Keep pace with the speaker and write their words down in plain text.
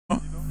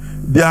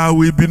there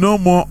will be no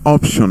more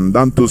option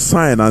than to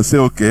sign and say,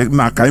 okay,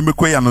 na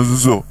kaimekwe ya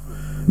nozuzo.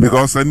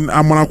 Because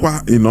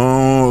Amonakwa, you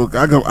know,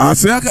 I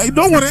say,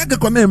 don't worry, I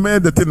can name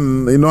the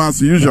thing, you know,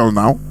 as usual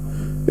now.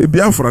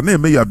 Biafra,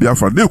 name ya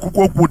Biafra, they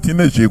could put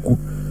in a jeku.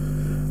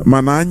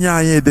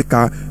 Mananya ye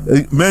deka,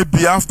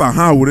 maybe after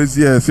how we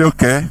say,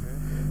 okay,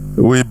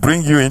 we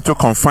bring you into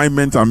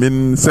confinement, I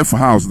mean, safe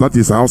house, that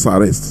is house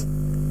arrest.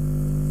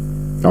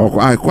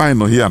 I quite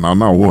know here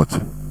now what?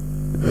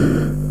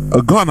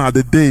 Gone are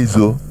the days,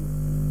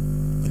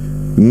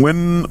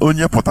 when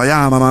onye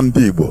potayana and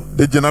Igbo,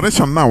 the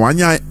generation now,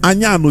 anya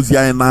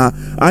nuzia na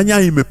anya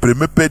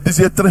imepremepe, this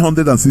year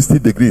 360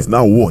 degrees,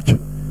 now watch.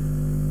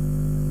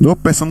 No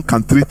person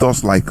can treat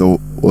us like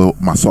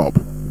Masob.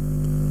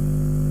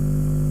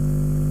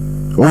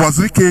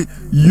 Owazirike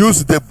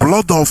used the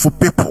blood of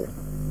people,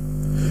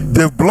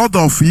 the blood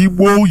of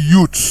Igbo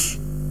youths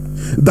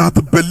that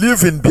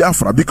believe in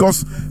Biafra,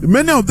 because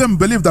many of them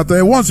believe that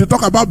once you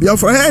talk about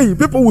Biafra, hey,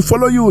 people will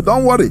follow you,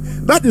 don't worry.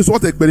 That is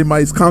what Ekperima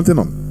is counting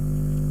on.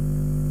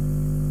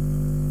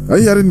 Are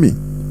you hearing me?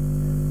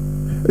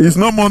 It's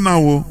no more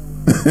now.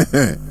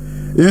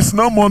 It's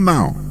no more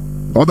now.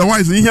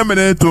 Otherwise, you hear me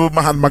to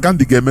Mahatma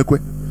Gandhi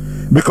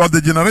because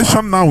the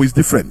generation now is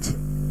different.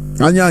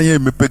 Mazi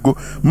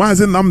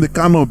Nnamdi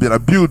Kanu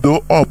build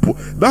up.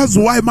 That's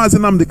why Mazi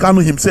Nnamdi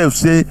Kanu himself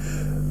say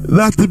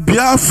that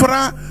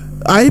Biafra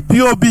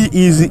IPOB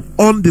is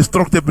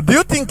indestructible. Do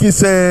you think he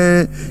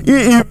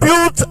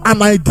built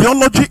an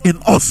ideology in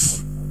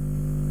us?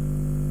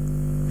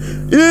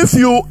 If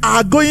you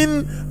are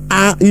going,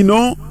 you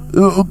know,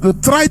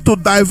 try to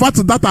divert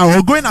that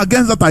or going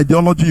against that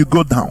ideology, you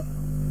go down.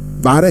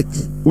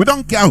 Direct. We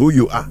don't care who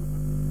you are.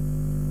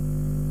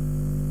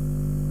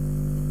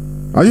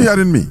 Are you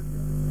hearing me?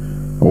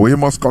 We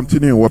must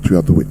continue what we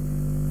are doing.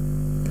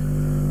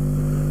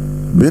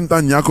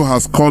 Binta Nyako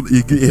has called,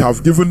 he has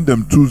given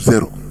them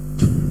 2-0.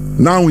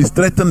 Now he's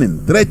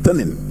threatening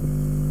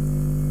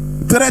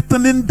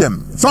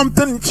them.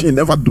 Something she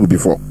never do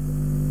before.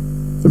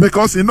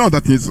 Because he knows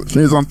that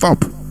she's on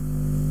top.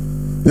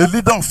 The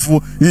leader of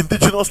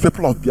indigenous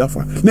people of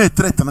Biafra. Ne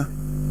threatener.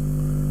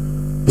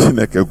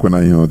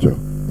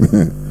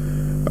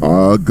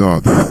 Oh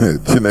God.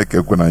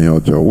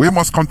 We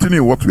must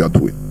continue what we are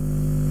doing.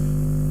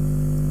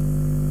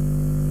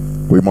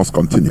 We must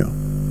continue.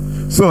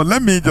 So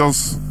let me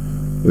just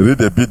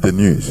read a bit the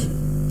news.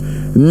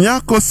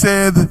 Nyako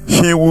said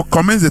she will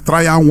commence the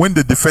trial when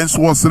the defense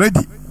was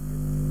ready.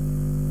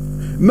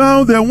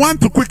 Now they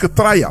want to quick a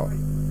trial.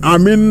 I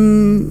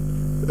mean,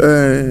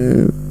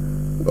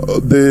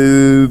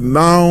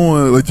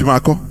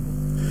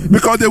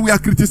 because they were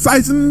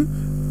criticizing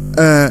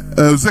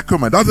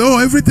Zekoma. That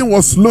everything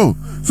was slow.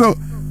 So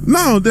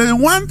now they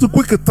want to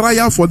quick a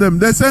trial for them.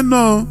 They say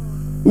no,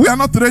 we are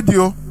not ready.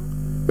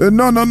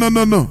 No.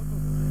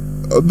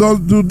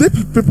 Do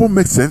these people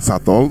make sense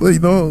at all? You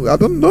know, I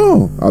don't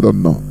know.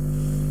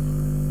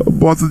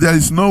 But there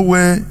is no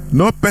way,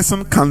 no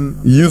person can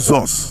use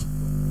us.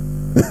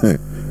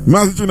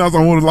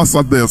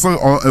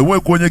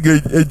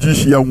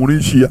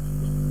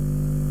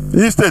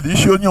 Instead,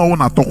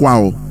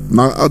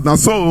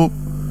 so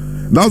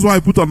that's why I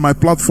put on my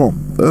platform.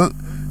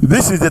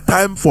 This is the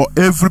time for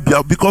every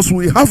Biafra, because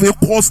we have a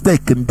core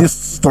stake in this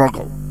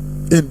struggle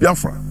in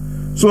Biafra.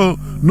 So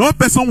no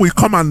person will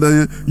come and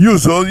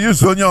use now.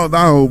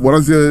 What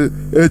is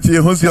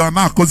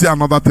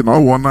another thing? I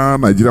want a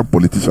Nigerian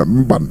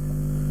politician.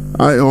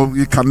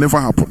 It can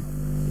never happen.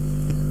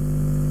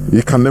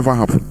 It can never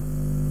happen.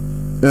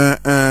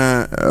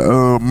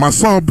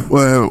 Masob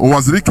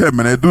was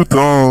recommended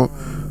to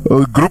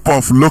a group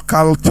of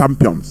local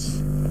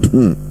champions.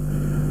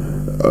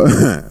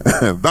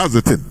 That's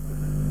the thing.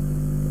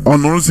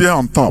 On Rosia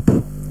on top.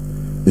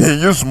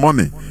 He used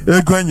money.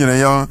 People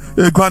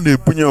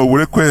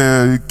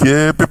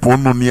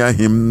no near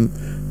him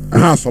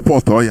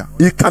support.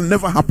 It can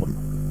never happen.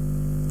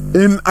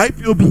 In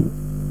IPOB,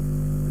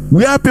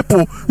 we are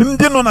people in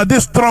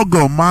this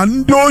struggle,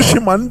 man.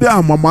 Different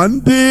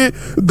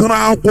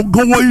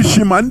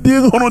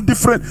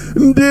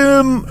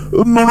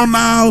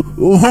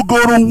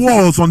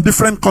wars on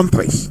different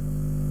countries.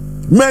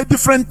 Many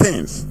different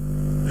things.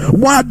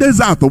 What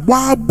desert,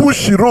 what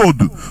bush road,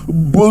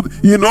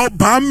 you know,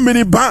 bam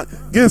mini bam.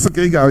 Guess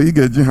okay, you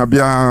get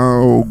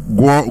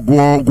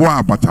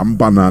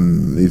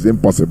banan is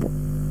impossible.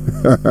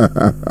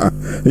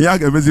 Yeah,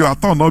 because you are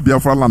told no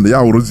Biafra land.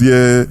 Yeah,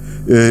 a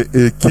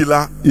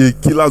killer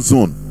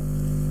zone.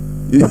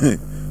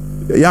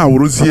 Yeah, a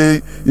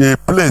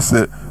place.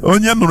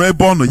 Onye no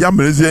reborn. Ya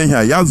merezie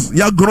here. Ya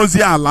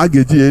grozia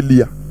alageji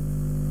elia.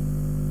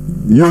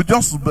 You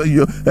just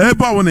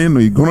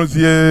everyone grows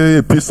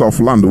a piece of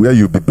land where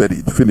you be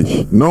buried.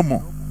 Finish. No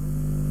more.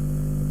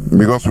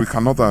 Because we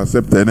cannot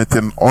accept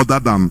anything other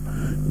than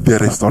the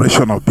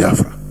restoration of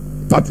Biafra.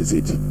 That is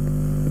it.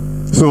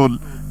 So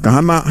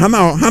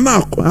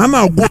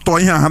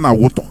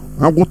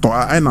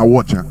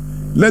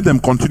let them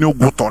continue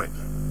gotoring.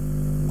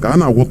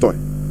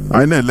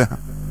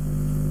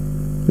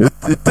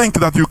 You think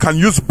that you can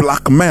use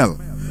blackmail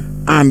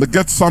and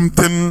get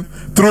something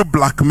through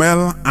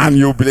blackmail and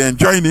you'll be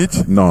enjoying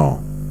it?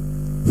 No.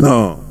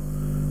 No.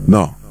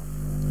 No.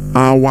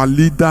 Our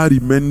leader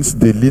remains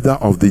the leader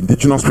of the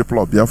indigenous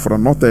people of Biafra,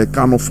 not a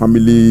kind of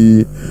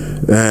family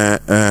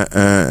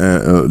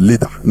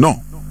leader.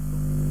 No.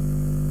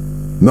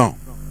 No.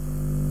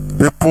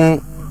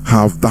 People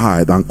have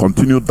died and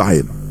continue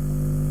dying.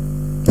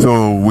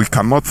 So we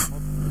cannot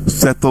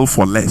settle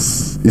for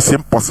less. It's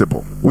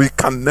impossible. We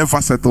can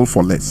never settle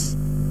for less.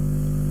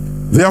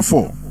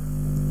 Therefore,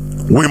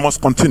 we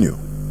must continue.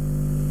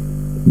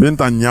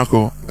 Binta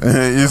Nyako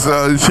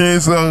she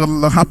is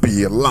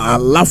happy,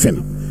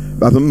 laughing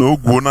that no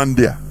going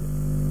there.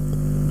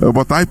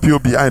 But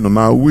IPOB, I know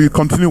now, we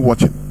continue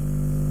watching.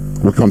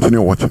 We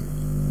continue watching.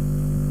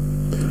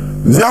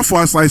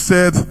 Therefore, as I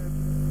said,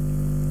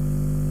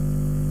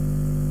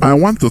 I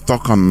want to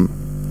talk on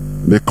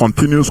the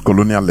continuous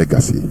colonial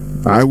legacy.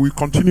 I will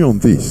continue on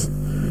this.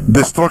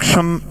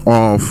 Destruction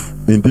of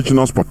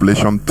indigenous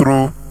population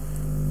through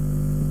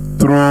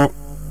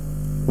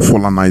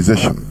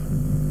colonization.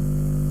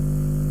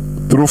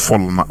 Through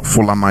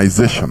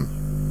colonization.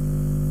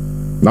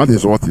 That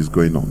is what is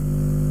going on.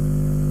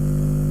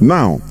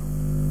 Now,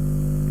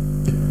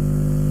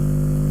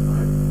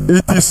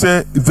 it is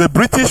the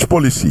British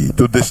policy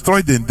to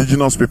destroy the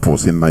indigenous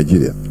peoples in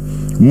Nigeria,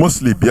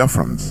 mostly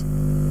Biafrans.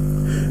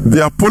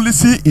 Their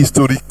policy is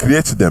to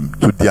recreate them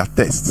to their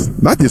taste.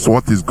 That is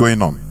what is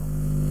going on.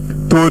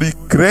 To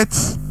recreate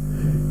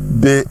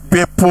the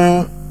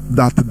people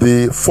that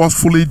they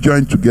forcefully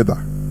join together.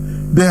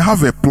 They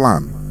have a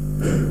plan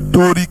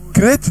to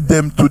recreate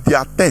them to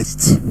their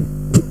taste.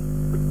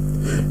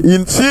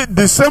 In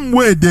the same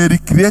way they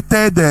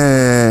recreated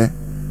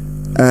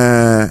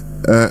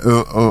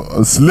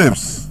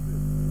slaves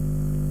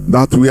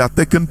that we are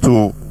taken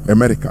to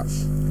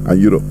Americas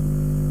and Europe.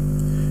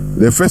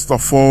 They first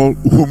of all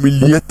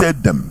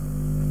humiliated them.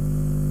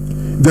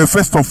 They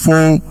first of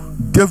all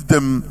gave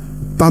them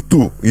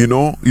tattoo. You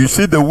know, you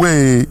see the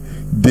way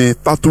they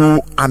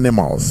tattoo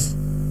animals.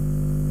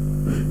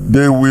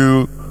 They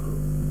will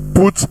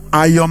put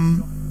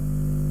iron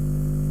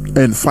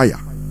and fire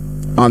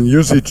and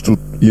use it to,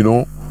 you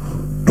know,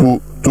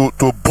 to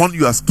burn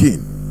your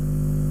skin.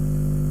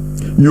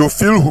 You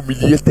feel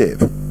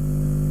humiliated.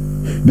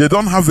 They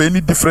don't have any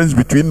difference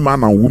between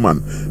man and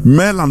woman,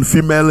 male and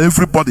female,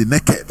 everybody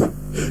naked.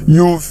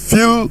 You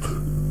feel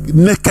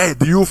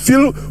naked. You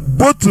feel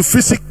both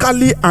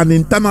physically and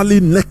internally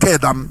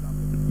naked and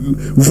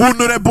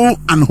vulnerable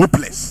and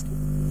hopeless.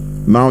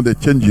 Now they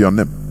change your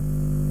name.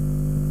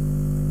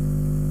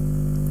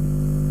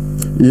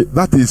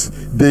 That is,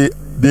 they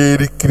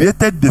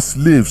recreated the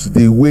slaves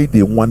the way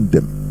they want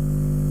them.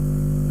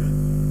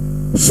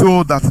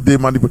 So that they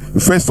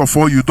manipulate. First of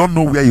all, you don't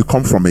know where you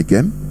come from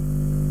again.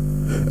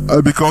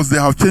 Because they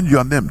have changed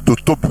your name to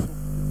Toby.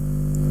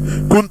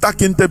 Kunta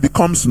Kinte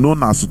becomes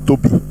known as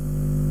Toby.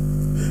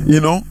 You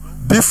know,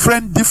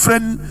 different,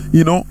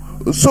 you know.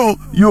 So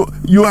you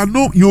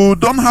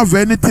don't have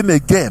anything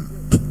again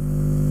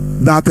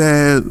that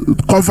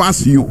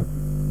covers you.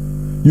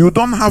 You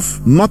don't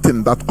have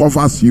nothing that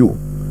covers you.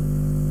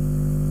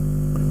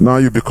 Now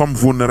you become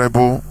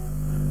vulnerable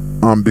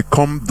and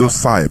become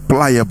docile,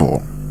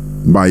 pliable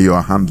by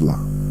your handler.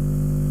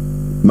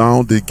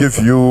 Now they give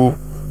you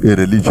a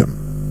religion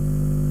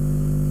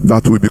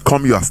that will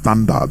become your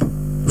standard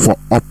for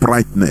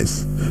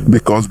uprightness,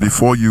 because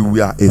before you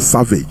were a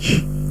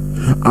savage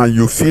and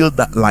you feel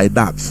that like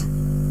that.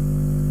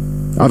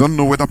 I don't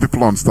know whether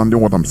people are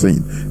understanding what I'm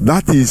saying.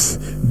 That is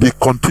the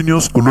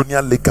continuous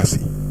colonial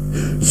legacy.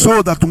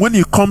 So that when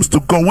it comes to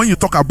God, when you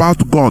talk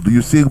about God,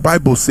 you see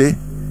Bible say,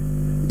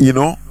 you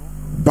know,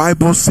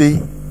 Bible say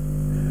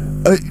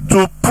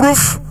to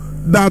prove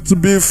that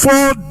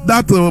before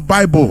that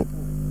Bible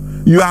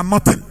you are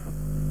nothing.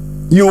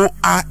 You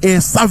are a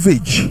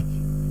savage.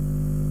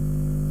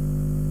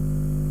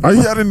 Are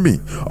you hearing me?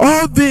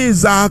 All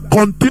these are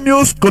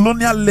continuous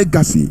colonial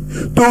legacy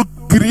to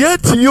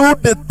create you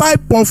the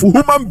type of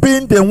human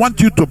being they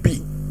want you to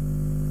be.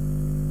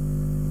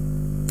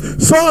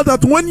 So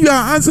that when you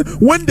are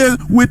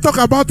we talk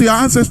about your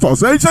ancestors,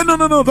 they say no,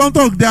 don't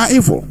talk, they are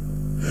evil.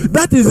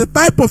 That is the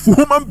type of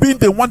human being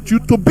they want you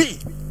to be.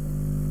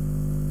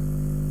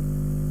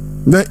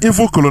 The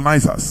evil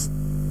colonizers.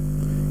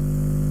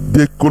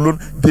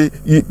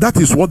 That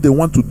is what they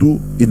want to do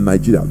in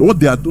Nigeria. What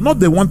they are not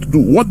they want to do,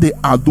 what they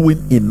are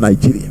doing in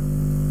Nigeria.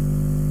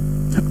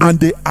 And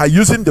they are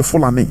using the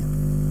Fulani.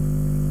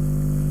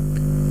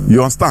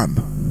 You understand?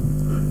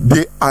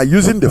 They are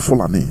using the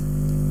Fulani.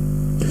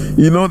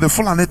 You know, the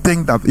Fulani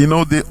think that, you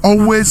know, they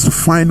always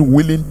find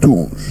willing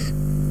tools.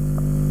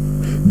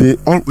 They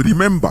all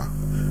remember,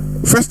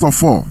 first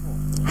of all,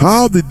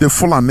 how did the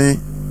Fulani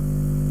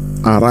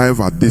arrive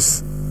at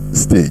this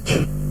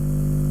stage?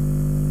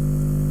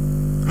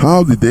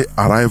 How did they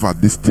arrive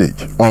at this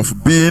stage of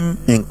being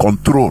in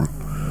control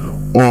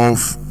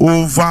of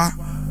over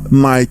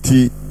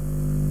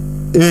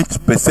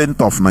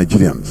 98% of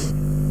Nigerians?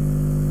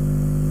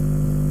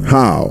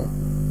 How?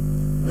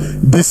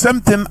 The same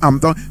thing I'm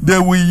done. They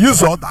will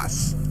use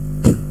others.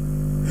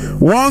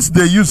 Once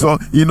they use,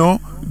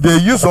 they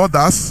use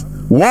others.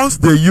 Once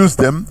they use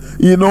them,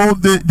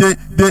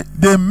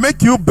 they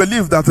make you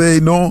believe that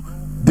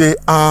they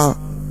are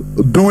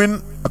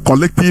doing a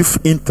collective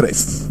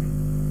interest.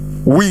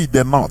 We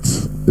the not.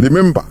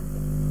 Remember,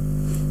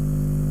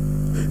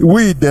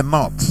 we the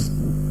not.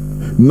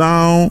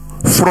 Now,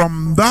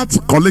 from that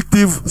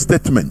collective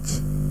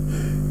statement,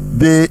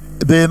 they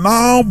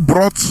now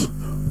brought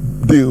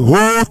the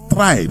whole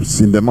tribes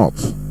in the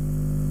north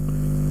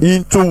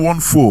into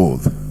one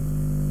fold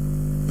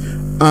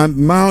and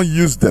now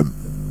use them.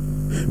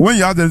 When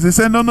you have them, they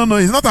say, no,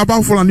 it's not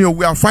about Fulani.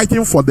 We are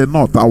fighting for the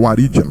north, our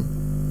region.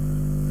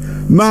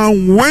 Now,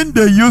 when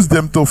they use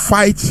them to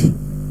fight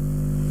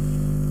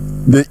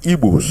the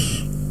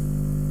Igbos,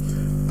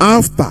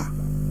 after,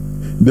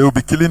 they will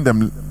be killing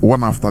them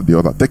one after the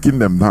other, taking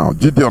them down.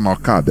 Gideon or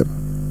car them.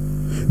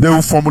 They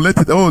will formulate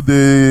it. Oh,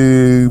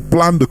 they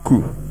plan the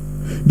coup.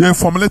 They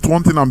formulate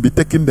one thing and be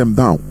taking them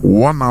down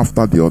one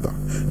after the other.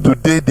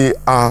 Today they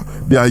are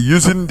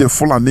using the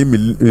Fulani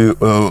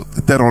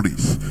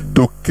terrorists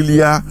to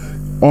clear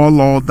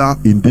all other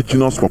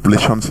indigenous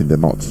populations in the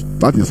north.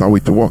 That is how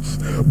it works.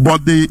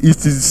 But it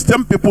is the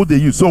same people they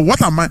use. So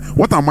what am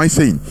I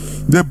saying?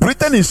 The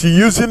Britain is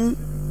using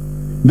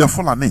the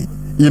Fulani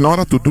in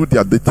order to do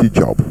their dirty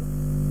job.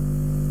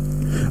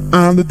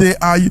 And they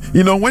are,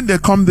 when they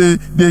come, they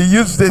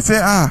say,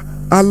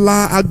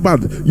 Allah Akbar.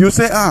 You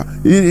say,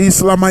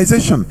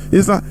 Islamization.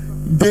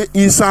 There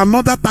is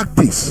another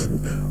tactics.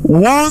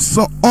 Once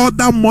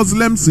other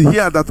Muslims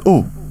hear that,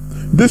 oh,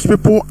 these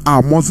people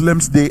are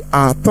Muslims, they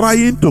are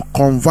trying to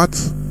convert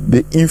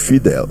the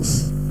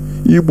infidels.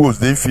 Igbos,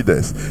 the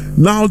infidels.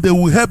 Now they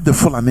will help the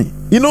Fulani.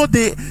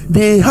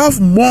 They have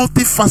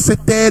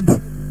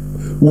multifaceted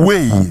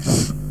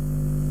ways.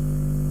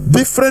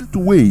 Different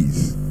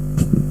ways.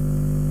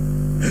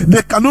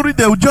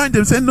 They will join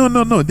them, say,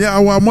 no, they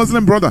are our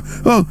Muslim brother.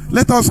 Oh,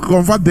 let us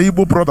convert the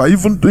Igbo brother,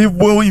 even to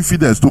Igbo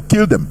infidels, to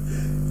kill them.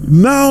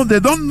 Now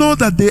they don't know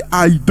that they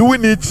are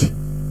doing it.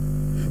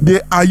 They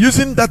are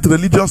using that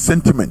religious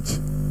sentiment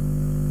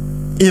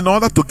in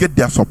order to get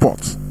their support.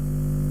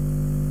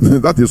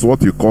 That is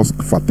what you call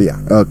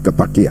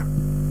katakia,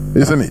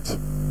 isn't it?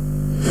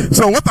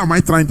 So what am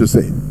I trying to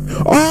say?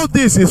 All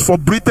this is for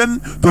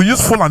Britain to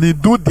use Fulani,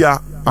 do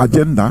their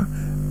agenda,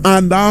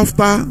 and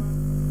after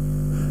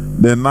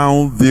they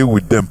now deal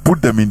with them,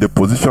 put them in the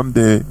position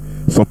they're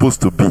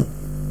supposed to be.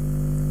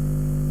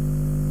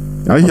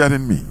 Are you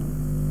hearing me?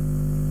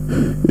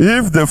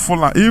 If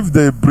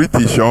the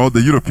British or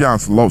the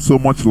Europeans love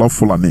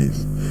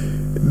Fulanese,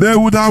 they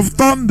would have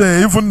turned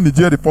even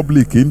Niger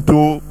Republic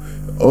into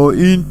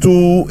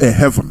a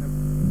heaven,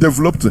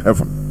 developed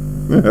heaven.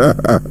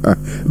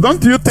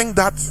 Don't you think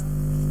that?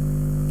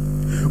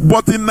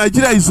 But in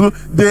Nigeria,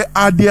 they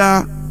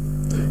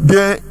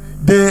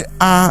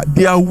are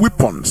their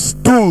weapons,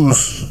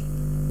 tools,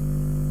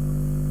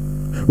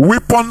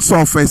 weapons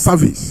of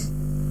service.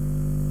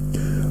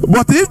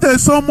 But if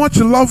there's so much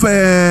love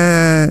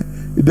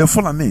the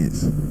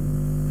Fulanese,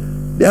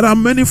 there are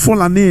many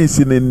Fulanese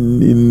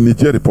in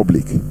Niger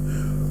Republic,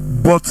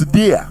 but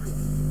there,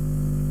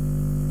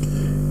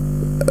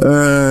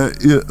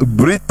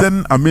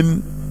 Britain,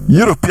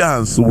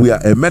 Europeans were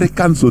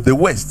Americans of the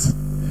West.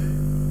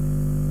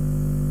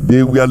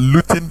 They were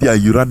looting their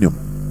uranium,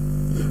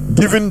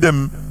 giving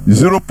them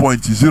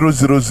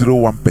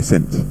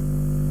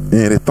 0.0001%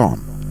 in return.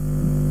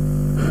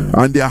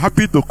 And they are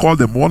happy to call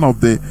them one of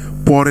the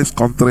poorest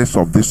countries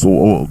of this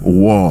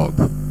world.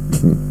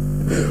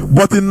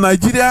 But in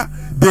Nigeria,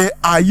 they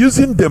are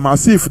using them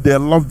as if they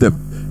love them.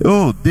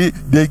 Oh, they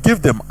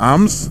give them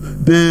arms,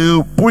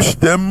 they push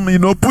them,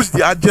 push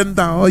the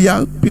agenda. Oh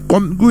yeah,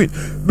 become going,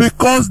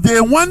 because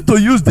they want to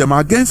use them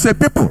against the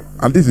people.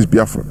 And this is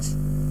Biafrans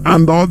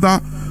and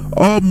other,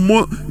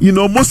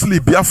 mostly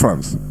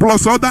Biafrans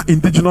plus other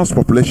indigenous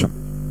population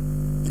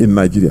in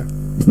Nigeria.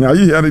 Are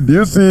you hearing?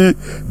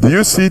 Do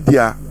you see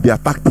their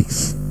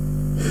tactics?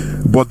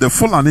 But the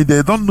Fulani,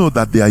 they don't know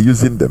that they are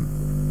using them.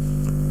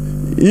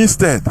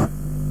 Instead,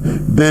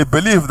 they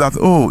believe that,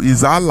 oh,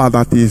 it's Allah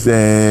that is,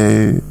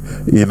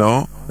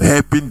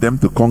 helping them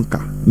to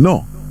conquer.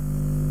 No.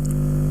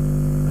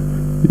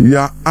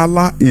 Your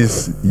Allah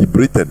is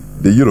Britain,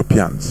 the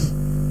Europeans.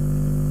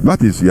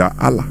 That is your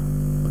Allah.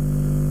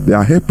 They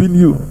are helping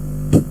you.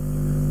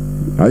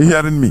 Are you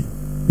hearing me?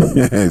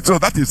 So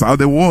that is how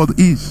the world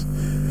is.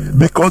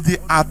 Because they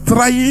are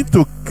trying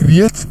to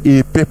create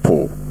a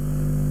people,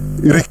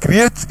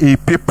 recreate a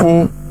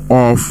people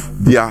of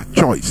their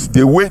choice,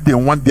 the way they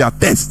want their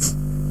taste.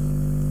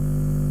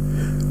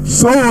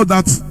 So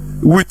that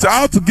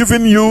without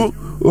giving you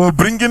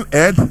bringing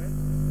aid,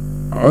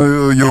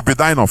 you'll be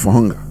dying of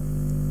hunger.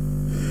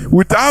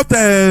 Without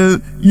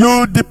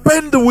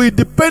we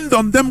depend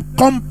on them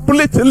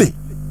completely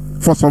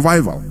for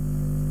survival.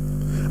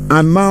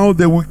 And now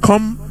they will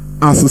come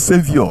as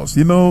saviors.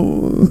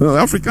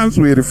 Africans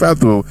we refer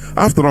to,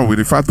 after all, we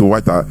refer to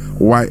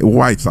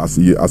whites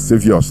as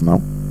saviors now.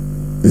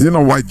 Is it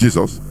not white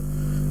Jesus?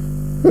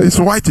 It's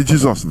white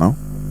Jesus now.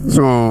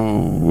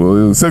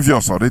 So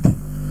saviors already.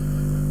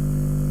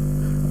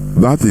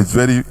 That is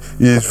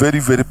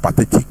very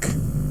pathetic.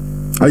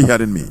 Are you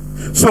hearing me?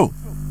 So,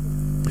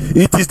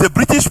 it is the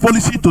British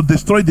policy to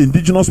destroy the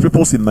indigenous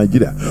peoples in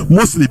Nigeria,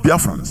 mostly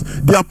Biafrans.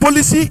 Their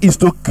policy is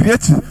to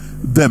create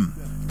them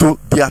to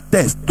their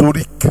taste, to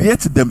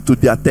recreate them to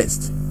their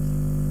taste.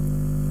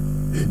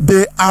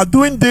 They are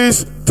doing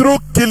this through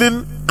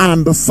killing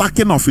and the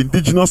sacking of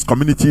indigenous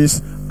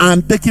communities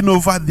and taking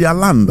over their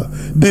land,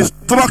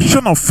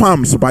 destruction of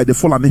farms by the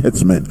Fulani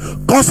headsmen,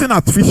 causing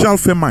artificial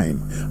famine,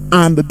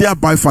 and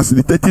thereby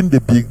facilitating the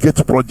Big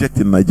Gate project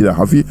in Nigeria.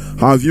 Have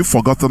you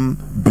forgotten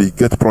Big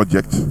Gate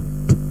project?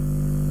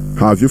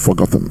 Have you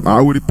forgotten?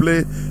 I will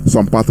replay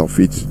some part of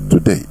it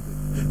today.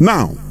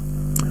 Now,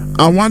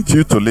 I want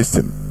you to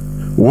listen.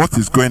 What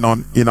is going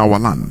on in our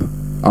land?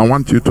 I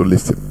want you to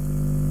listen.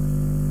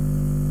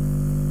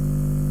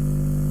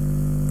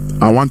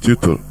 I want you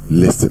to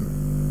listen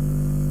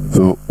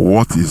to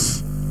what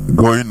is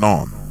going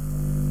on.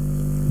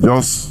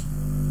 Just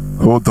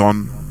hold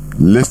on.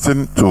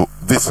 Listen to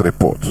this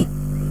report,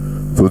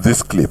 to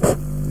this clip.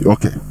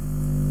 Okay,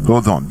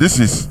 hold on. This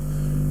is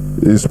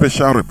a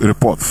special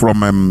report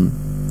from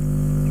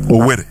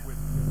Owerri.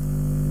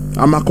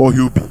 Amako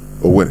Hubi,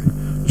 Owerri.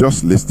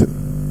 Just listen.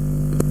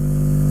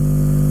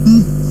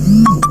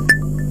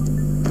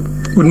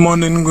 Good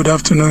morning, good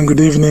afternoon, good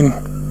evening,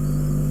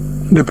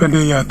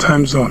 depending on your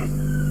time zone.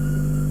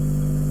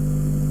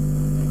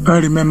 I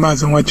remember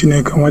as I'm watching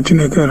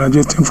radiating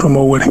from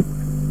Owerri,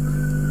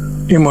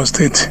 Imo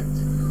State,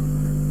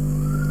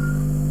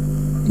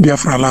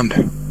 Biafra land.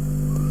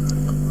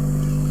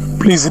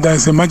 Please, there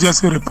is an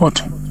emergency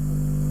report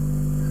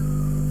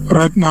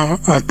right now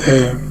at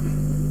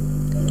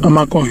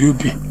Amako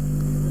Hubi.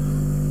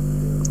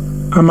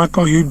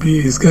 Amako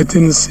Hubi is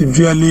getting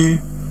severely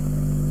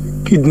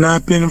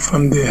kidnapping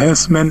from the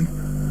herdsmen,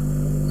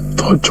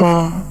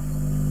 torture,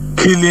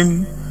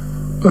 killing,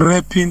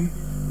 raping,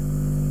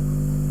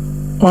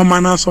 all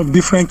manners of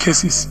different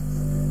cases,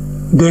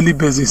 daily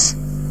basis.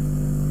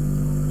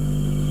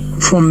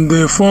 From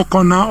the four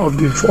corners of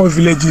the four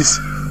villages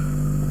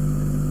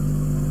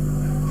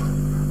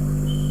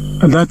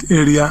at that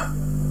area,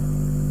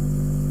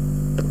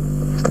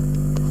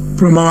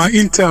 from our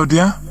intel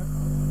there,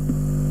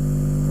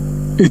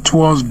 it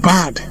was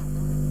bad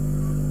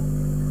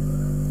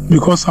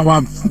because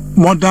our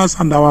mothers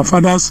and our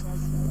fathers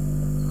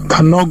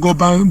cannot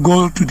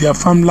go to their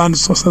farmland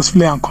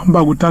successfully and come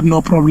back without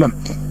no problem.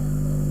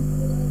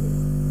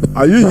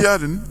 Are you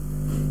hearing?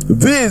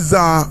 These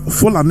are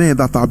Fulani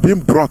that are being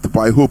brought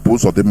by Hope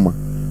Uzodimma.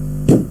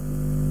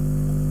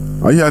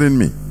 Are you hearing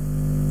me?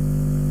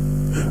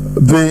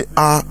 They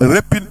are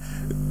raping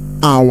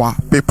our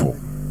people.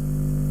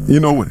 You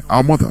know,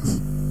 our mothers.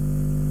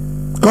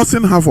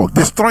 Causing havoc,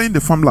 destroying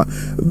the farmland.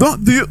 Do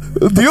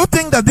you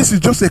think that this is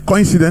just a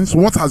coincidence?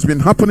 What has been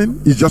happening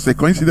is just a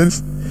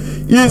coincidence?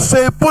 It's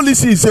a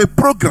policy, it's a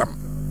program.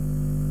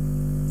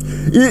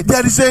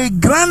 There is a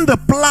grand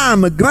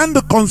plan, a grand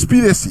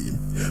conspiracy.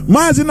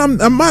 Mazi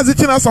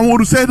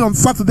Chineedu said on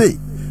Saturday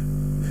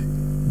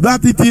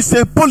that it is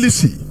a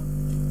policy.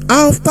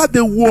 After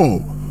the war,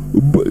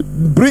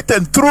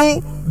 Britain,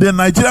 through the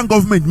Nigerian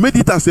government, made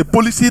it as a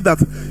policy that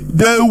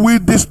they will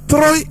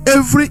destroy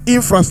every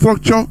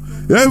infrastructure,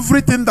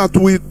 everything that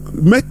will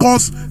make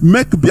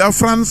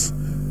Biafrans,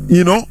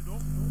 you know,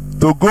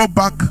 to go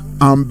back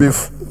and be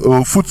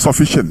food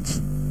sufficient.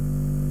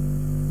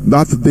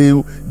 That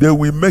they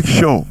will make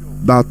sure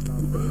that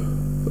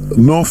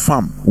no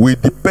farm will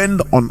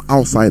depend on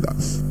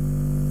outsiders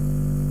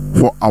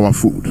for our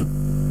food.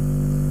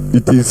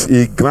 It is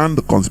a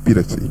grand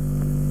conspiracy.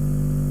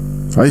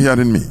 Are you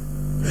hearing me?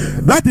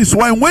 That is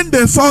why when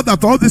they saw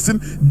that all this thing,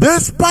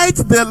 despite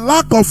the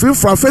lack of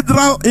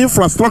federal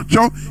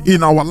infrastructure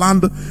in our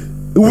land,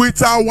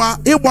 with our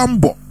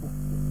Iwambo,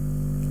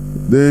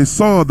 they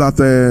saw that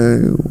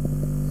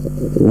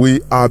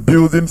we are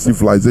building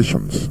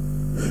civilizations,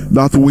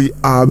 that we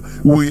are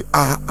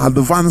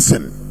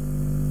advancing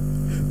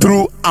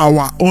through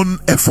our own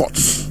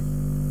efforts,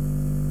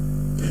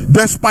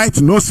 despite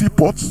no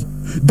seaports,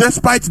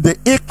 despite the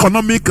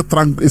economic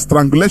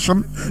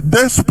strangulation,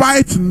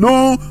 despite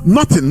no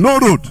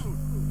road,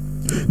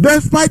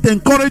 despite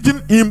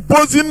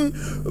imposing,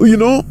 you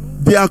know,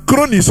 their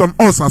cronies on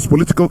us as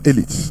political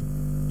elites,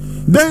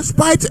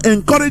 despite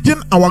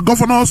encouraging our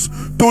governors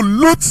to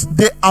loot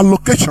the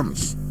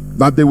allocations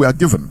that they were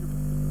given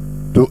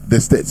to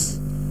the states.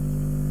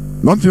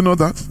 Don't you know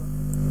that?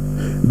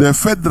 The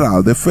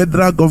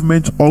federal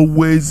government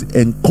always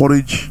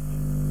encourage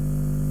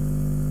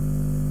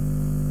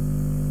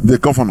the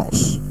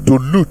governors to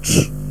loot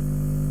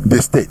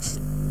the states.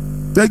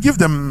 They give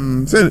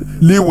them, say,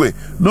 leeway.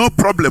 No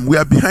problem, we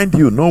are behind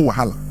you, no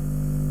wahala.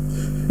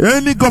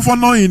 Any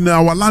governor in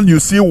our land you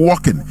see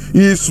working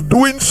is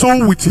doing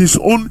so with his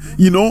own,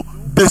 you know,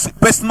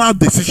 personal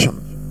decision,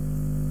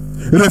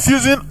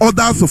 refusing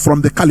orders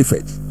from the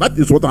caliphate. That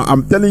is what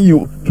I'm telling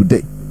you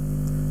today.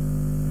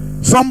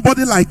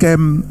 Somebody like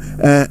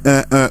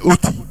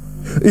Oti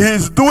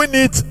is doing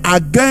it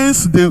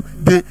against the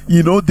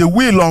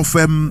will of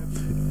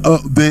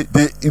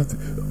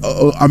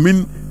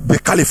the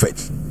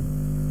caliphate.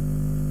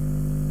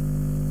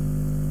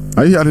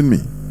 Are you hearing me?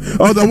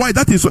 Otherwise,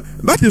 that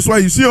is why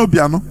you see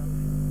Obiano.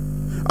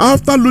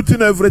 After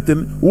looting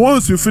everything,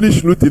 once you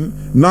finish looting,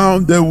 now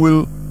they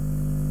will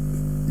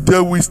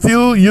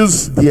still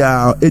use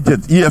their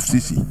agent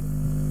EFCC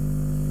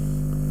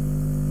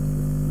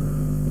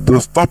to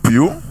stop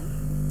you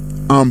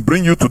and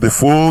bring you to the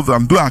fold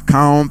and do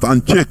account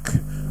and check.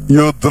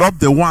 You drop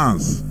the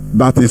ones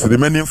that is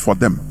remaining for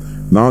them.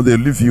 Now they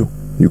leave you.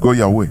 You go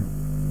your way.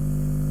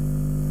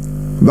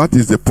 That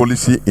is the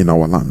policy in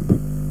our land.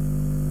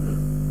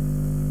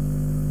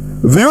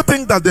 Do you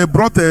think that they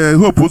brought a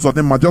Hope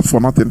Uzodinma just for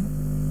nothing?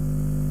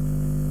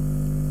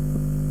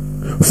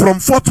 From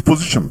 4th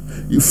position,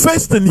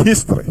 first in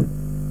history.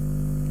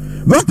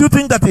 Don't you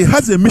think that he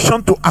has a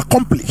mission to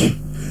accomplish?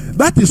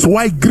 That is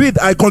why greed,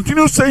 I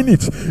continue saying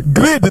it,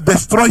 greed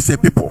destroys a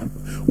people.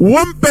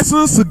 One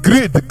person's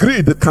greed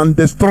can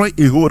destroy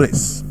a whole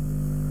race.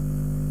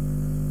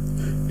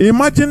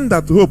 Imagine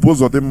that Hope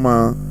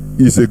Uzodinma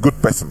is a good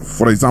person,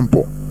 for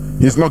example.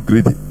 He's not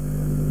greedy.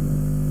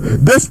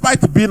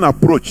 Despite being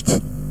approached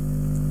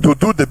to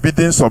do the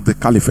biddings of the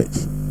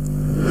caliphate,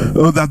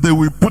 that they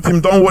will put him,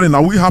 don't worry,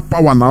 now we have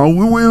power now,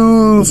 we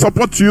will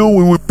support you,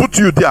 we will put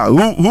you there.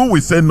 Who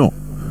will say no?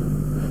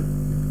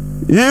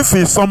 If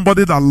he's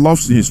somebody that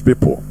loves his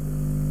people,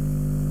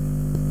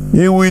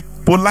 he will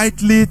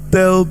politely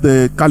tell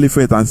the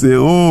caliphate and say,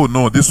 oh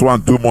no, this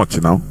one too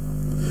much now.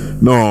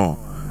 No,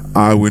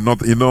 I will not,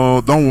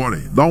 don't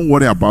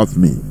worry about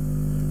me.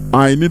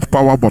 I need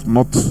power, but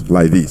not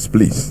like this,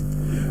 please.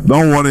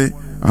 Don't worry.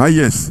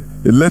 Yes,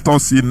 let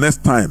us see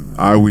next time.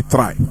 I will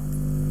try.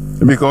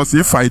 Because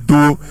if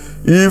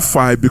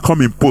I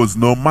become imposed,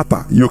 no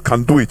matter, you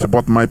can do it.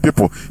 But my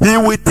people, he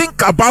will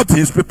think about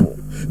his people,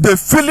 the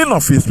feeling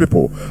of his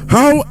people,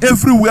 how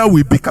everywhere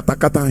will be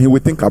katakata, he will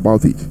think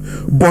about it.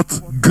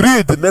 But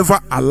greed never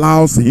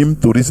allows him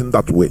to reason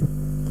that way.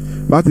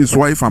 That is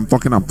why if I'm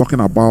talking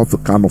about the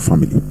kind of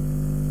family.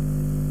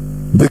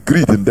 The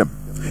greed in them.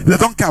 They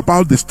don't care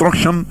about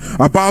destruction,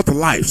 about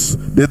lives.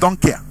 They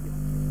don't care.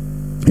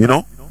 They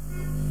don't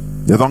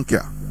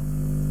care.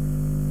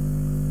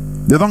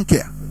 They don't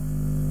care.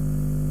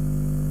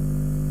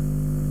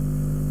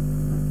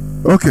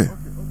 Okay.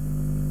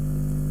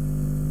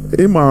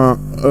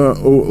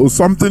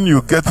 Something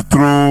you get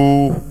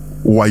through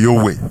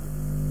Wayo way.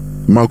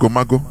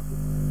 Mago.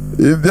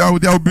 There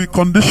will be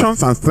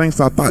conditions and strengths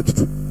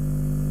attached.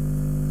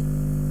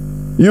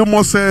 You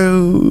must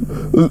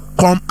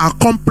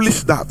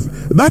accomplish that.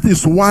 That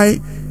is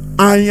why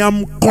I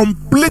am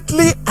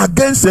completely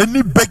against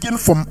any begging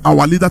from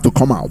our leader to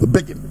come out.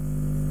 Begging.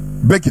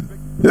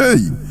 Hey,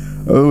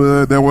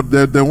 they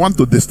want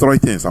to destroy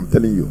things, I'm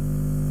telling you.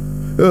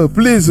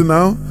 Please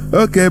now,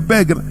 okay,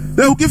 beg.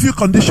 They will give you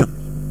condition.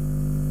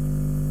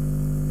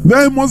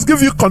 They must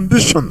give you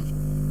condition.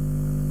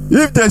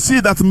 If they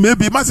see that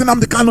maybe Mazi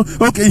Nnamdi Kanu,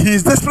 okay, he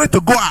is desperate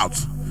to go out.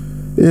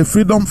 A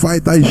freedom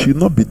fighter, he should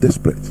not be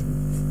desperate.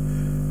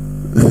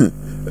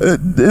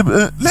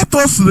 Let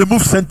us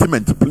remove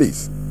sentiment,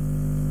 please.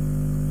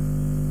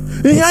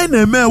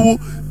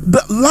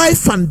 The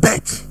life and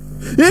death.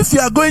 If you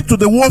are going to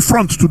the war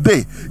front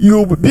today,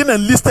 you've been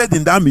enlisted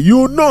in the army,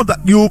 you know that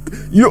you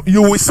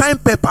will sign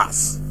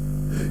papers,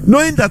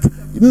 knowing that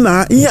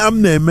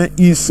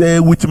is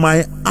with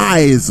my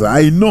eyes.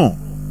 I know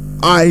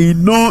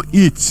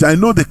it. I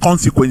know the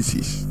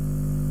consequences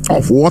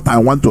of what I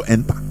want to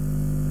enter.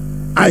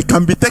 I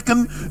can be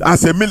taken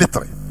as a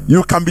military.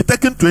 You can be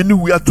taken to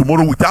anywhere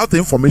tomorrow without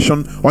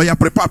information, or you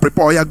prepare,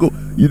 or you go.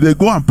 They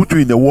go and put you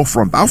in the war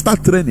front after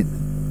training,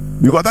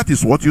 because that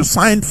is what you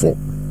signed for.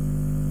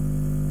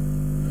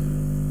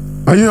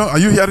 Are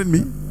you hearing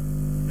me?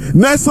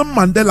 Nelson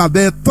Mandela,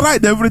 they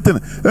tried everything.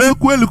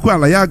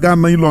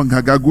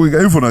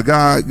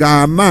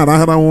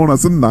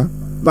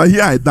 Now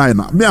here I die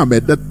now. Me, I'm a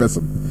dead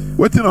person,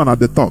 waiting on at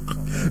the talk,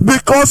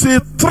 because he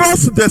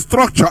trusts the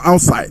structure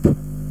outside.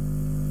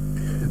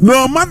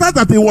 No matter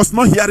that he was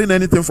not hearing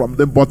anything from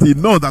them, but he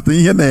knows that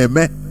he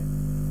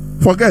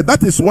forget.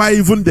 That is why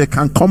even they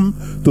can come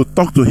to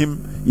talk to him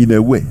in a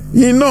way.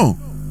 He know.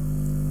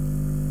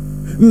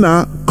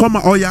 Now, come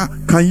out. Oh yeah,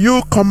 can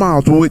you come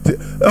out with it?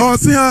 Oh,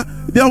 see,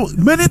 there are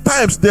many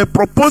times they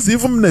propose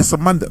even Nelson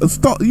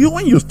Mandela.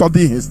 When you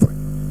study history,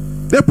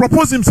 they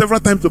propose him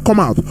several times to come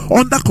out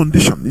under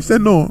condition. He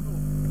said no.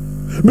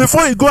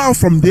 Before he go out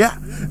from there,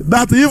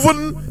 that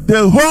even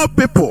the whole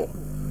people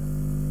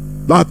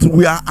that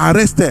we are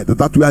arrested,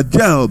 that we are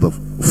jailed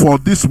for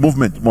this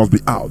movement must be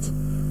out.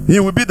 He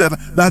will be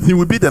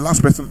the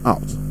last person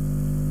out.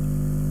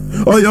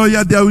 Oh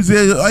yeah, there is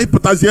a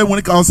potassium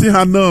when I see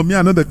her. No, me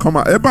I know they come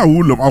out. I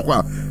won't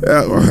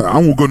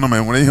go no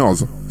man when he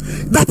also.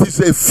 That is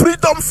a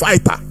freedom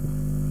fighter.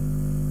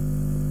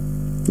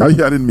 Are you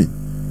hearing me?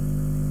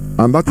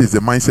 And that is the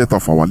mindset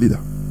of our leader.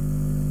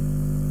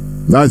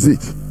 That's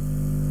it.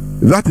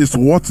 That is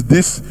what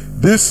this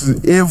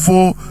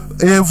evil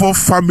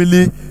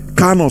family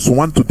Kanos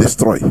want to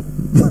destroy.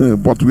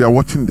 But we are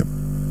watching them.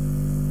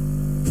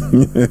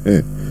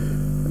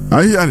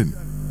 Are you hearing?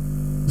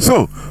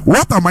 So,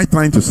 what am I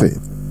trying to say?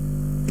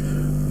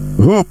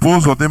 Who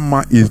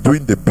Uzodimma is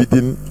doing the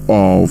bidding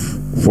of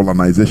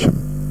Fulanization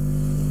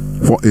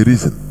for a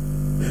reason.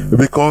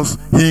 Because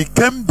he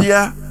came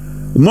there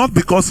not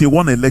because he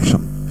won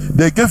election.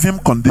 They gave him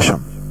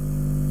condition.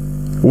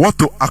 What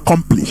to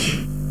accomplish.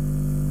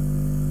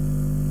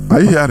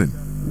 Are you hearing?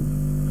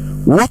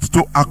 What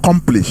to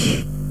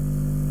accomplish.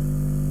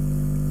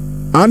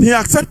 And he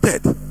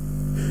accepted.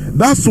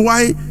 That's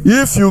why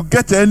if you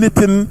get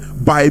anything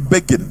by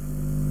begging,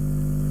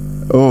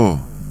 oh,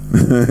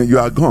 you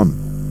are gone.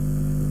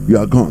 You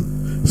are gone.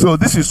 So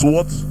this is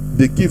what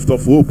the gift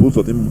of hope is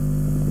of him.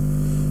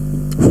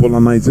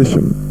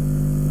 Fulanization.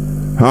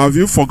 Have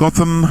you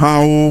forgotten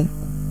how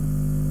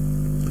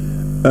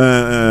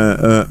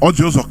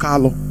Ojo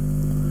Zokalo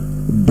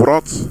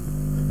brought?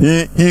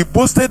 He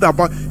posted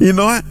about, you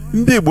know, not he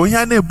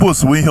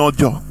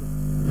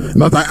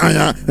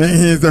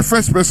is the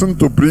first person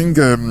to bring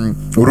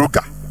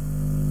Ruga.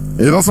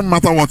 It doesn't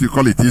matter what you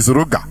call it, it's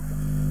Ruga.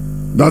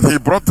 That he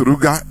brought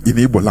Ruga in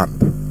Igbo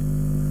land.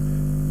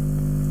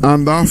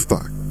 And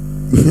after,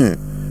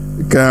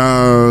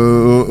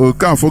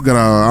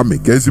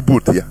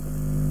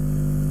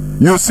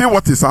 you see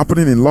what is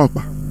happening in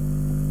Logba.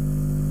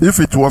 If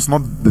it was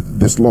not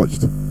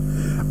dislodged.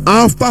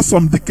 After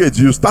some decades,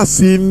 you start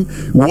seeing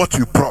what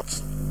you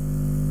brought.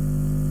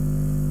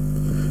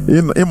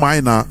 In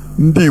Maina,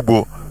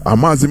 Ndibo,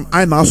 Amazim,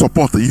 I now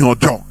support your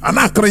job.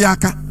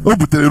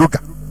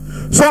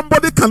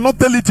 Somebody cannot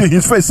tell it in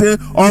his face, say,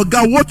 oh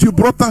God, what you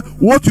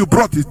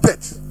brought is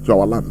death to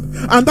our land.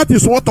 And that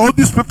is what all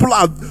these people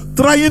are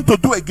trying to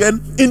do again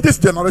in this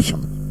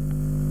generation.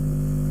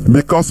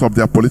 Because of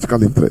their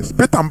political interest.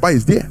 Petamba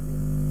is there.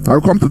 I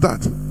will come to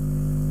that.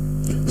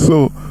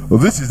 So,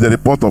 this is the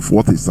report of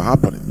what is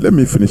happening. Let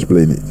me finish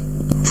playing it.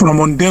 From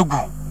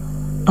Ondegu,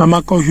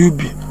 Amako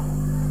Hubi,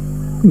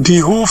 the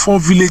whole 4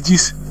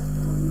 villages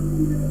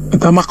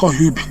at Amako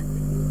Hubi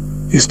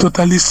is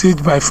totally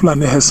sieged by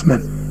Fulani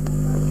herdsmen.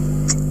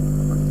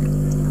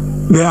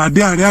 They are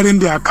there rearing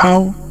their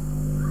cow,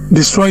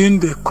 destroying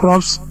the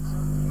crops,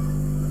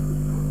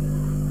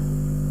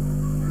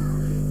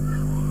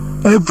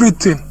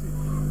 everything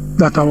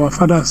that our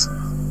fathers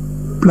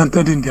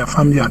planted in their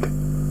farmyard.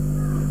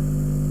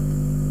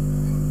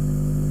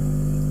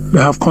 They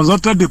have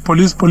consulted the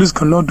police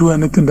cannot do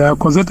anything. They have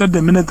consulted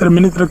the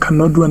military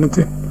cannot do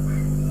anything.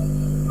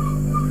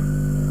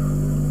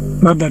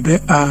 Not that they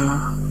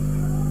are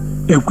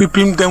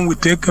equipping them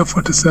with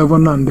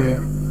AK-47 and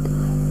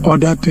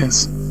other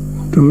things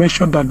to make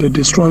sure that they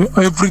destroy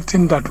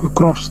everything that we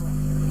crops,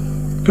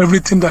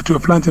 everything that we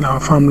plant in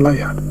our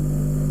farmyard.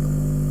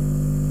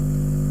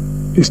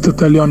 It's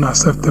totally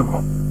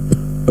unacceptable.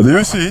 Do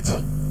you see it?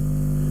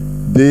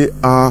 They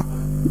are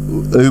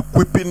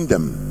equipping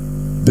them.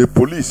 The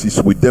police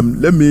is with them.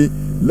 Let me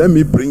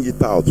bring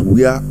it out.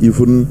 Let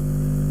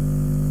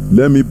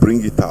me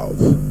bring it out.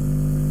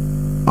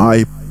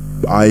 I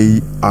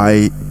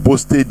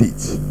posted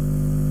it.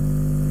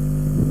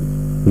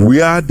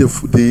 Where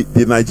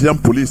the Nigerian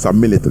police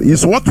and military.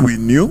 It's what we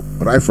knew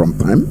right from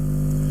time.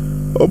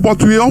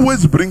 But we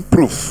always bring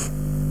proof.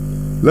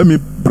 Let me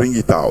bring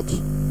it out.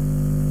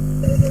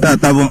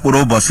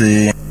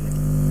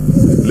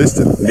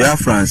 Listen.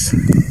 Biafrans,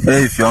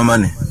 if your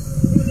money.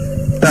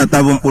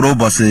 Tatabum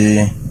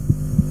Urobasi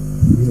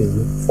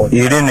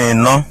Irene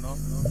no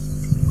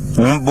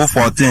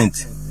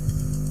 14th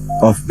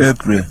of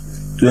April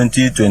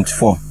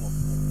 2024.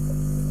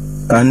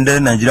 And the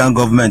Nigerian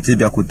government is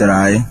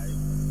Biakuterai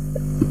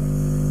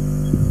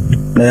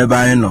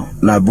nearby no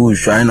na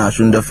bush I na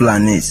shunde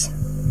Fulanis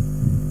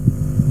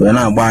when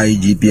I buy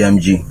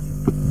GPMG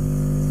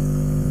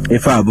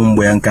if I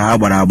bumbo and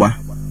Kahabaraba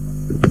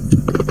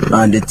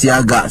and the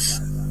tear gas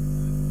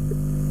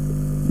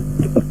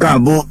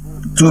Cabo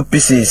 2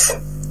 pieces.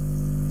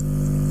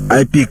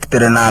 I pick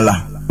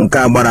Terenala,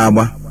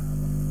 Nkabaraba.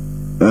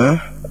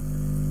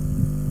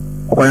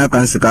 Okwanya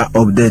Kansika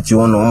update you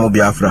on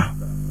Biafra.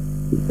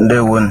 They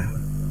won.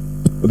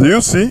 Do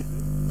you see?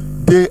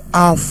 They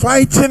are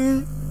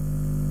fighting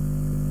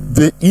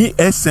the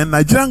ESN.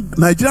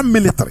 Nigerian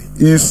military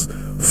is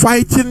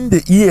fighting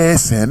the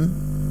ESN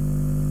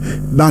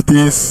that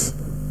is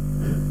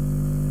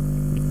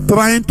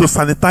trying to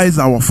sanitize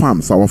our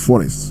farms, our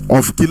forests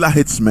of killer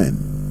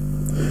headsmen.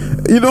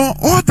 You know,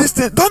 all these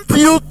things, don't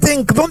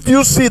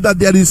you see that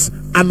there is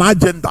an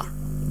agenda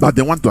that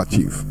they want to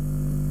achieve?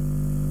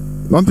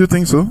 Don't you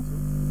think so?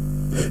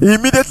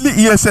 Immediately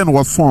ESN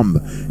was formed.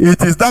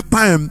 It is that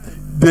time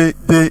the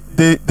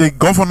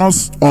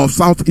governors of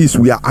Southeast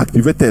were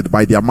activated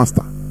by their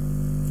master.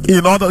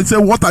 In order to say,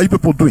 what are you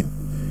people doing?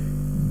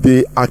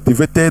 They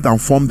activated and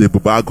formed the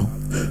Bubago.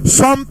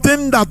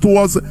 Something that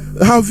was,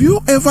 have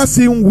you ever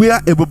seen where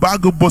a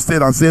Bubago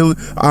boasted and say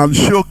and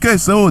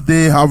showcase, oh,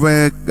 they have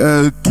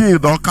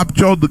killed or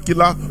captured the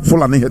killer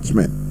Fulani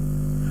headsmen?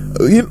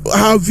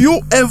 Have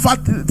you ever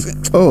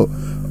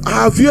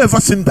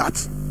seen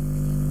that?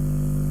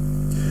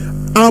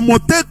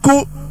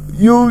 Amoteko,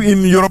 you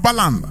in Yoruba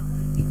land,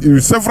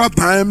 several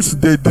times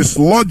they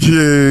dislodge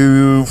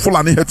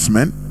Fulani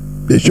headsmen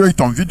They show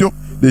it on video.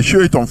 They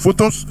show it on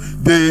photos.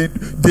 They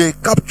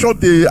capture,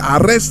 they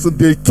arrest,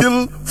 they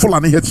kill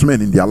Fulani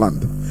headsmen in their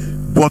land.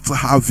 But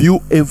have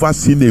you ever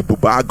seen a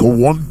Bubago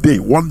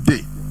one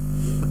day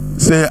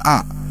say,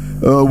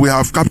 we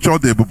have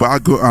captured the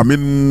Bubago,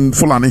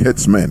 Fulani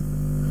headsmen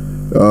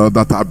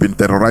that have been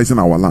terrorizing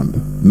our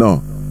land?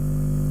 No.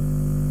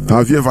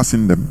 Have you ever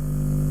seen them?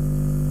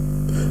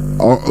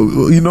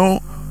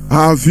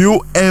 Have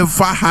you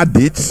ever had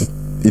it?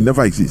 It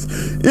never exists.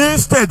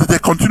 Instead, they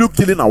continue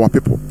killing our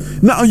people.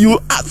 Now you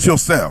ask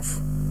yourself,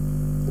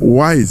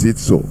 why is it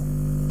so?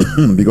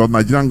 Because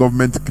Nigerian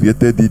government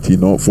created it,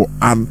 for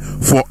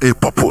a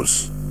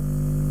purpose.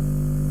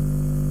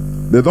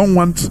 They don't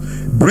want,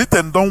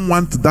 Britain don't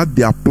want that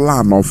their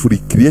plan of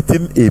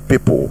recreating a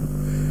people.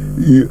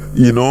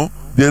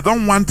 They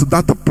don't want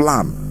that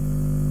plan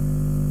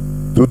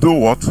to do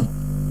what?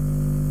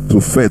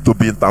 To fail, to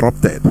be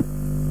interrupted.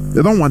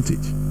 They don't want it.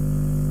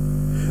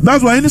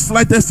 That's why any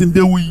slightest thing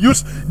they always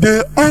use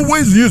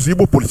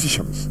Igbo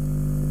politicians.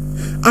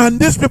 And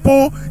these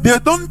people, they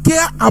don't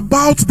care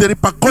about the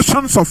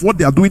repercussions of what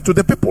they are doing to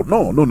the people.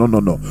 No.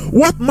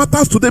 What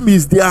matters to them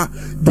is their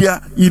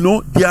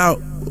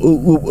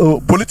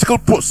political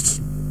posts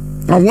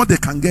and what they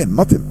can gain.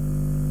 Nothing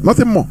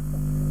more.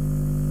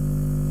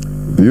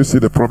 Do you see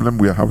the problem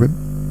we are having?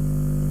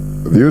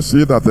 Do you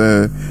see that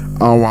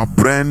our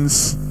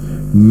brains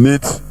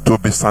need to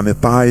be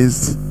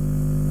sanitized?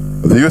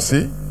 Do you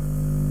see?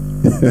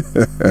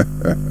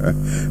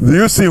 Do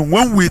you see,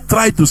 when we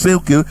try to say,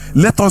 okay,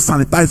 let us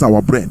sanitize our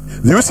brain,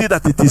 do you see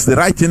that it is the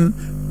right thing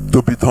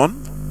to be done?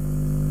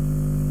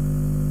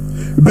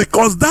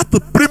 Because that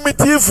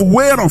primitive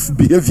way of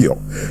behavior,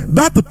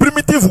 that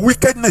primitive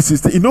wickedness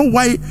is,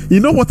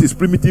 what is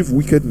primitive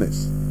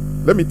wickedness?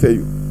 Let me tell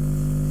you.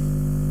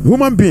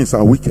 Human beings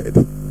are wicked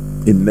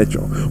in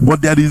nature,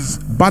 but there is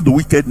bad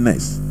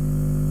wickedness.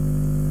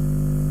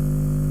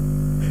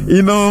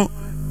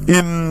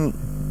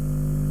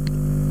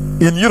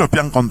 In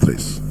European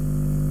countries,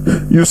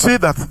 you see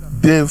that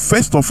they,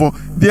 first of all,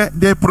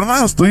 they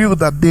pronounce to you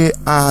that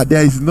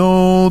there is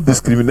no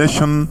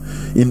discrimination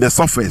in the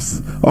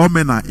surface. All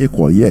men are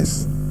equal,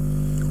 yes.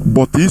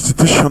 But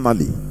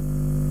institutionally,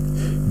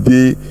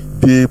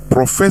 they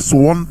profess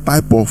one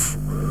type of,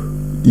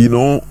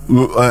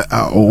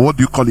 what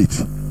do you call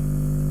it?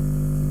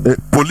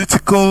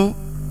 Political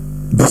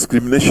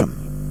discrimination.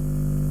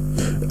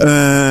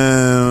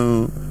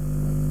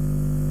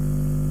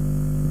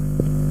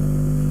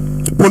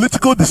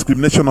 Political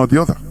discrimination or the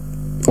other,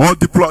 or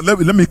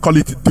let me call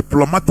it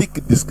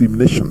diplomatic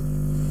discrimination.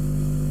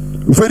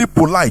 Very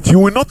polite, you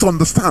will not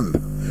understand,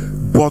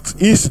 but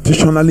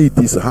institutionally it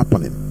is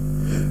happening.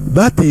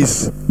 That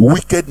is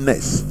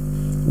wickedness,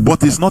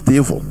 but it's not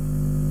evil.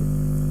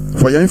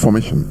 For your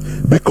information,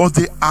 because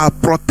they are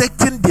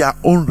protecting their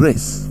own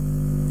race.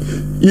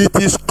 It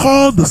is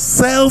called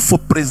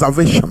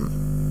self-preservation,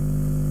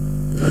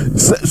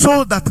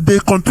 so that they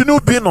continue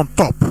being on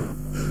top.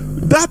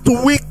 That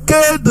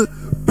wicked,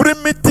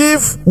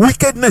 primitive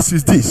wickedness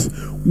is this: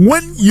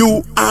 when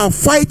you are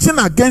fighting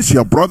against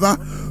your brother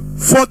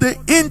for the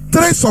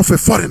interest of a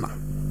foreigner.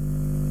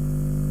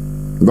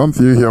 Don't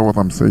you hear what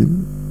I'm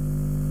saying?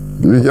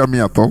 Do you hear me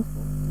at all?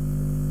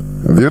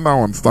 Do you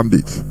now understand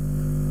it?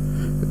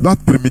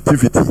 That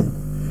primitivity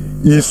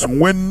is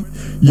when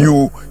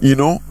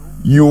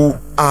you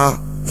are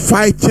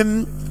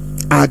fighting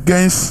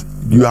against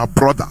your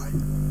brother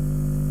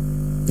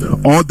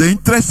or the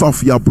interest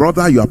of your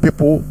brother, your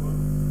people,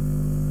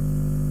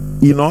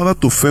 in order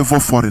to favor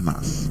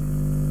foreigners.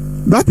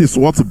 That is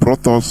what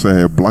brought us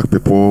black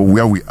people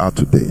where we are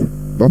today.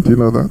 Don't you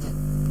know that?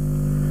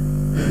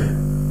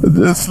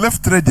 The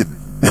slave trading,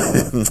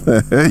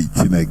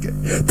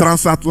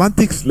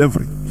 transatlantic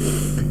slavery.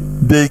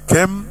 They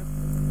came,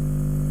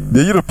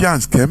 the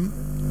Europeans came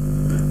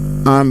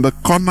and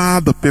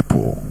cornered the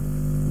people,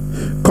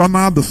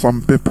 cornered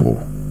some people,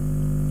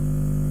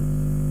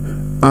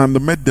 and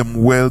made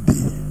them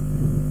wealthy,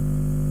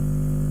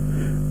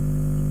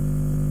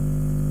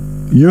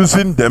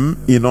 using them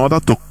in order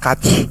to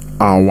catch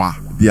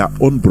their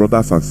own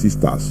brothers and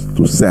sisters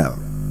to sell.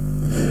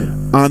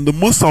 And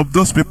most of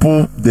those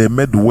people they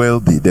made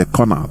wealthy, they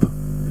cornered.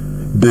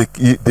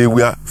 They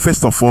were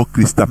first of all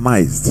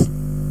Christianized.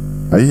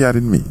 Are you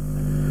hearing me?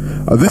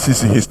 This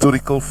is a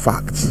historical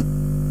fact.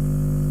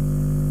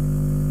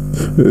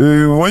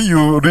 When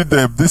you read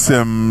this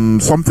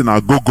something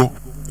Agogo,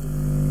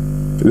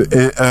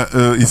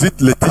 is it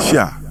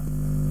Letitia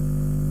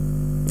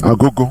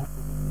Agogo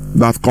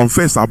that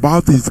confessed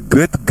about his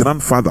great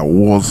grandfather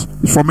was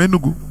from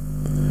Enugu,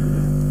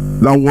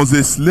 that was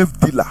a slave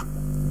dealer,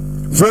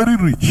 very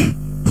rich.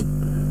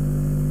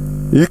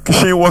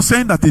 She was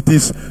saying that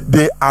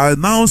they are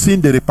now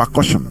seeing the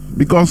repercussion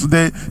because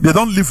they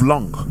don't live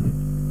long.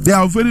 They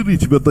are very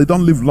rich, but they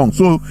don't live long.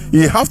 So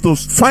you have to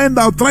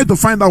try to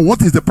find out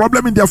what is the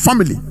problem in their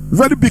family.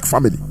 Very big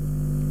family.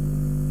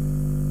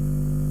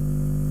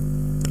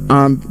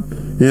 And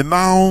he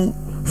now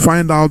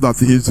find out that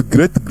his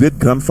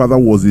great-great-grandfather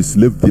was a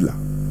slave dealer,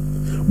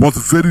 but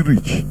very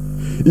rich.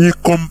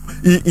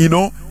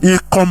 he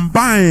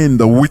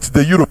combined with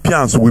the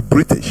Europeans, with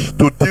British,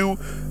 to deal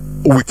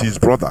with his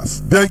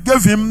brothers. They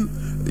gave him,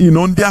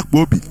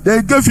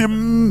 they gave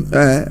him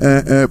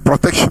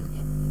protection.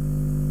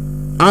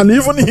 And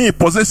even he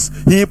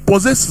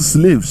possessed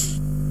slaves.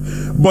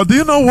 But do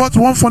you know what?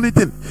 One funny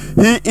thing,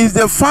 he is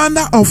the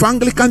founder of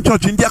Anglican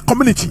Church in their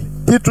community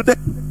till today.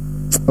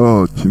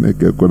 Oh,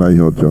 Chineke,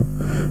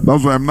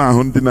 that's why I'm not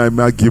holding an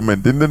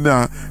argument.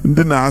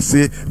 Then I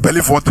say,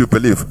 believe what you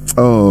believe.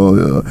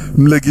 Oh,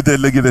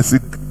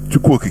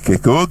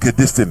 okay,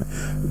 this thing,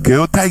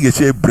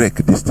 break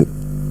this thing.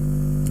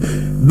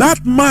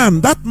 That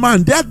man,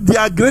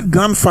 their great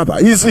grandfather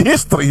is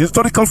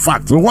historical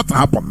fact. What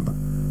happened?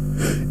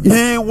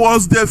 He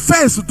was the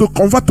first to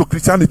convert to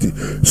Christianity.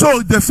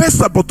 So the first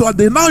saboteur,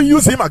 they now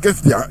use him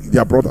against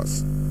their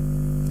brothers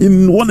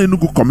in one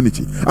Enugu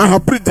community. I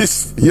have preached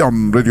this here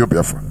on Radio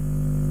Biafra.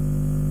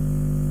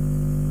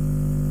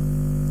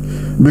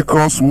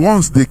 Because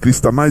once they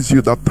Christianize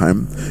you that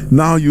time,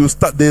 now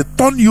they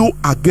turn you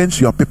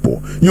against your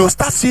people. You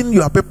start seeing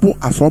your people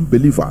as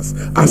unbelievers,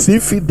 as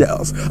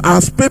infidels,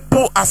 as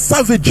people, as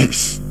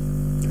savages.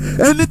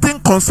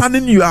 Anything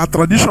concerning your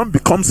tradition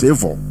becomes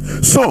evil.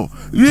 So,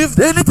 if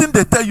anything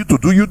they tell you to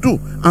do, you do.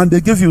 And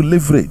they give you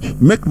leverage,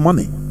 make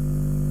money.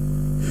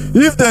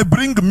 If they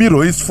bring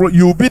mirror,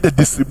 you'll be the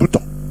distributor.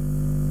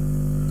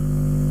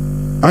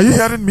 Are you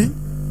hearing me?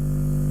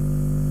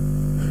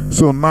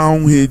 So now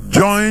he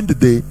joined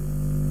the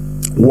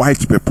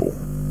white people,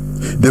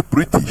 the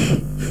British.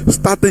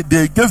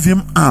 They gave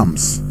him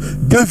arms,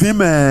 gave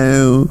him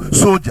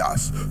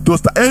soldiers to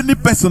start any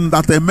person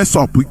that they mess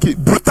up with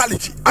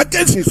brutality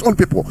against his own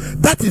people.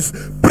 That is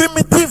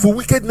primitive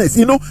wickedness.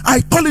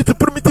 I call it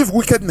primitive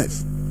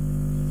wickedness.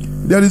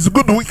 There is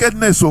good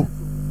wickedness, so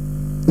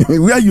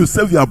where you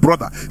save your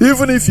brother,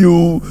 even if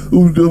you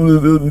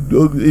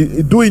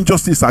do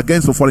injustice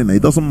against a foreigner,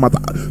 it doesn't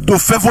matter, to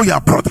favor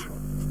your brother.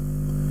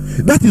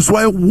 That is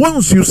why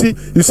once you see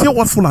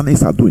what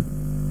Fulanis are doing.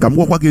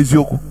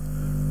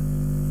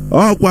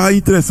 Oh, why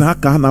interest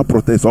cannot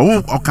protest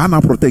or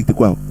cannot protect the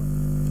well.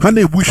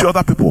 Hana wish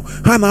other people.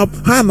 Hana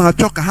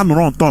choke hand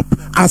on top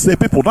as a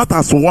people, not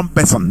as one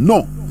person.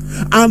 No.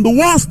 And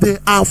once they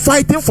are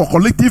fighting for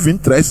collective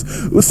interest,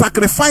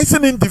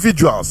 sacrificing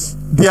individuals,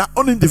 their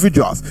own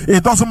individuals,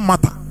 it doesn't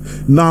matter.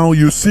 Now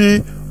you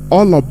see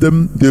all of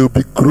them, they will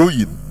be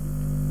growing.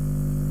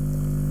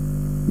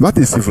 That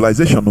is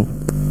civilization. No?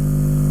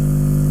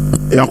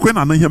 Oh,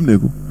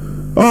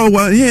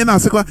 well, here now,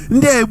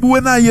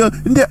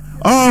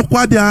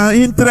 what their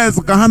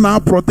interest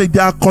can protect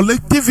their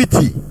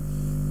collectivity,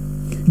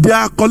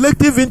 their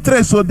collective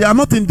interest, so they are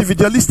not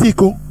individualistic.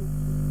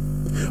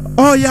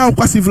 Oh, yeah,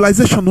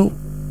 civilization.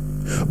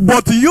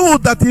 But you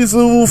that is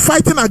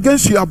fighting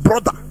against your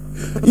brother,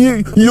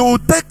 you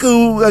take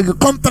a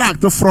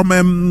contract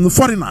from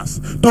foreigners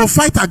to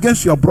fight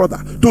against your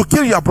brother, to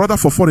kill your brother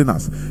for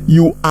foreigners.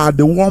 You are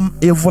the one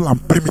evil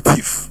and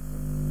primitive.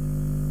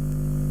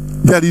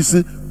 There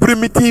is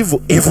primitive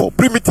evil,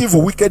 primitive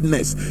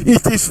wickedness.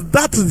 It is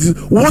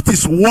what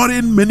is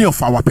worrying many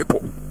of our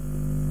people.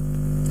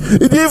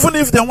 Even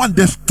if they want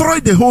to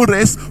destroy the whole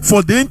race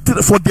for their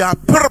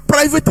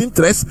private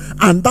interest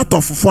and that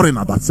of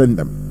foreigner that send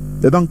them,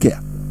 they don't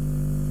care.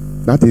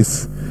 That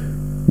is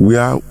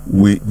where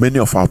many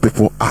of our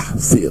people are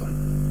still.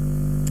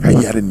 Are you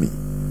hearing me?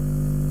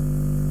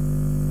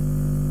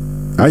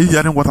 Are you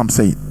hearing what I'm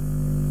saying?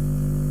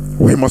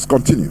 We must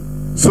continue.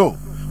 So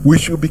we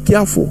should be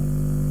careful.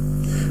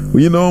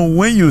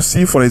 When you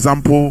see, for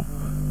example,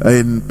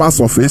 in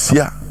parts of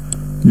Asia,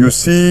 you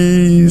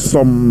see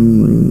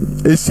some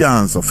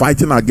Asians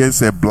fighting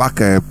against a black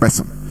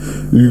person,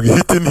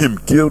 hitting him,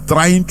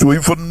 trying to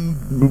even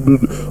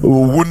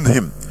wound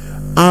him.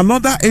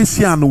 Another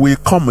Asian will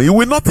come. He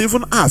will not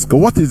even ask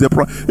what is the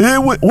problem.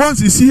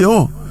 Once you see,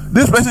 oh,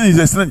 this person is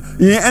a stranger,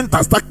 he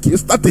enters, start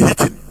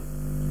hitting.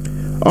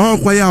 Oh,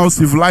 why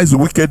civilized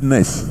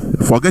wickedness?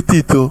 Forget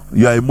it,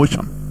 your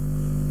emotion.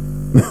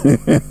 They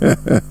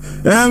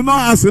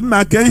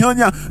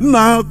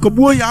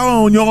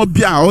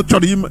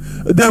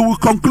will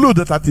conclude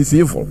that is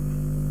evil.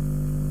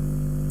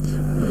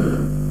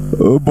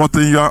 But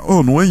in your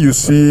own, when you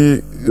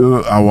see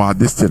our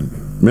destiny,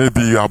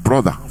 maybe your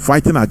brother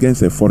fighting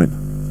against a foreigner,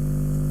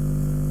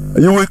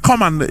 you will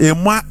come and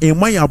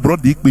your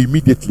brother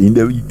immediately in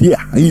the idea,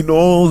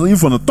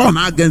 even turn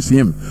against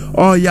him.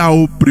 Oh,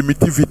 yeah,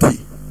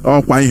 primitivity.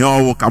 Oh, why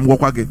you come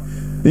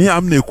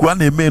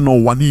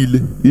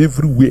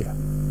everywhere.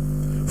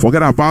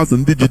 Forget about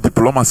the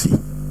diplomacy.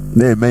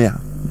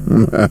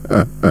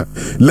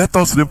 Let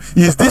us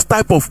is this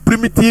type of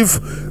primitive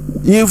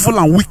evil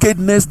and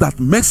wickedness that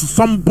makes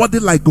somebody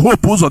like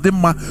Hope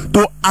Uzodimma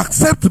to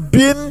accept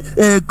being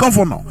a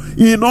governor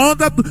in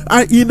order to,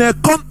 in a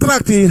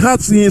contract he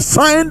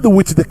signed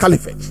with the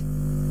caliphate.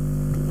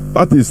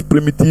 That is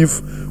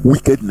primitive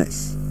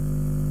wickedness,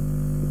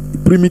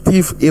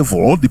 primitive evil,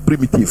 all the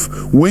primitive.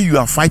 When you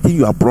are fighting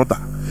your brother,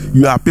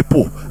 you are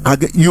people,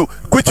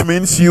 which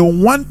means you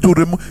want to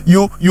remove,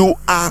 you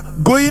are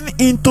going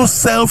into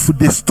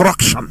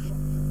self-destruction.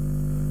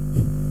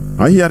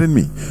 Are you hearing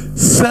me?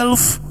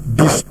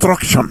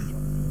 Self-destruction.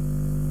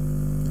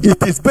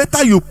 It is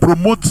better you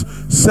promote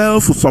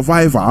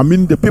self-survival, I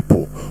mean the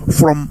people,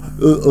 from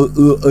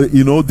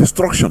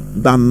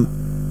destruction than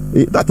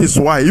that is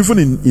why even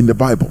in the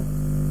Bible,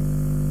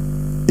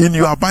 in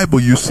your Bible,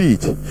 you see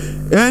it.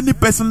 Any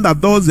person that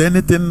does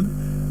anything,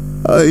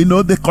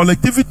 the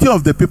collectivity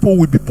of the people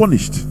will be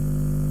punished.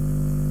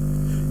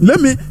 Let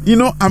me,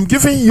 I'm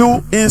giving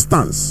you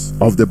instance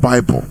of the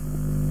Bible.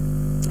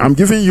 I'm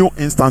giving you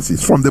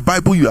instances from the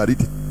Bible you are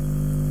reading.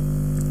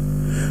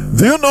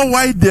 Do you know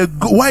why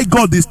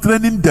God is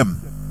training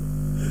them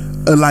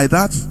like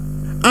that?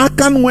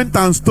 Achan went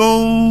and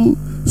stole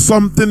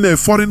something, a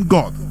foreign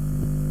god.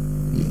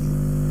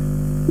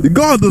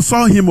 God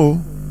saw him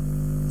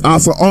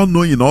as an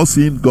all-knowing,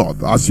 all-seeing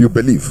God, as you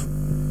believe.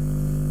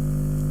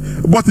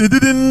 But he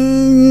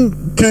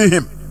didn't kill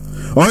him.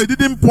 Or he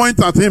didn't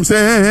point at him, say,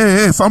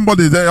 hey,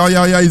 somebody there, oh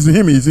yeah, it's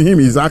him,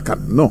 it's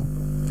Achan. No,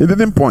 he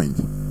didn't point.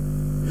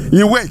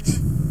 He wait.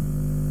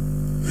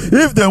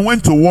 If they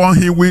went to war,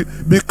 he will,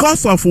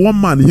 because of one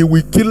man, he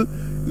will kill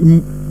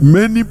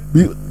many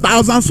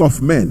thousands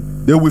of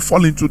men. They will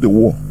fall into the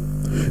war.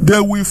 They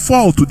will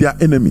fall to their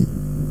enemy.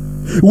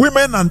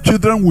 Women and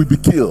children will be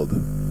killed.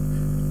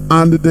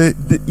 And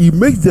he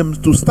makes them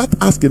to start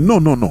asking, no,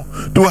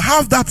 to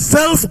have that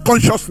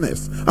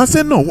self-consciousness and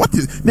say, no, what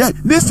is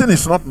this thing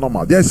is not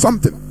normal. There is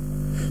something.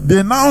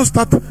 They now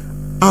start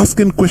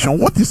asking questions,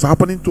 what is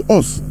happening to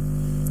us?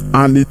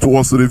 And it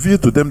was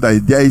revealed to them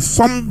that there is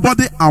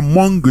somebody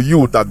among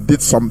you that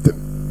did something.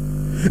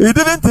 He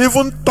didn't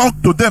even talk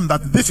to them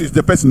that this is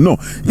the person. No,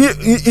 he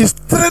is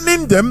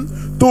training them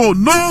to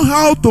know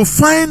how to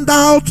find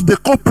out the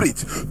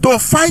culprit, to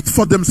fight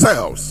for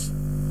themselves.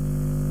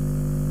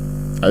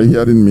 Are you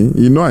hearing me?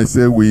 I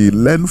say we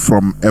learn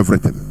from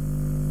everything.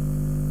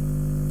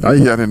 Are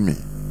you hearing me?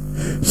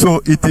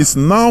 So it is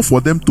now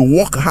for them to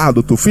work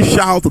hard to fish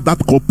out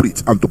that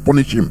culprit and to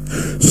punish him,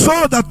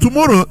 so that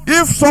tomorrow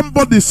if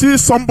somebody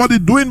sees somebody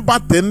doing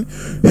bad thing,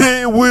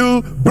 he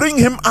will bring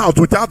him out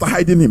without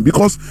hiding him,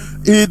 because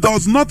he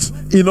does not,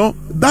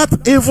 that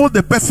evil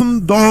the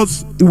person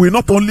does, it will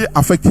not only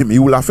affect him, it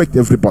will affect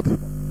everybody.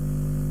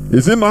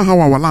 Is it not how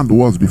our land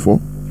was before?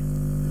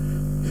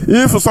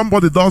 If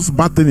somebody does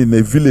bad thing in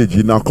a village,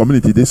 in our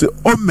community, they say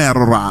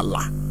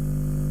Omerala.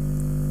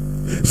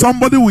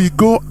 Somebody will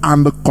go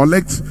and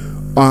collect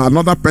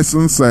another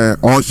person's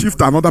or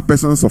shift another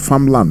person's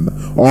farmland,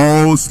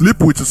 or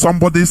sleep with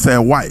somebody's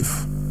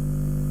wife.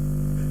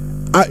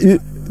 They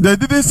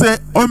didn't say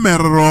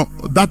Omero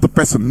that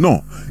person.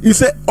 No, he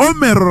said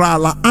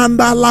Omerala, and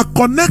Allah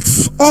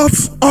connects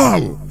us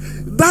all.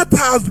 That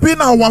has been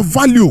our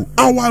value,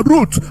 our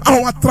root,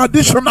 our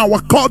tradition,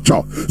 our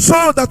culture,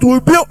 so that we'll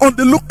be on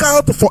the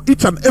lookout for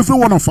each and every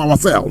one of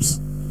ourselves.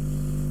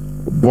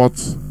 But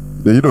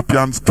the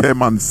Europeans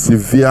came and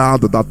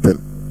severed that thing.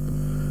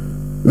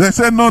 They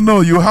said, no,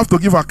 you have to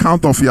give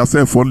account of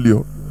yourself only.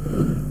 So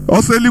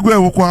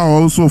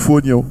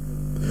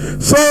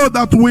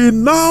that we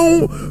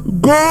now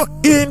go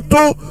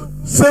into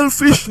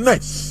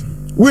selfishness.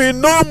 We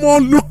no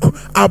more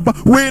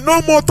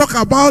talk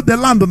about the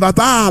land that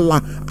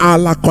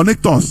Allah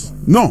connect us.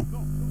 No.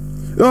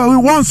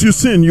 Once you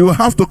sin, you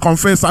have to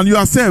confess and you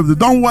are saved.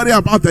 Don't worry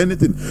about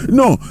anything.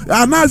 No.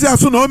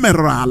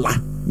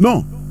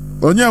 No.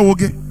 Onye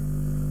woge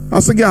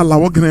asigi ala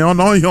wogene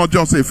ono ihe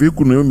ojo say if you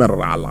kunu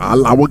mere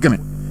ala wogene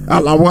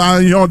ala wa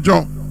ihe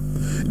ojo.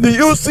 Do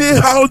you see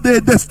how they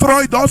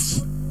destroyed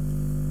us?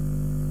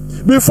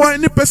 Before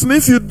any person,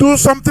 if you do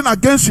something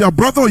against your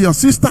brother or your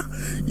sister,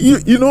 you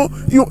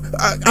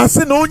I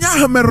say no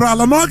nya mere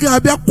ala no ga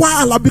bia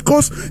kwa ala,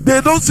 because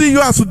they don't see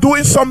you as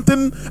doing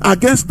something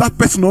against that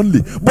person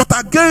only, but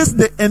against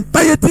the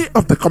entirety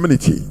of the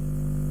community.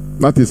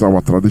 That is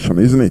our tradition,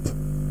 isn't it?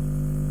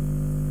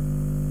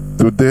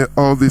 Today,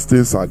 all these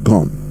things are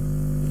gone.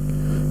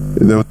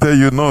 They will tell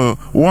you, no,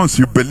 once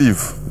you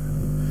believe,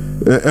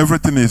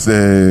 everything is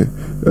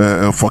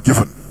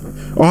forgiven.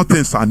 All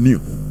things are new.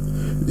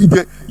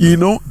 They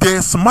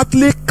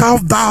smartly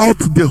carved out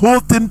the whole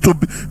thing to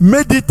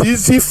made it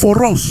easy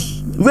for us.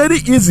 Very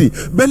easy.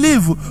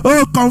 Believe,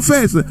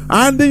 confess,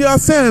 and you are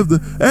saved.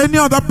 Any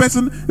other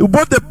person,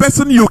 both the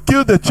person you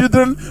killed the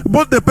children,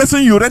 both the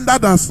person you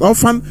rendered as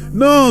orphan,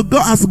 no,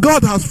 as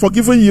God has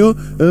forgiven you,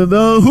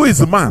 who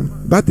is man?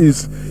 That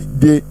is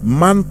the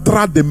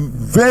mantra, the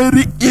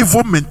very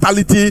evil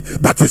mentality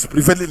that is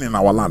prevailing in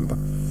our land.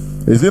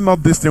 Is it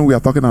not this thing we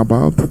are talking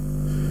about?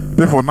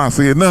 People now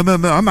say, no,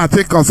 I'm not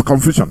taking us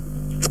confusion.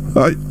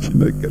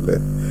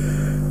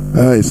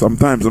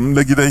 Sometimes I'm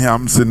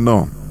saying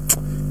no.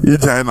 The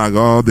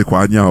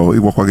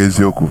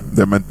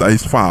mental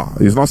is far.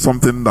 It's not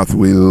something that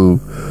will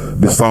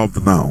be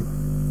solved now.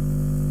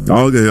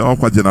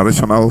 Okay,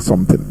 generational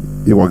something.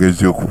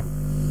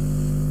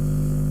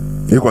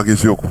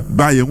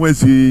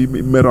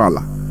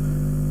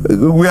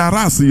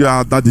 Whereas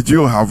that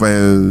you have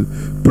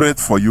prayed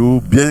for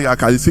you,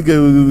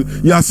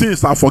 your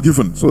sins are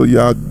forgiven, so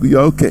you're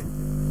okay.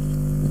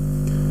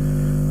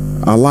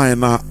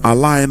 Allah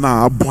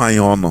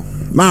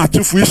Na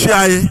achufu ishi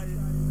ayi.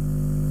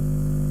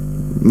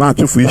 Na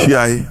achufu ishi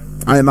ayi.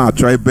 I na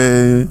try be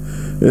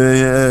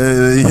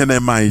ihe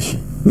na-eme ishi.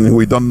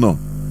 We don't know.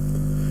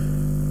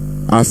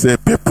 As a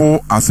people,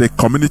 as a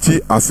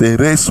community, as a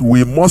race,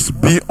 we must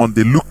be on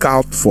the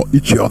lookout for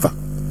each other.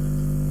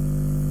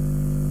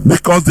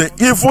 Because the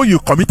evil you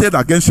committed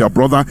against your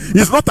brother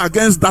is not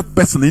against that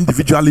person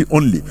individually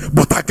only,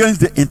 but against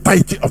the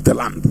entirety of the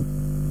land.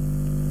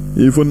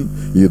 Even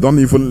you don't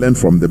even learn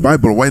from the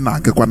Bible. When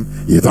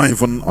you don't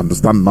even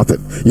understand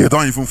nothing. You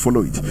don't even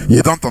follow it.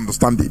 You don't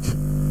understand it.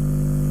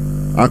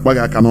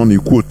 Akbaga can only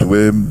quote the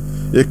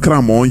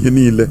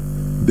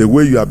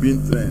way you are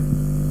being trained.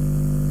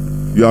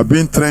 You are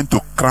being trained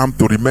to cram,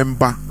 to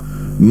remember,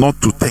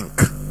 not to think.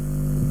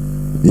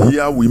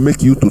 Here we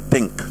make you to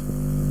think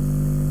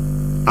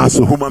as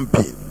a human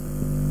being.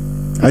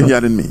 Are you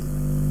hearing me?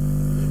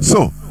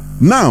 So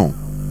now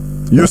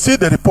you see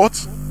the report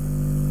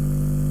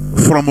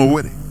from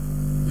Owerri,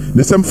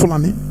 the same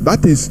Fulani.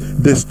 That is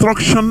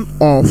destruction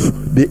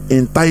of the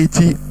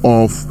entirety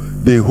of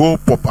the whole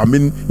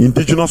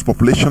indigenous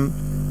population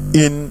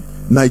in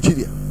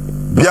Nigeria.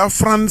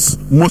 Biafrans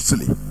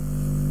mostly.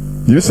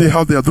 You see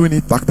how they are doing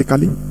it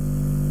tactically?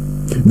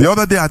 The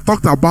other day I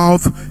talked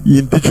about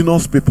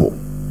indigenous people.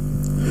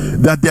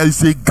 That there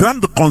is a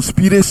grand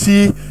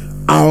conspiracy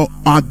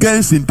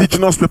against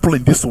indigenous people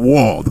in this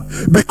world.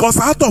 Because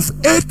out of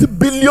 8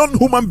 billion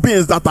human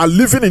beings that are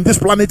living in this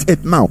planet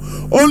Earth now,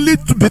 only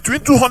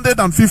between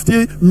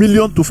 250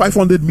 million to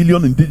 500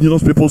 million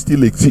indigenous people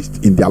still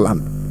exist in their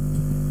land.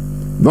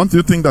 Don't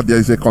you think that there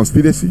is a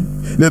conspiracy?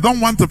 They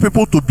don't want the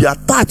people to be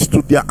attached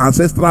to their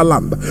ancestral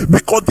land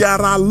because there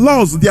are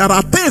laws, there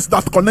are things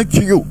that connect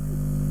you.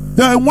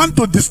 They want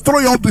to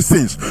destroy all these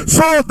things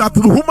so that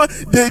the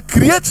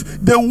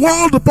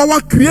world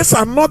power creates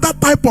another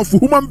type of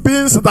human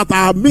beings that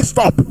are mixed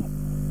up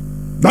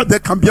that they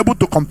can be able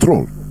to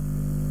control.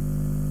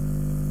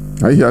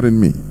 Are you hearing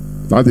me?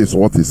 That is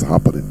what is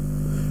happening.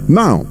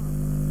 Now,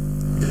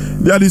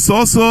 there is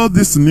also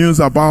this news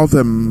about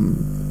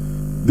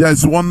there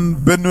is one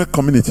Benue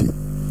community.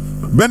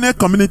 Benue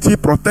community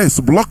protests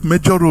block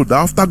major road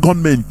after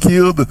gunmen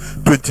killed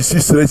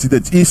 26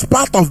 residents. It's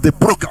part of the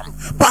program,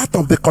 part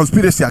of the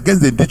conspiracy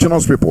against the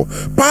indigenous people,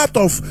 part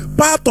of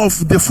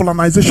the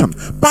Fulanization,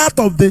 part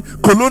of the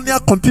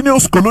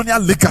continuous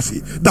colonial legacy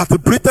that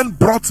Britain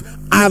brought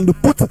and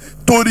put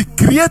to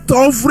recreate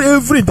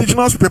every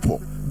indigenous people,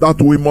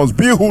 that we must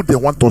be who they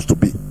want us to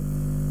be.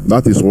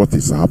 That is what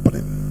is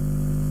happening.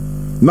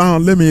 Now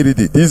let me read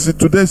it. This is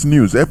today's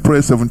news,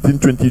 April 17,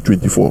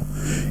 2024.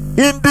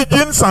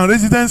 Indigents and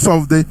residents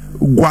of the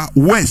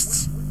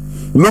West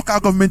local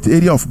government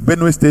area of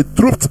Benue State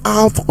trooped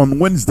out on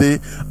Wednesday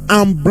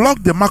and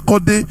blocked the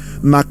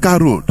Makode-Naka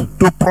road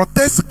to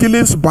protest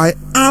killings by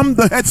armed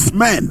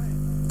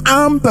headsmen.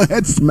 Armed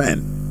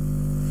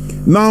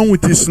headsmen. Now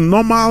it is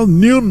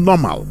new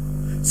normal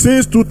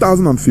since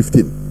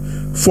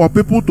 2015 for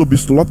people to be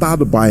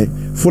slaughtered by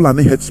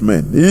Fulani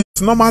headsmen.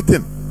 It's normal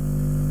thing.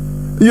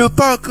 You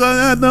talk,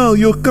 no,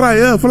 you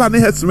cry, Fulani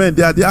headsmen,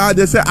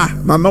 they say,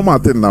 now normal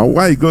thing now.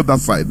 Why you go that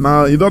side?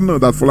 Now you don't know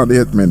that Fulani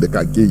headsmen, they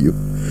can kill you.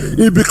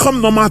 It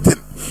become normal thing.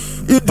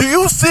 Do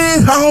you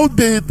see how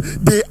they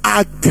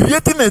are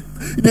creating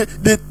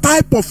the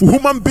type of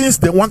human beings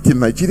they want in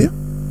Nigeria?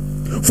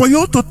 For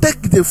you to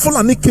take the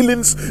Fulani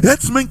killings,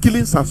 headsmen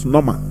killings as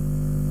normal.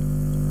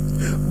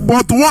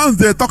 But once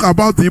they talk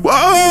about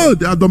Igbo,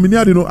 they are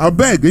domineering, I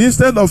beg,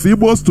 instead of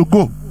Igbos to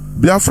go,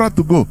 Biafra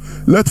to go,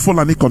 let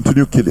Fulani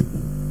continue killing.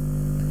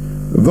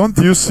 Don't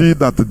you see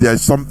that there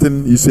is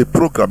something, it's a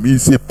program,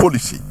 it's a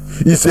policy,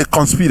 it's a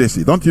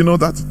conspiracy? Don't you know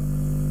that?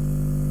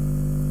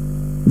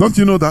 Don't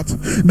you know that?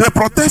 The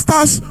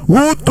protesters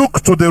who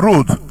took to the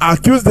road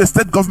accused the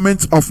state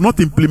government of not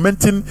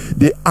implementing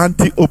the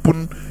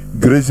anti-open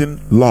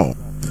grazing law.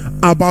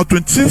 About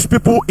 26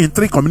 people in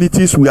 3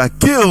 communities were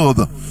killed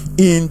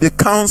in the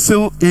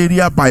council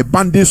area by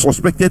bandits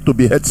suspected to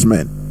be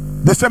headsmen.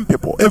 The same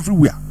people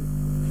everywhere.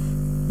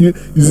 You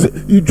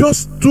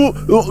just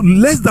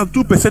less than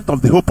 2%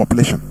 of the whole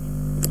population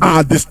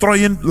are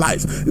destroying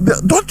lives.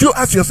 Don't you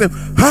ask yourself,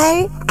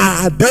 how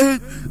are they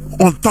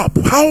on top?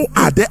 How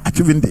are they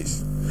achieving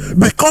this?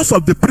 Because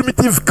of the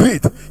primitive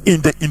greed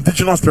in the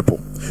indigenous people.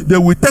 They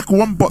will take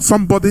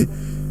somebody,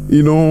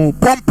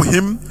 pump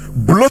him,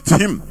 bloat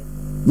him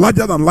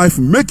larger than life,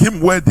 make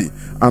him worthy,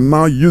 and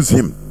now use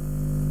him.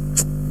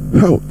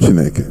 How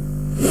Chineke.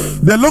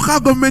 The local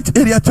government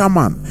area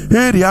chairman,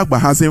 Henry Agba,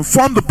 has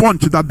informed the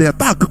Punch that the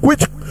attack,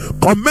 which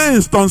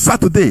commenced on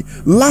Saturday,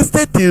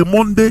 lasted till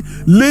Monday,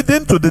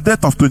 leading to the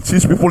death of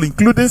 26 people,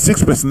 including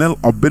 6 personnel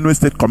of Benue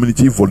State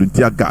Community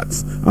volunteer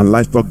guards and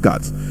livestock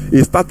guards.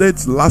 It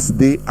started last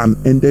day and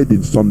ended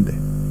in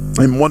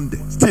Monday.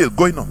 Still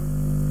going on.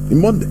 In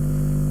Monday.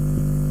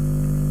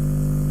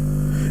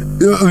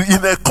 In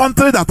a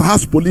country that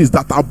has police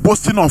that are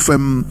boasting of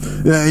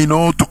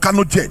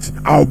Tucano jets,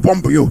 I'll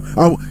bomb you,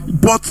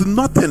 but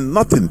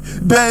nothing.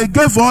 They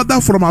gave order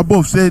from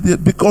above,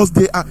 because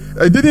they are.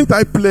 Didn't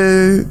I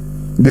play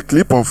the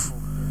clip of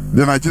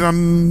the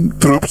Nigerian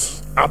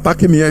troops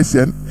attacking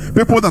ASN,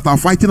 people that are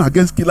fighting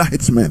against killer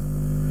headsmen,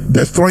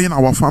 destroying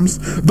our farms.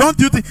 Don't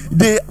you think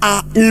they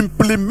are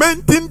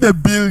implementing the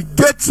Bill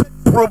Gates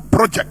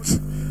project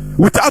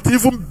without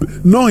even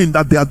knowing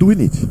that they are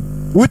doing it?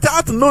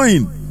 Without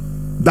knowing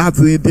that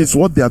it is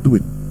what they are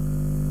doing.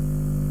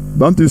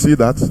 Don't you see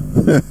that?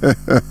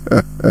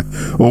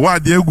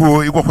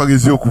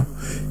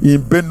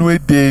 In Benue,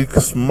 they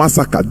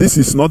massacre. This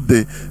is not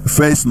the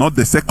first, not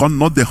the second,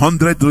 not the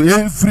 100th.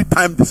 Every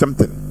time the same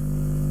thing.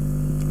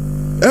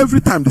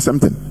 Every time the same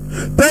thing.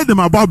 Tell them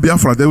about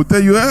Biafra. They will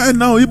tell you,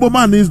 now Igbo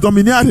man is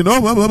dominating.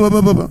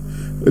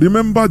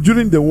 Remember,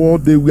 during the war,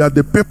 they were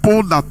the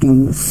people that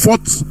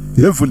fought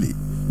heavily.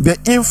 The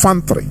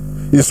infantry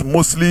is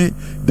mostly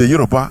the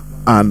Yoruba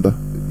and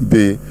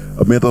the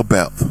Middle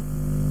Belt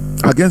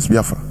against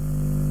Biafra.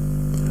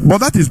 But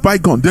that is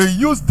bygone. They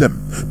use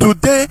them.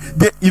 Today,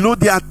 they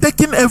are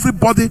taking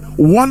everybody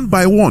one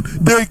by one.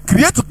 They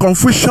create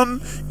confusion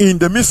in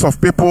the midst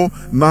of people.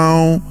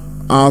 Now,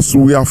 as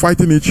we are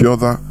fighting each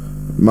other,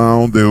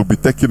 now they will be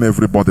taking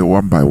everybody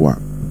one by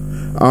one.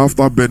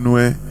 After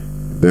Benue,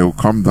 they will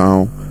come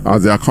down.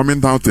 As they are coming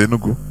down to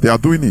Enugu, they are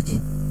doing it.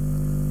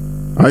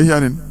 Are you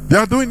hearing? They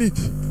are doing it.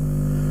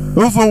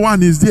 Also,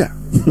 one is there.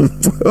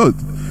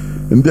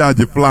 And they are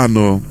the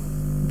plan.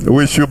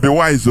 We should be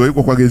wise.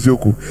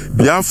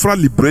 Biafra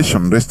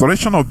liberation,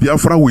 restoration of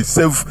Biafra will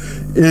save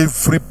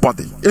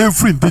everybody,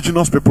 every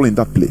indigenous people in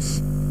that place.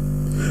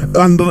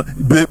 And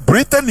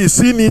Britain is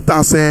seeing it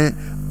as a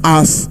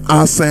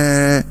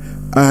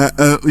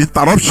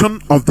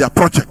interruption of their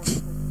project.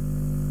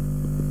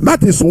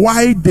 That is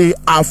why they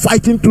are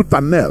fighting tooth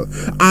and nail.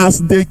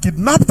 As they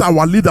kidnapped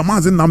our leader,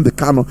 Mazi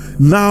Kano,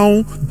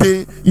 now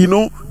they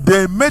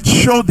made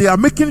sure, they are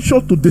making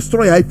sure to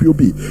destroy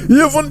IPOB,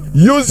 even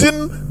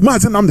using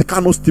Mazi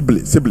Kano's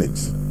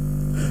siblings.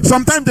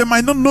 Sometimes they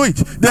might not know it.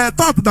 They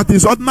thought that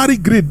is ordinary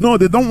greed. No,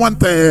 they don't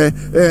want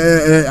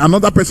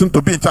another person to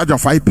be in charge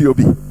of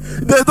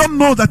IPOB. They don't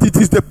know that it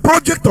is the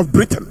project of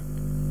Britain.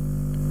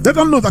 They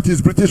don't know that it's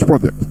British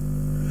project.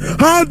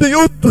 How do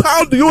you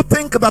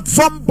think that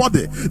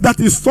somebody that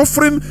is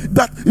suffering,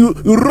 that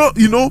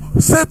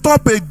set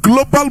up a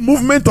global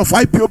movement of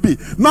IPOB,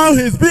 now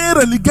he's being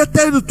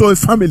relegated to a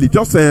family,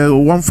 just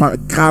one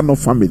Kano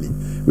family?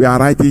 We are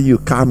writing you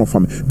Kano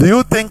family. Do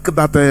you think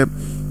that the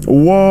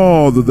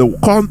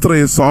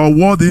countries or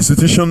world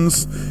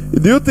institutions,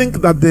 do you think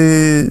that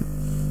they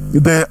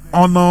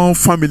honor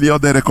family, or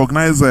they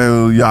recognize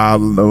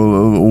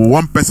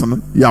one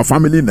person, your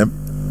family name?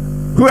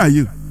 Who are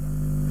you?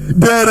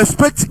 They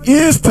respect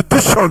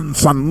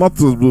institutions and not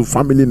the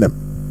family name.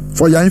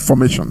 For your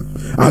information,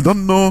 I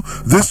don't know,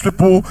 these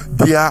people,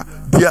 their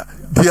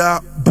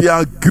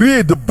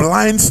greed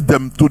blinds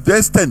them to the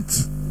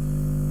extent.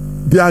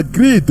 Their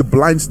greed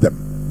blinds them.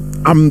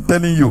 I'm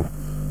telling you,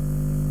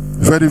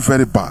 very,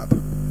 very bad.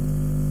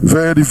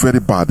 Very, very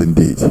bad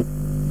indeed.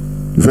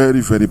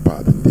 Very, very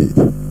bad indeed.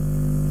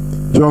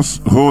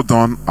 Just hold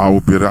on, I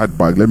will be right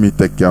back. Let me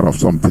take care of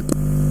something.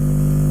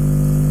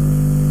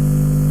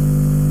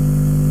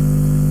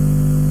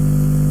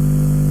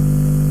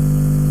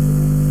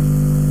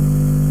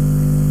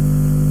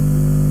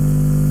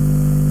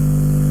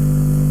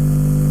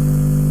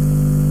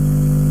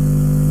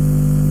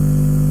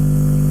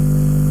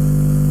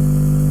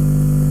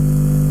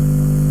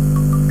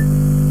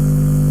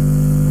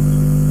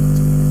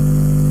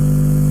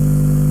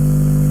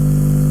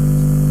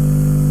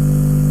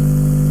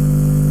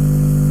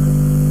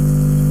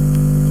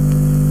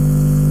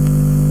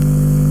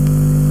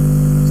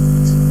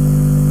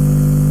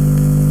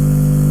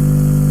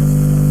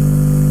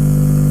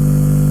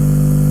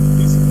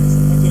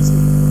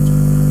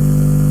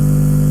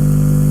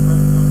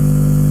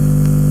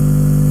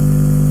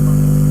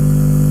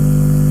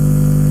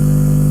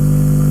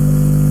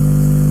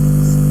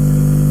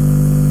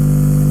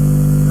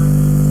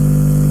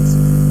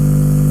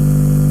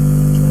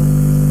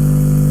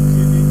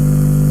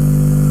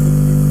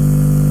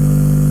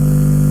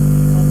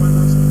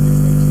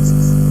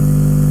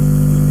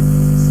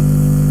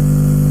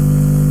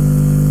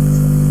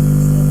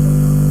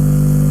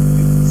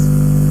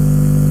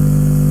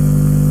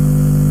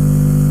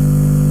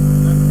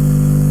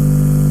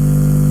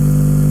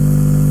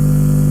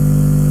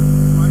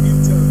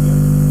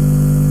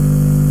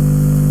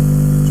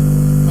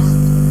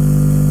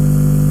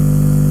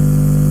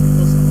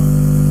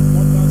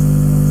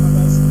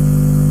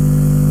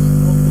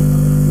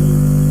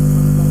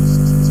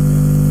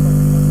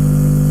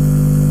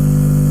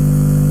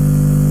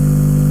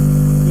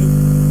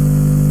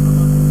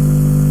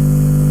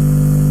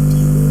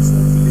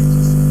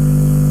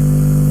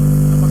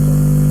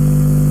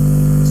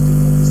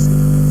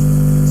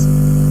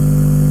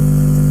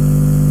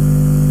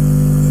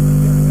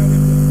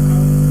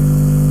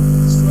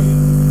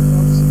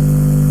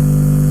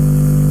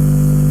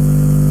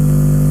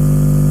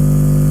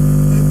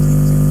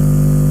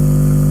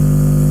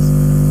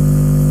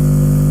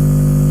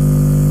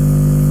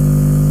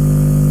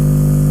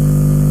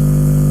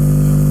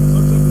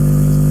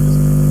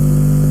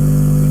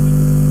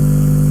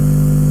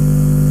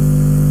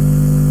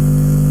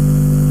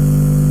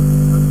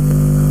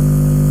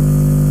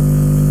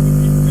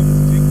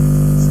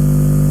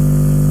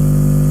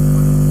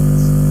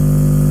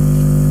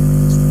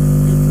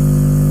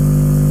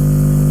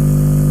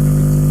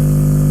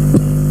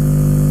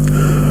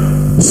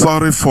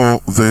 Sorry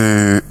for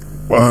the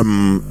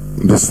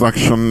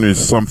distraction. Is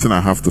something I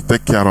have to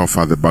take care of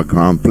at the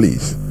background,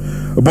 please.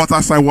 But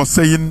as I was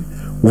saying,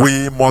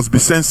 we must be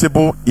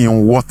sensible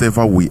in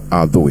whatever we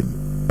are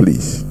doing,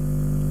 please.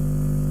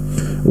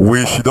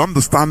 We should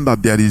understand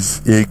that there is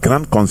a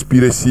grand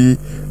conspiracy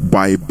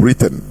by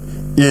Britain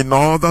in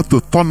order to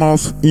turn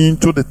us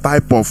into the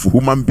type of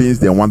human beings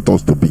they want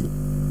us to be.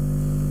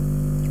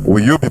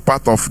 Will you be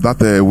part of that?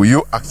 Will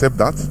you accept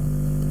that?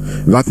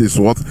 That is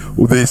what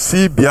they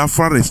see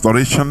Biafra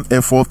restoration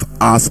effort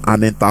as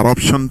an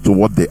interruption to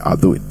what they are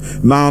doing.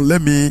 Now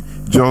let me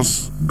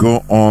just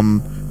go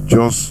on.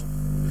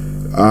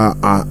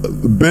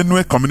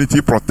 Benue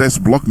community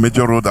protest block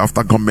major road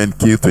after government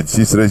killed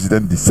 26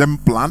 residents. The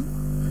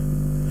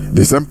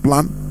same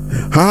plan.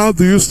 How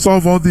do you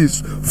solve all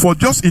this? For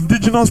just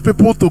indigenous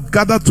people to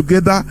gather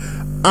together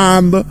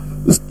and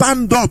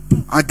stand up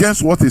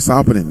against what is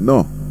happening?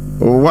 No.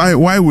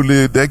 Why will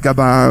they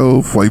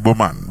gather for Igbo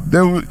man? They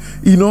will,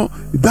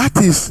 that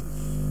is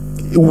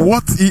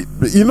what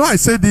I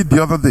said it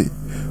the other day.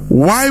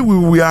 Why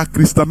we are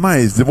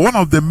Christianized? One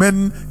of the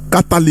main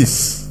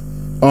catalysts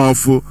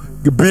of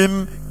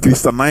being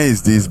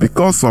Christianized is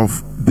because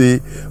of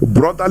the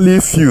brotherly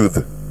feud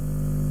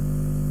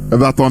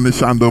that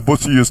Onishando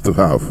Bochi used to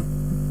have.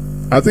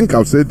 I think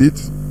I've said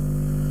it.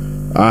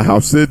 I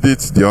have said it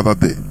the other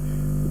day.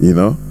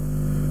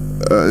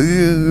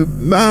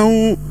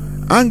 Now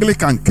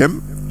Anglican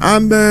came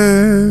and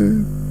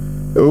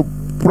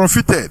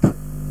profited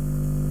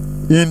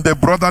in the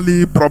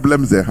brotherly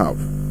problems they have.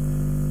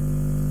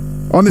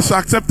 Onisha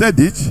accepted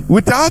it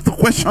without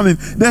questioning.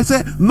 They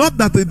say not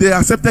that they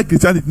accepted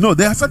Christianity. No,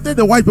 they accepted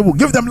the white people.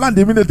 Give them land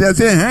immediately. They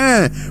say,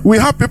 hey, we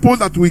have people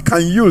that we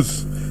can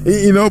use.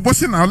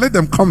 But now let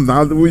them come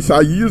now. We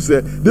shall use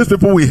these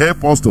people will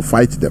help us to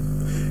fight them.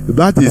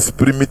 That is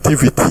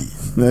primitivity.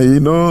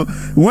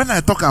 When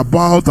I talk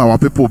about our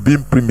people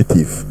being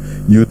primitive,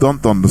 you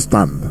don't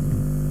understand.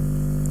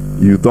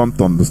 You don't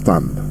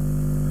understand.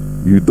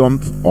 You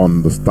don't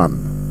understand.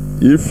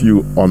 If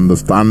you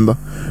understand,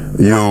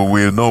 you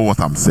will know what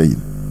I'm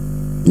saying.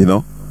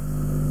 You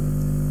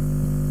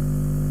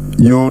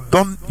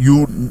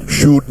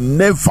should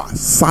never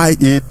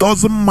side. It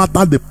doesn't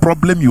matter the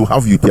problem you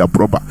have with your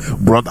brother.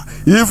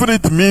 Even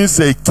it means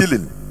a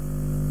killing.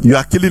 You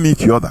are killing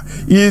each other.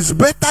 It's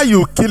better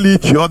you kill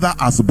each other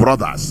as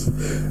brothers.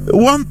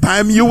 One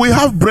time you will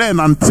have brain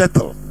and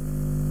settle.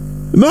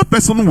 No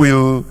person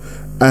will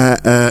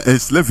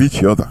enslave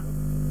each other.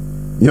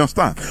 You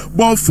understand?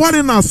 But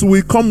foreigners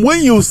will come.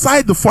 When you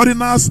side the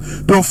foreigners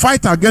to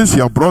fight against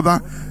your brother,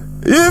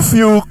 if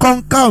you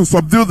conquer and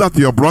subdue that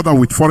your brother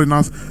with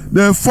foreigners,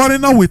 the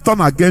foreigner will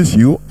turn against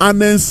you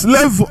and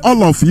enslave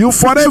all of you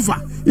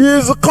forever.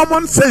 It's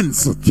common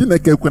sense.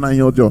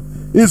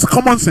 It's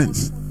common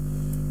sense.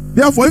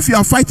 Therefore, if you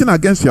are fighting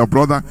against your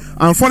brother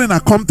and foreigner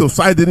come to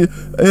side it,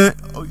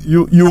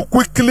 you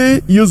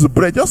quickly use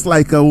bread, just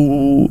like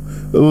you'll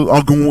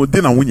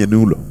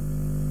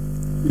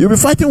be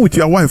fighting with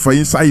your wife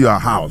inside your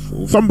house.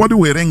 Somebody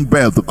will ring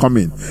bell to come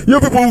in. You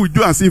people will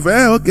do as if,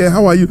 hey, okay,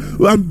 how are you?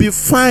 And be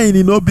fine,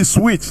 be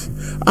sweet.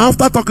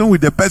 After talking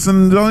with the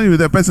person,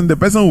 the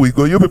person will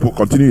go. You people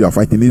continue your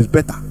fighting. It's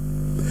better.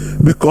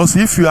 Because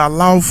if you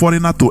allow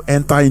foreigner to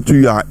enter into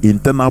your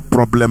internal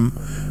problem,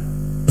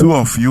 two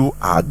of you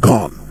are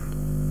gone.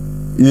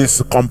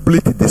 It's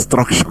complete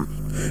destruction.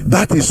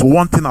 That is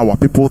one thing our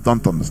people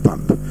don't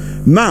understand.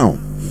 Now,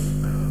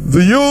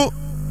 do you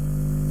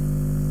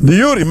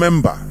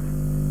remember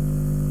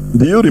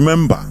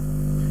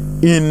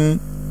in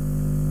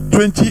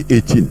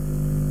 2018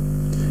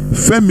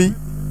 Femi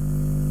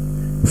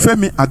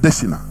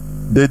Adesina,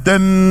 the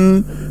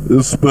then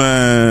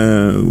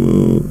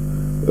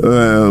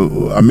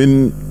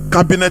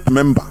cabinet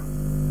member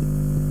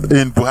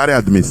in Buhari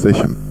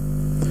administration,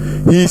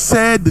 he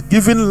said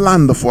giving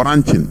land for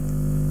ranching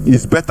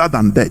is better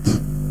than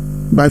death.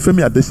 By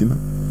Femi Adesina.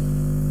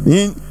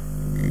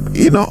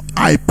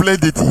 I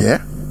played it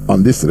here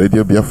on this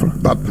radio Biafra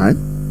that time.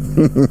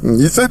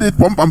 He said it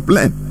pump and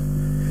plain.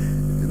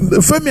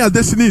 Femi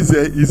Adesina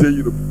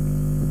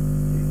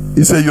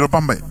is a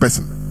Yoruba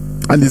person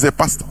and he's a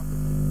pastor.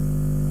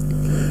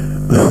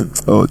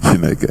 Oh,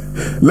 Chineke.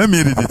 Let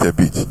me read it a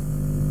bit.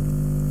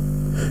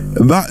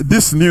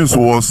 This news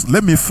was,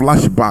 let me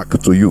flash back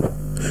to you.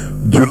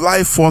 July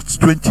 4th,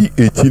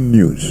 2018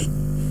 news.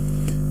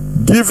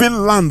 Giving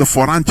land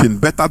for ranching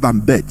better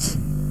than death.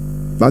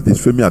 That is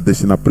Femi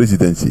Adesina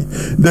presidency.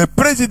 The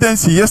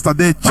presidency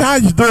yesterday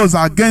charged those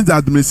against the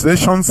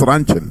administration's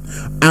ranching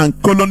and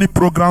colony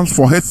programs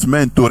for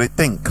herdsmen to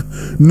rethink,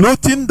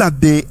 noting that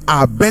they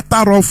are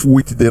better off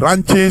with the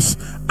ranches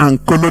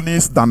and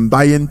colonies than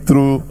dying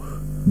through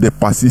the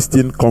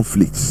persisting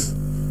conflicts.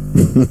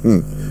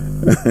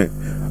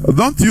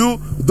 Don't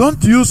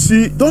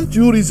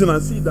you reason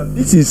and see that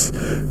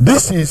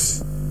this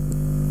is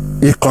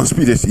a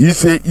conspiracy?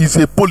 It's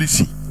a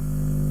policy.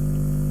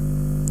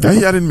 Are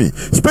you hearing me?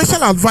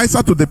 Special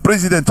advisor to the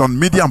president on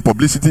media and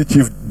publicity,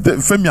 Chief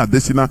Femi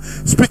Adesina,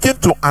 speaking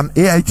to an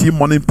AIT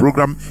morning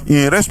program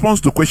in response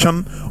to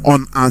question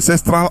on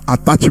ancestral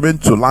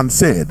attachment to land,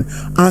 said,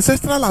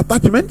 ancestral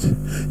attachment?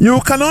 You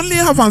can only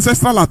have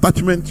ancestral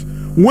attachment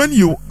when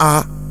you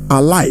are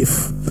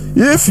alive.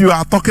 If you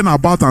are talking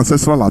about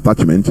ancestral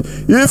attachment,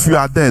 if you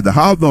are dead,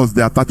 how does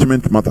the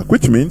attachment matter?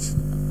 Which means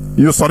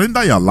you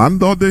surrender your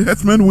land or the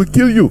herdsmen will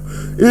kill you.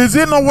 Is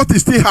it not what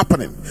is still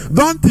happening?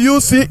 Don't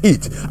you see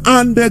it?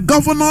 And the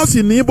governors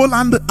in Igbo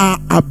land are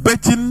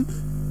abetting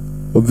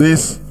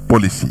this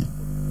policy.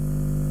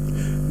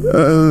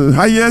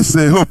 Highest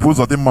hope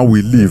Uzodinma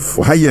will live.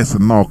 Highest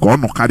now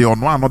gonna carry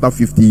on another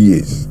 50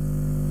 years.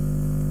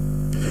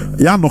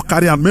 Yeah, no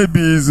carry on. Maybe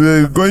he's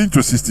going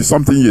to 60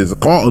 something years.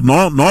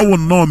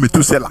 No,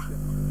 Methuselah.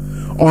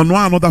 On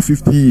another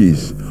 50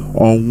 years.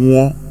 On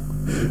one.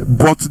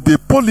 But the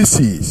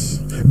policies,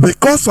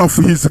 because of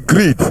his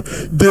greed,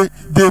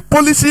 the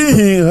policy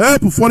he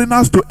helped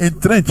foreigners to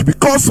entrench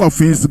because of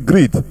his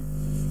greed,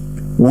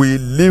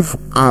 will live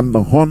and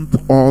haunt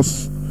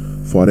us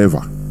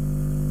forever.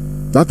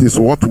 That is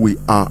what we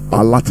are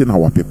alerting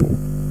our people.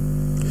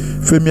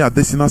 Femi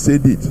Adesina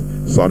said it.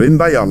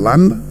 Surrender your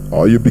land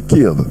or you'll be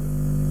killed.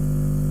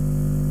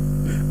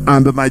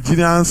 And the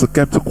Nigerians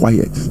kept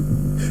quiet.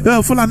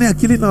 Fulani are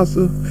killing us.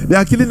 They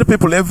are killing the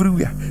people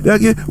everywhere.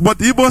 But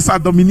Igbos are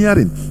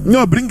domineering.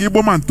 Bring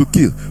Igbo man to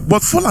kill.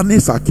 But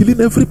Fulanis are killing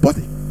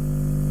everybody.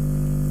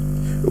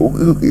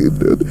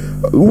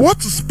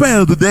 What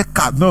spell do they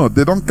cast? No,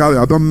 they don't carry.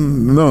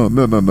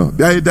 No.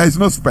 There is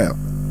no spell.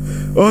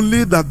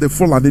 Only that the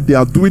Fulani, they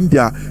are doing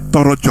their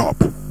thorough job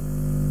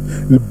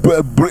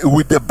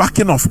with the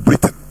backing of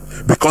Britain.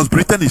 Because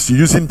Britain is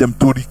using them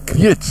to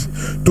recreate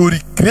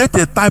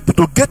a type,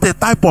 to get a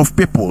type of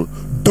people,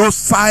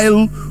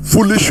 docile,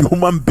 foolish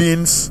human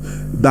beings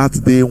that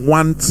they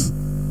want,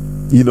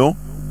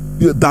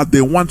 that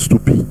they want to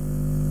be.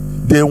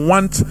 They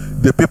want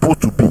the people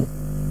to be.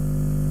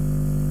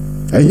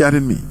 Are you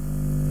hearing me?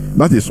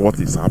 That is what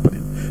is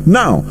happening.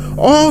 Now,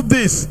 all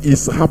this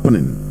is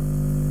happening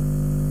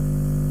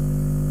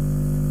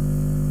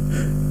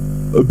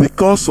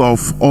because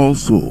of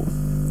also,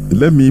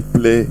 let me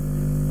play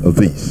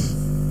this.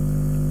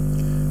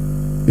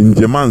 In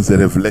Jeman's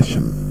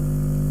revelation,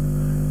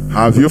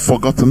 have you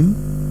forgotten?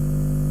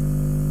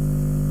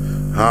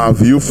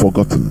 Have you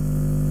forgotten?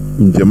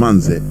 In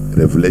Jeman's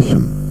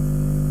revelation,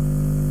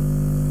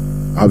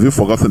 have you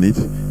forgotten it?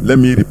 Let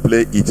me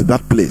replay it,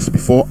 that place,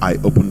 before I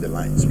open the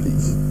lines,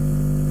 please.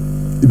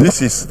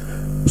 This is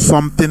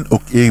something,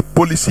 a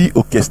policy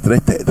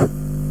orchestrated,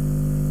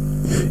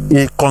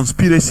 a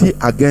conspiracy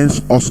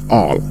against us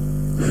all.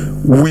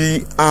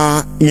 We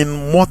are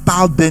in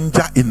mortal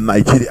danger in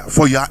Nigeria.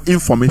 For your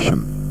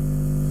information,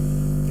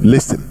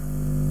 listen.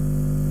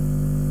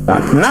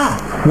 Now,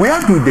 where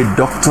do the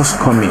doctors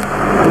come in?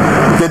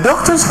 The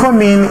doctors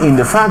come in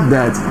the fact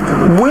that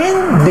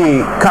when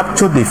they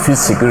capture the food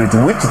security,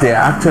 which they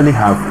actually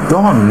have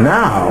done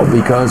now,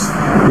 because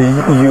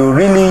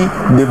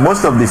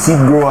most of the seed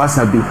growers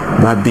have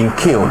been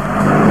killed.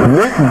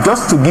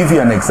 Just to give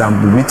you an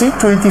example, between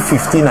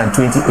 2015 and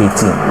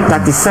 2018,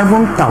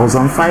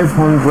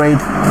 37,500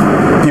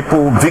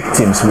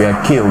 victims were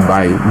killed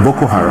by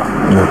Boko Haram.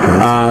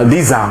 Okay.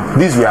 These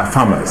were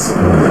farmers.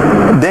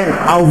 Then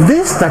of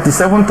these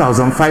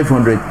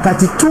 37,500,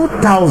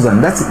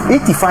 32,000, that's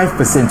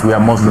 85% were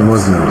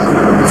Muslims.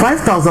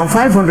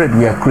 5,500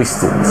 were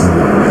Christians.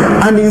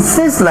 And in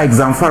states like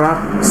Zamfara,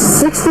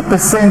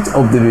 60%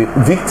 of the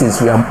victims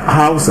were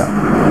Hausa,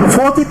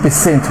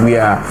 40%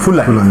 were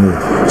Fulani.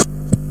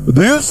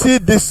 Do you see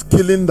this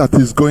killing that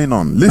is going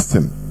on?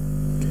 Listen,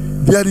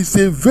 there is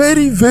a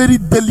very, very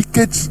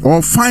delicate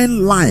or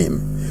fine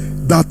line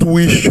that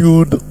we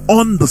should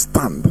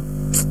understand.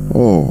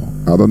 Oh,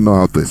 I don't know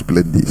how to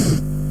explain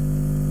this.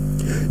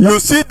 You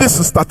see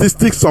these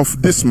statistics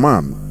of this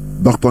man,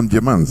 Dr.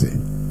 Njemanze.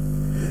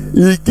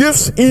 He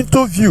gives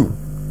interview.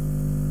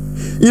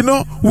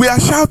 We are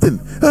shouting,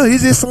 oh,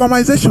 it's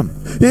Islamization.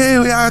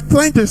 We are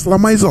trying to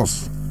Islamize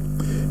us.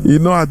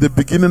 At the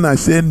beginning I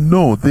said,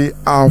 no, they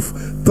are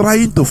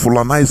trying to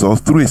Fulanize us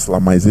through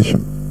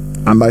Islamization.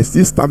 And I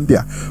still stand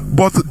there.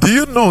 But do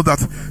you know that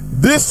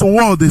this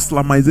word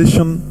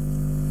Islamization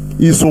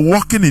is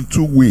working in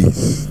two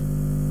ways?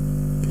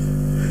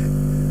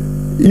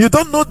 You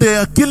don't know they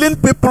are killing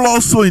people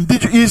also.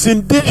 It's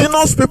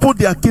indigenous people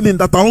they are killing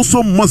that are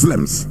also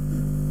Muslims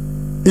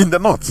in the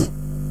north.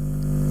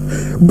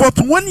 But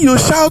when you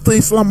shout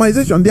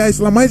Islamization, they are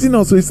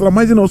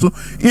Islamizing also.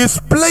 It's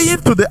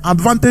playing to the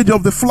advantage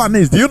of the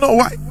Fulanis. Do you know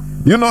why?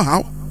 You know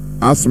how?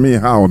 Ask me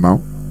how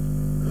now.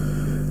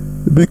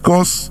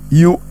 Because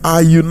you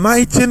are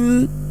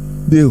uniting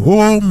the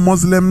whole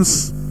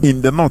Muslims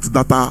in the north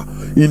that are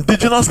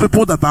indigenous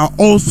people that are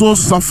also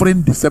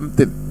suffering the same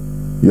thing.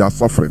 You are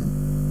suffering.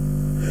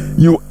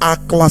 You are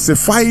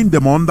classifying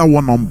them under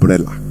one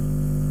umbrella.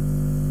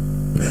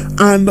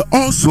 And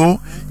also,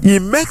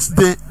 it makes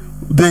the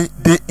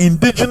the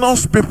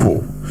indigenous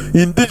people,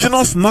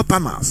 indigenous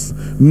northerners,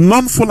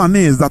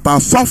 non-Fulanis that are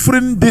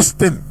suffering this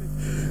thing,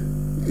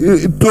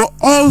 to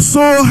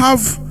also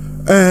have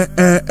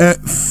a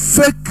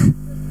fake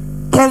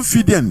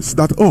confidence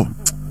that, oh,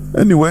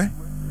 anyway,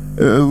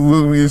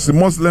 it's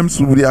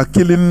Muslims, we are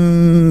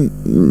killing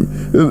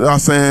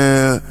as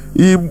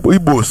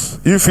Igbos,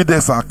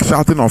 infidels are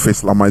shouting of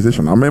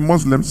Islamization. I'm a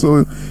Muslim,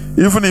 so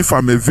even if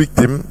I'm a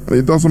victim,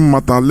 it doesn't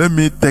matter. Let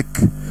me take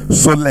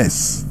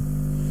solace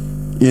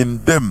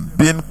in them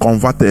being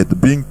converted,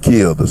 being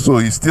killed. So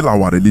it's still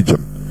our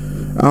religion.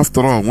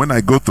 After all, when I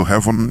go to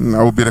heaven,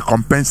 I will be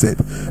recompensated.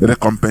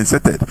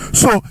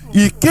 So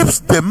he keeps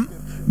them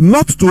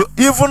not to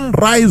even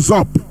rise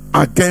up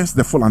against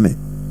the Fulani.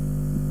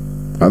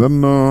 I don't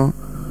know.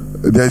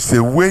 There's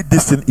a way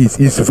this thing is.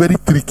 It's very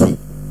tricky.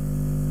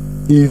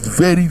 It's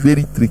very,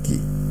 very tricky.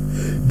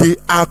 They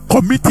are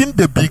committing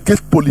the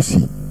biggest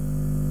policy.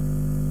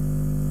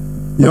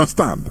 You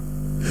understand?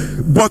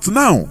 But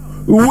now,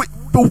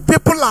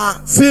 people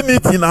are seeing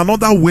it in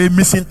another way,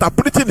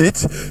 misinterpreting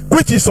it,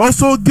 which is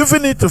also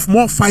giving it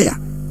more fire,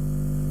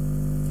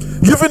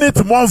 giving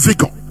it more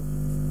vigor,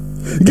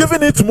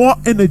 giving it more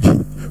energy,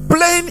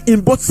 playing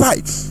in both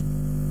sides.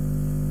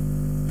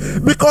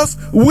 Because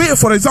we,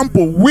 for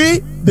example,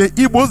 the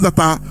Igbos that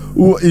are,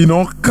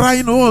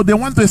 crying, oh, they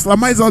want to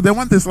Islamize us, they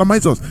want to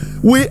Islamize us.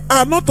 We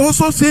are not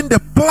also seeing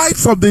the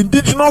plights of the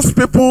indigenous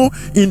people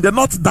in the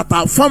north that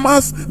are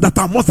farmers, that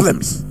are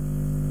Muslims.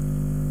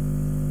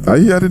 Are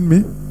you hearing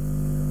me?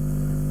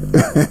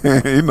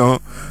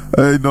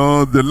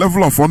 The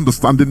level of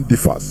understanding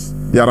differs.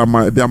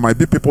 There might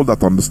be people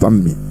that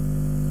understand me.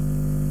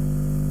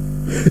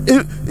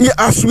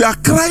 As we are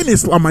crying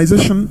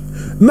Islamization,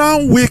 now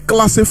we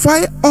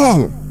classify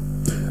all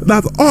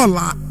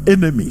are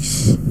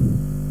enemies.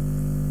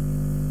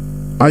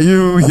 Are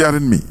you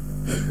hearing me?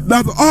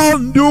 That all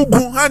new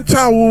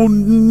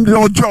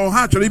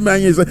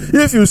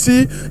if you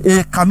see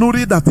a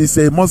Kanuri that is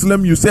a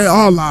Muslim, you say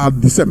all are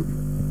the same.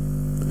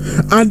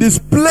 And it's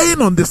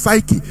playing on the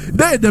psyche.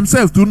 They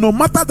themselves do, no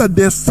matter that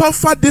they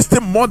suffer this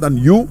thing more than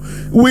you,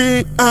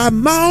 we are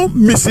now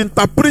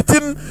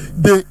misinterpreting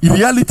the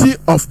reality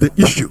of the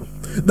issue,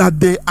 that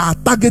they are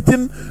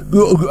targeting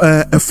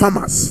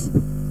farmers.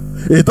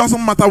 It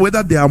doesn't matter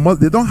whether they are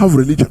Muslim, they don't have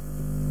religion,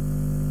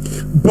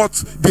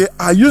 but they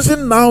are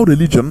using now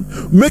religion,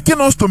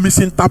 making us to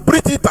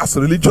misinterpret it as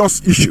a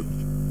religious issue,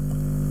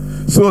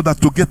 so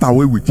that to get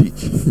away with it.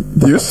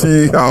 Do you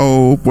see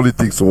how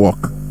politics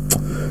work?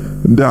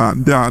 They are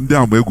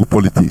good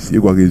politics. Hey,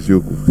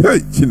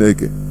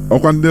 Chineke.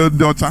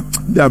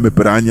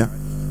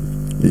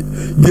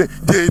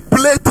 They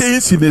play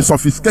things in a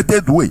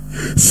sophisticated way,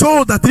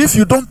 so that if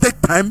you don't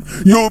take time,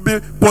 you'll be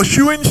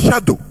pursuing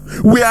shadow.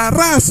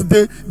 Whereas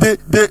the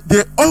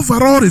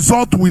overall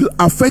result will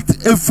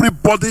affect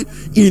everybody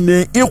in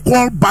an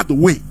equal bad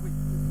way.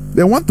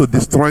 They want to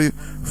destroy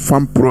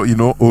farm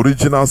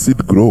original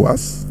seed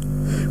growers.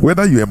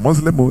 Whether you're a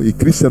Muslim or a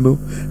Christian or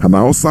an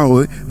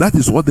Hausa, that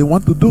is what they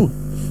want to do.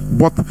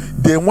 But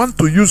they want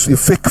to use a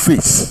fake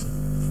face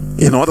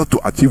in order to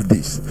achieve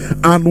this.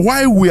 And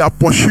while we are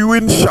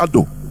pursuing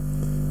shadow,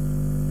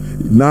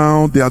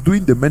 now they are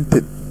doing the main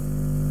thing.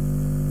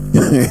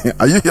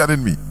 Are you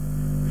hearing me?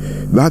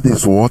 That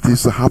is what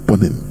is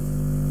happening.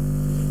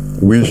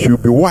 We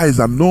should be wise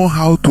and know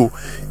how to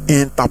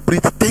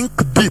interpret, think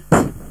deep,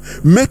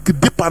 make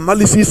deep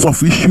analysis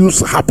of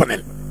issues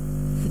happening,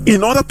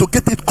 in order to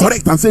get it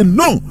correct and say,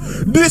 no,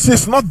 this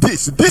is not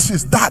this, this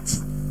is that.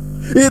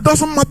 It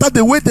doesn't matter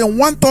the way they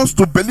want us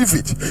to believe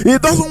it.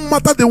 It doesn't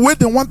matter the way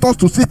they want us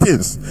to see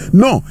things.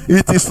 No,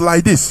 it is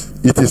like this.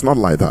 It is not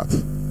like that.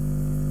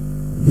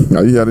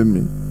 Are you hearing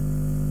me?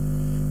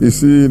 You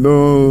see,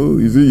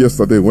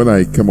 yesterday when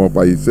I came up,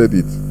 I said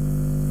it.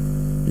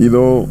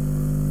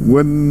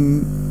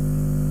 When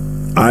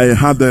I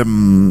had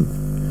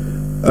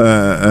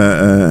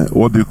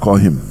what do you call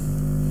him?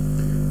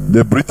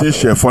 The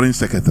British Foreign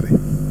Secretary,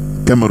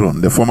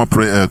 Cameron, the former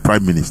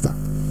Prime Minister,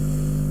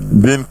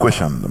 being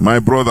questioned. My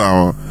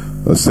brother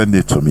sent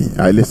it to me.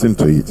 I listened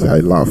to it. I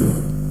laughed.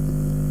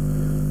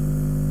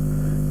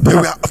 They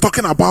were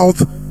talking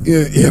about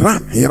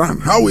Iran,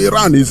 how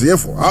Iran is here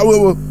for.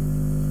 How,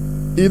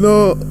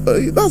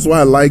 that's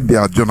why I like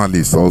their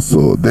journalists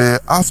also. They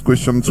ask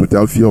questions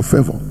without fear of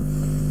favor.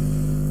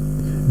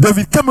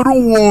 David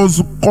Cameron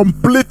was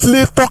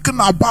completely talking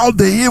about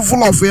the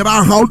evil of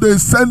Iran, how they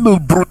send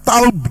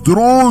brutal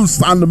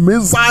drones and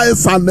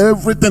missiles and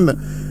everything.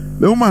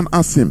 The woman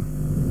asked him,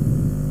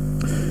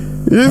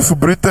 if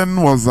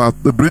Britain was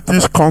at the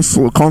British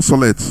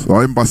consulate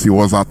or embassy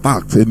was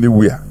attacked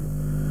anywhere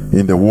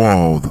in the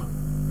world,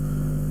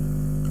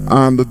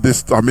 and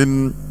this,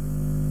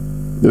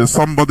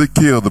 somebody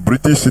killed, the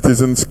British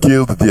citizens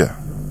killed there,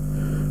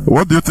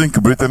 what do you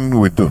think Britain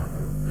would do?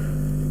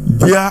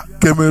 There,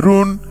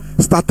 Cameroon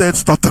started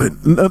stuttering.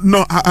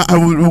 No,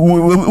 we will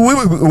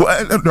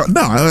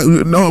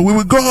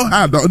go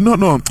ahead. No,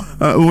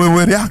 we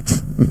will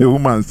react. The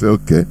woman said,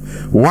 okay,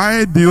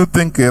 why do you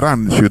think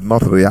Iran should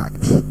not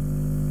react?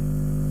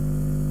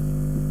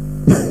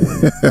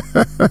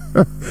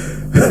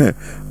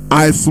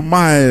 I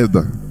smiled.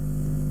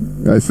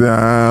 I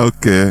said,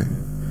 okay,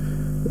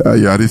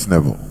 you are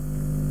reasonable.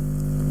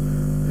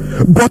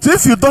 But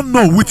if you don't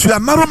know, with your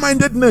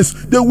narrow-mindedness,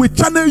 they will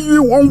channel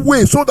you one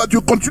way so that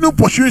you continue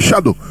pursuing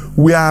shadow.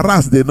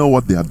 Whereas they know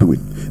what they are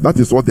doing. That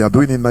is what they are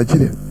doing in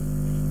Nigeria.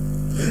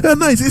 And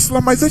now it's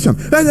Islamization.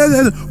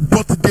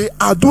 But they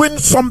are doing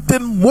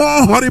something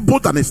more horrible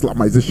than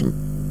Islamization.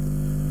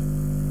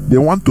 They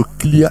want to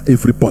clear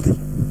everybody.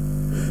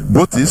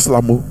 Both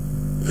Islamo,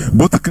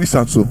 both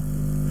Christians.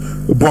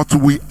 But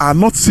we are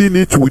not seeing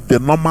it with the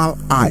normal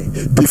eye,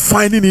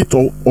 defining it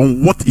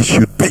on what it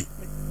should be.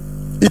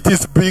 It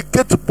is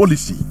brigade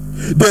policy.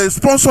 They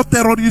sponsor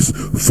terrorists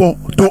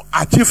to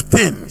achieve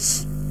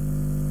things.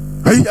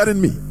 Are you hearing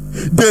me?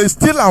 They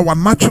steal our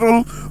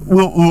natural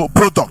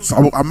products,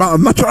 our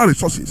natural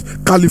resources.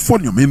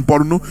 Californium in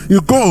Borno,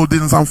 gold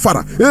in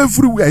Zamfara,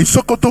 everywhere in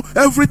Sokoto,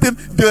 everything.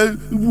 They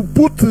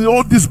put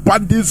all these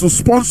bandits to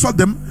sponsor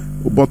them,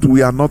 but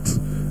we are not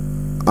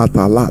at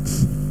alert.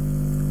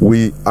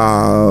 We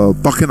are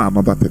talking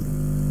another thing.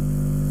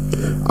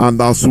 And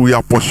as we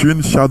are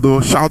pursuing shadow,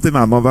 shouting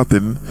another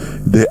thing,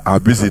 they are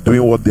busy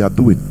doing what they are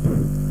doing.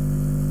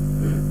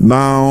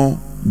 Now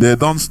they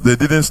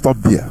didn't stop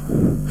there.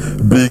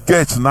 Bill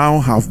Gates now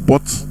have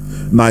bought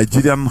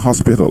Nigerian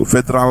hospital,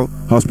 federal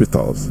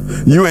hospitals.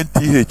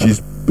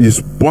 UNTH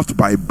is bought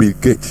by Bill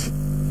Gates.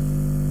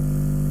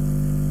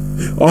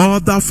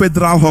 Other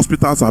federal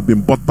hospitals have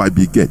been bought by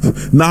Bill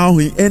Gates. Now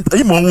he enter.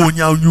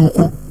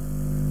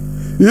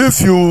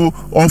 If you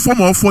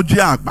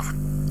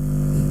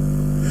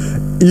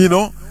you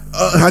know,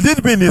 had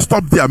it been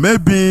stopped there,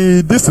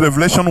 maybe this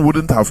revelation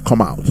wouldn't have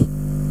come out.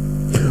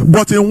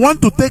 But he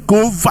want to take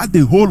over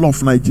the whole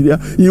of Nigeria.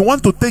 He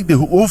want to take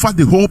over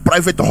the whole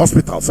private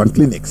hospitals and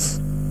clinics.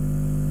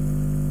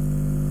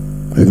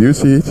 Do you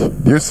see it?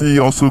 Do you see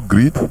also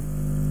greed?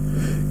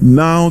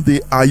 Now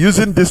they are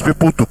using these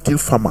people to kill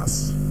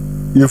farmers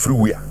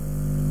everywhere.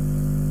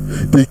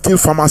 They kill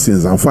farmers in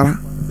Zamfara.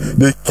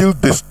 They kill,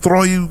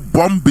 destroy,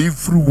 bomb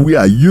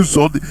everywhere. Use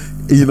all the,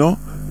 you know,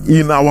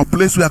 in our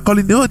place we are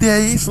calling the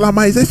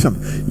Islamization.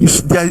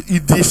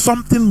 It is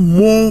something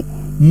more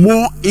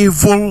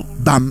evil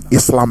than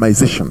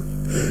Islamization.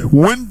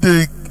 When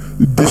they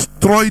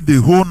destroy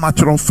the whole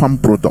natural farm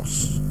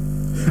products,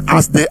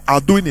 as they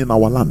are doing in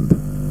our land,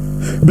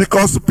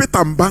 because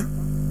Petamba,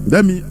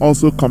 let me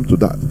also come to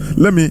that.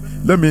 Let me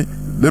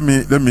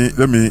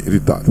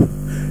read that.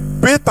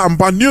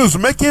 Petamba news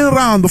making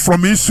round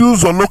from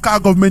issues on local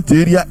government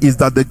area is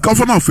that the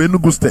governor of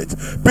Enugu State,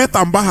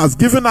 Petamba, has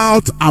given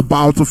out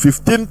about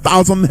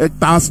 15,000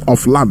 hectares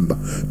of land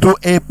to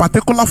a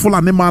particular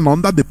Fulani man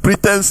under the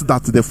pretense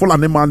that the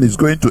Fulani man is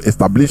going to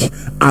establish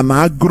an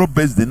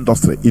agro-based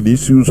industry in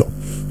Isuzu.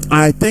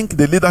 I think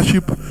the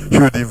leadership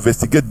should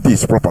investigate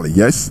this properly.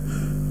 Yes,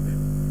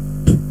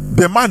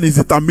 the man is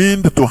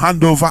determined to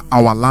hand over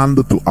our land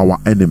to our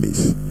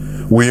enemies.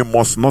 We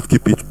must not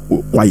keep it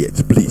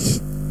quiet,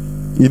 please.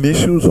 In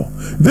issues,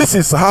 this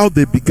is how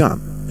they began.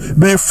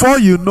 Before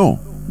you know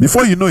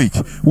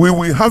it, we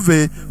will have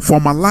a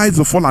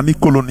formalized Fulani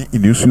colony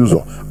in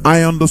Isuzu.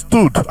 I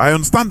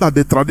understand that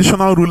the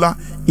traditional ruler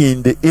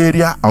in the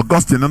area,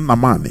 Augustine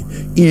Namani,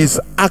 is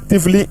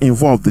actively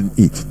involved in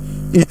it.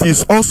 It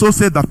is also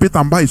said that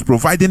Petamba is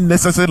providing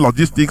necessary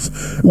logistics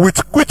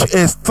with which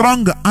a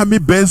strong army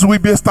base will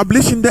be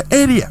established in the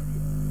area.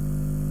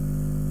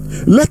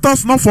 Let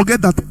us not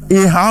forget that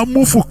a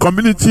Hamufu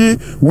community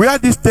where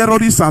these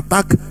terrorists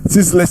attack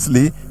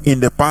ceaselessly in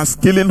the past,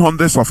 killing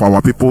hundreds of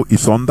our people,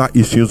 is under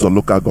issues of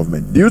local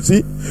government. Do you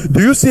see? Do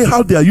you see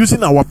how they are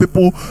using our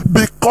people?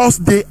 Because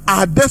they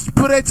are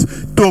desperate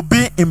to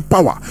be in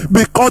power.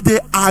 Because they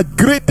are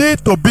greedy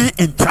to be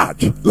in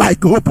charge.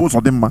 Like Hopos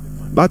Odema.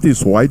 That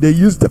is why they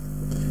use them.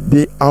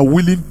 They are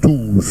willing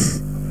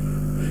tools.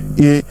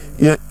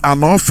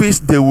 An office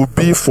they will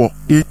be for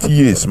 8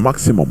 years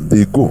maximum.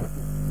 They go.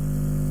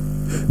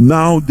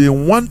 Now they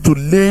want to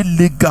lay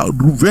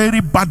very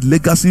bad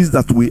legacies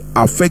that will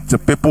affect the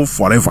people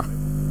forever.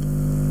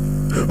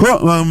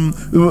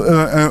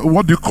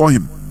 What do you call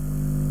him?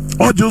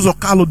 Ojo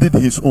Zokalo did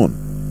his own.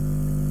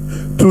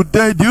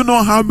 Today, do you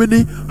know how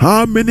many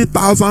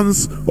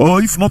thousands,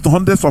 or if not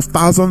hundreds of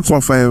thousands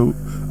of our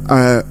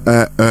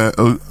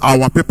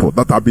people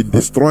that have been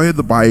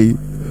destroyed by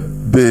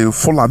the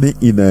Fulani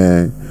in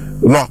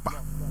Logba?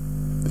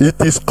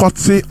 It is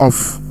courtesy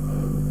of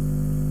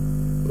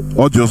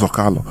Ojo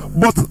Zokalo.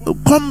 But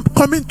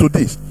coming to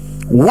this,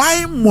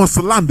 why must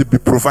land be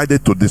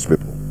provided to these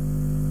people?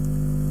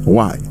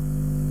 Why?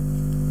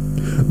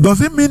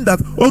 Does it mean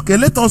that, okay,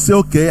 let us say,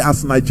 okay,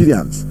 as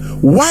Nigerians,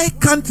 why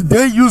can't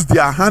they use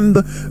their hand,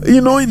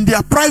 in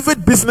their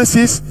private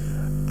businesses,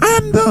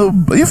 and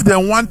if they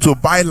want to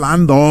buy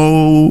land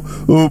or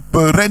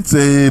rent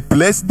a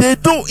place, they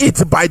do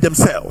it by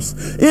themselves.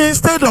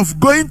 Instead of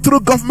going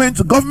through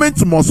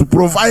government must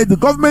provide,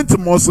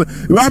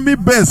 army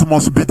base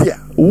must be there.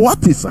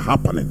 What is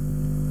happening?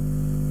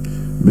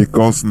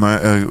 Because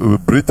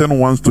Britain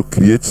wants to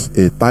create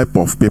a type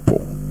of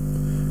people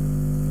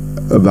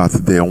that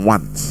they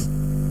want.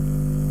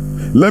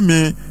 Let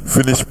me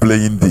finish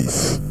playing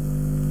this.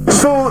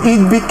 So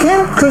it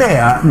became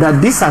clear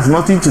that this has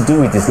nothing to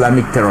do with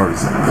Islamic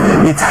terrorism.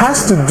 It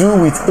has to do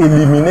with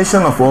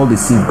elimination of all the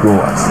seed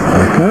growers.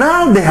 Okay.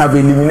 Now they have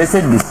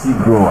eliminated the seed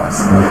growers.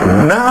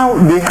 Okay. Now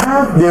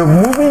they're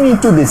moving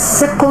into the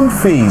second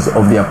phase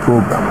of their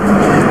program.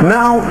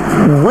 Now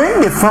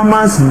when the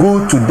farmers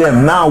go to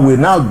them, now we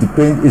now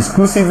depend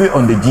exclusively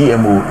on the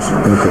GMOs.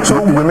 Okay.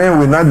 So you mean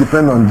we not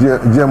depend on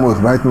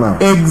GMOs right now?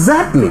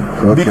 Exactly.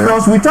 Okay.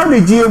 Because without the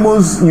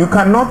GMOs you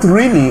cannot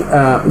really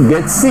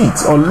get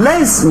seeds,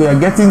 unless we are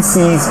getting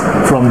seeds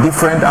from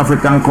different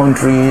African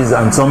countries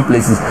and some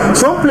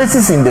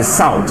places in the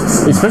south,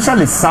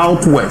 especially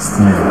southwest,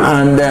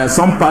 and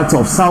some parts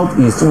of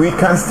southeast, we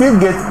can still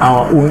get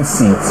our own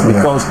seeds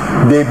because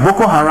the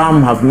Boko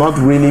Haram have not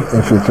really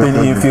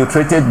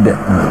infiltrated them.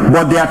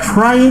 But they are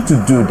trying to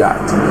do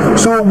that.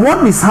 So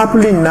what is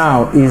happening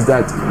now is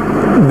that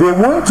they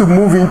want to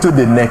move into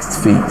the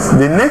next phase.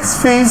 The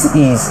next phase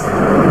is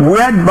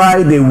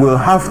whereby they will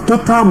have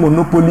total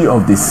monopoly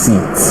of the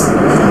seeds,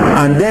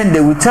 and then they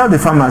will tell the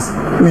farmers,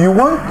 you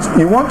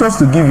want us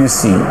to give you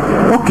seed,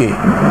 okay,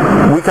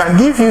 we can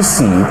give you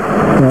seed,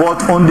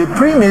 but on the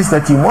premise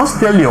that you must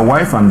tell your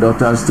wife and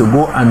daughters to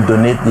go and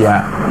donate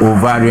their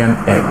ovarian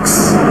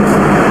eggs.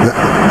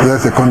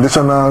 There's a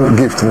conditional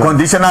gift. No?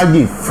 Conditional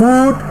gift.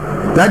 Food.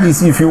 That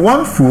is, if you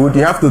want food,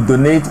 you have to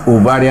donate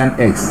ovarian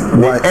eggs,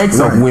 the eggs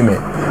of women.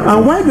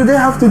 And why do they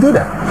have to do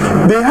that?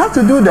 They have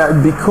to do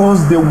that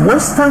because the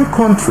Western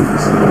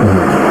countries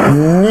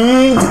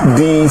need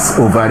these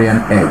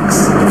ovarian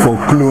eggs for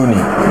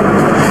cloning.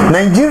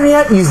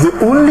 Nigeria is the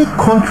only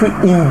country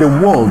in the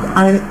world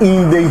and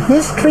in the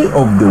history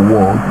of the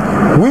world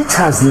which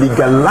has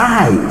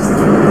legalized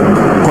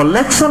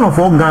collection of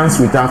organs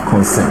without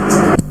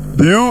consent.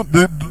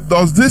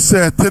 Does this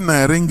thing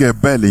ring a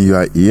bell in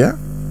your ear?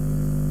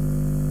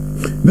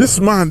 This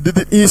man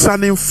is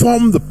an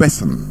informed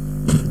person.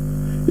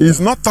 He's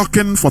not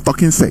talking for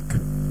talking sake.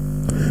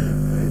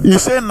 He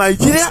said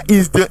Nigeria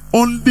is the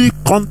only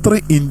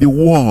country in the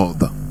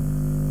world.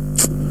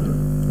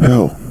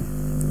 Hell,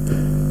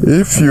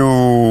 if you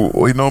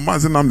know,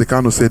 Mazi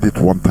Nnamdi said it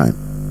one time.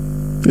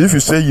 If you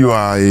say you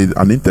are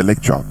an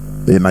intellectual,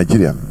 a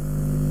Nigerian,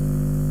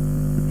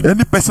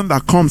 any person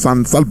that comes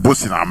and starts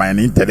boasting, I'm an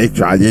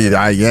intellectual, I'm a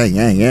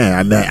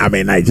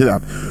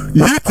Nigerian,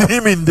 you hit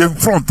him in the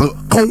front.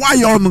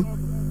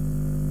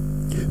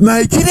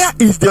 Nigeria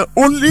is the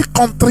only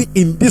country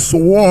in this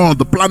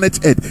world, planet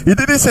Earth. He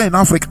didn't say in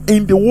Africa,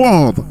 in the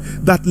world,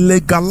 that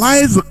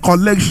legalize the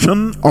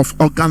collection of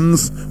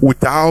organs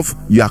without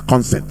your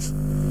consent.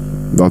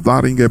 Does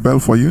that ring a bell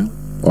for you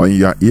or in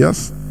your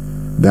ears?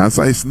 The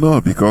answer is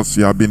no, because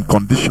you have been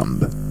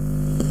conditioned.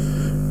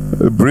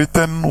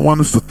 Britain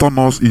wants to turn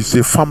us is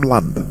a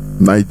farmland.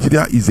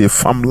 Nigeria is a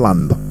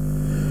farmland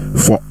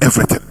for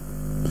everything,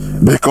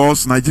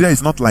 because Nigeria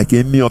is not like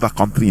any other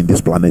country in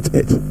this planet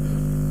Earth.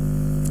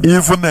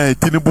 Even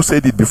Tinubu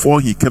said it before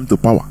he came to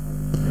power,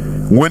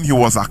 when he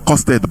was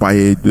accosted by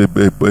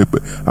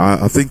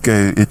I think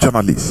a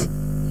journalist.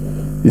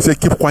 He said,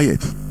 keep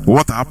quiet.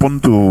 What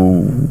happened to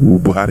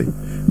Buhari?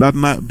 That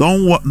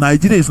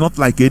Nigeria is not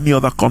like any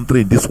other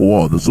country in this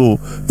world, so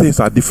things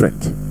are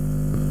different.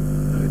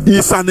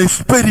 It's an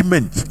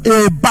experiment,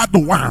 a bad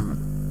one,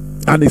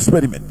 an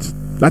experiment.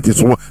 That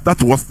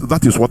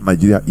is what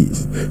Nigeria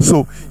is.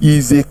 So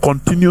it's a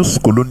continuous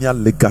colonial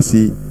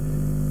legacy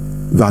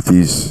that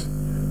is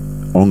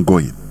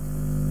ongoing.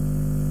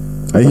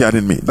 Are you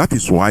hearing me? That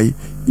is why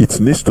it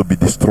needs to be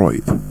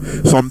destroyed.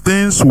 Some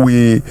things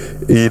we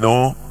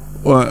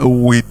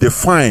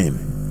define,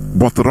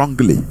 but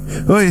wrongly.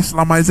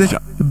 Islamization.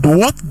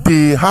 What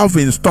they have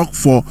in stock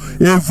for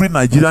every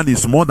Nigerian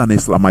is more than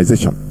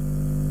Islamization.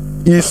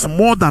 It's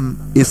more than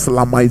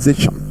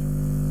Islamization.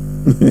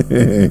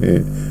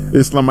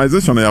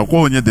 Islamization.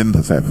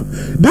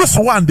 This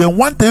one, they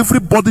want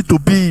everybody to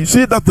be.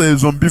 See that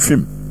zombie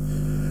film.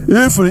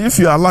 If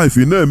you are alive,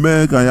 you know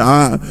America,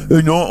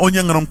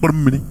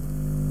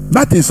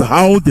 that is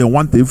how they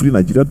want every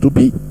Nigerian to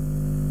be.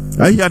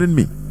 Are you hearing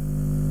me?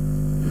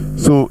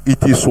 So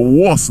it is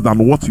worse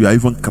than what you are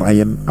even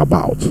crying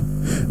about.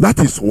 That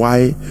is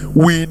why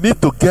we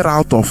need to get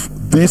out of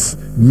this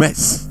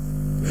mess.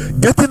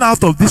 Getting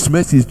out of this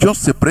mess is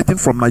just separating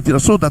from Nigeria,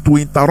 so that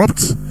we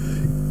interrupt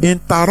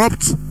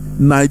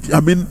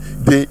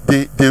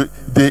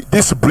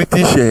this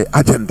British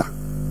agenda.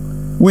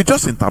 We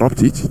just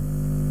interrupt it.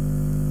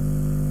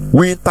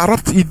 We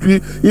interrupt it.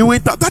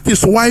 That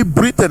is why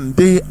Britain,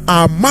 they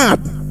are mad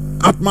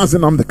at Mazi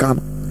Nnamdi.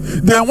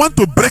 They want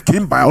to break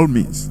him by all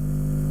means.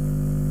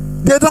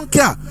 They don't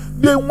care.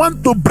 They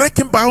want to break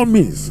him by all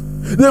means.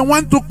 They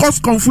want to cause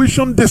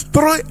confusion,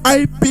 destroy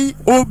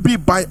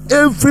IPOB by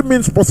every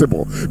means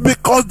possible,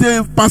 because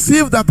they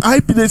perceive that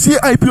they see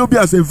IPOB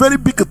as a very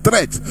big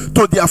threat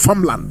to their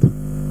farmland.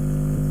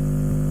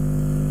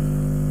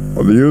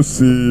 Well, you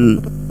see,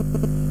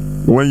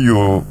 when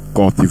you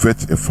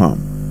cultivate a farm,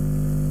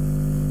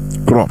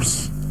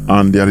 crops,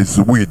 and there is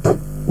weed,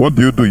 what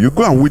do? You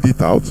go and weed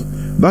it out.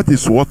 That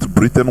is what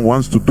Britain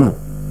wants to do.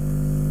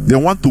 They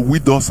want to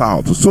weed us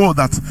out so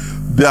that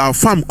their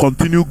farm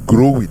continue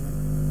growing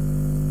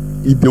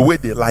in the way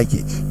they like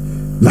it.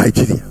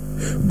 Nigeria.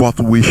 But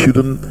we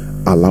shouldn't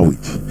allow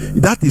it.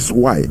 That is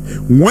why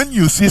when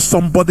you see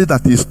somebody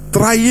that is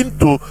trying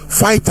to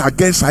fight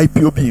against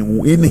IPOB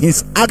in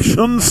his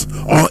actions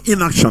or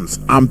inactions,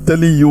 I'm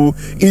telling you,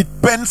 it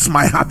pains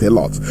my heart a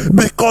lot,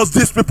 because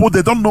these people,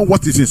 they don't know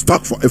what is in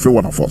stock for every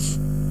one of us.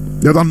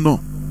 They don't know.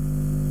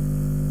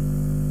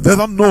 They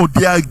don't know.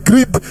 Their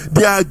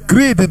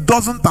greed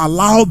doesn't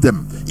allow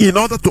them in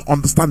order to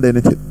understand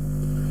anything.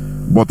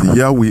 But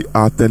here we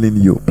are telling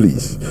you,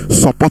 please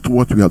support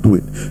what we are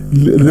doing.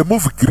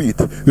 Remove greed,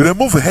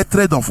 remove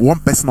hatred of one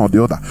person or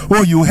the other.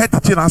 Oh, you hate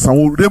Chineedu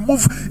Sanwo-Olu.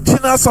 Remove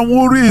Chineedu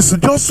Sanwo-Olu is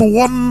just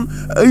one.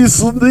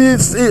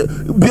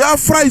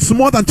 Biafra is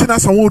more than Chineedu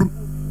Sanwo-Olu.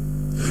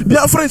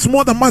 Biafra is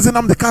more than Mazi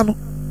Kano.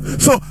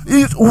 So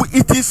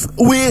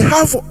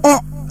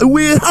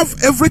we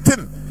have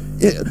everything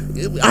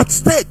at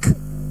stake.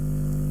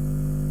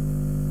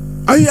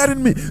 Are you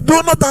hearing me?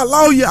 Do not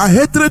allow your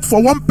hatred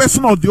for one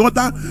person or the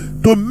other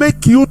to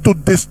make you to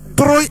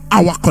destroy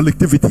our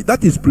collectivity.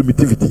 That is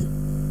primitivity.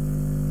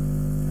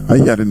 Are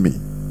you hearing me?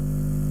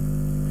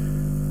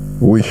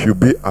 We should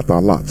be at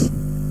alert,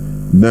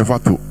 never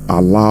to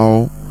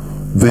allow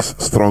this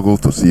struggle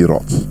to see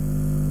rot.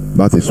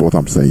 That is what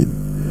I'm saying.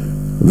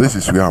 This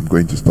is where I'm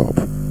going to stop.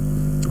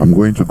 I'm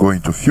going to go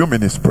into a few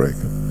minutes break,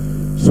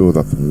 so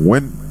that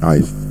when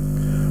I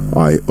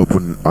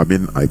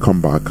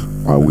come back,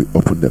 I will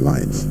open the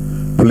lines.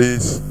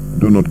 Please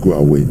do not go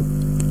away.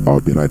 I'll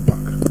be right back.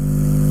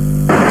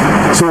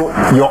 So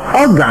your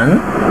organ,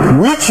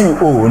 which you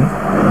own,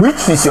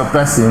 which is your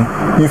person,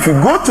 if you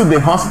go to the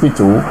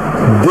hospital,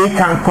 they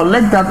can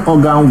collect that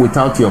organ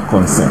without your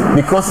consent,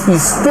 because it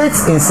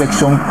states in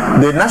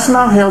the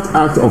National Health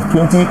Act of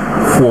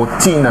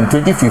 2014 and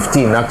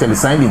 2015, actually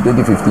signed in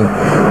 2015,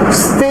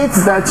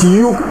 states that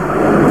you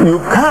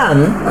can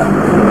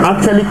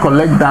actually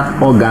collect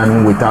that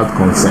organ without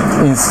consent.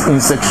 In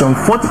section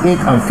 48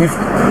 and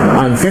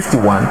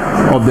 51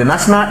 of the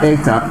National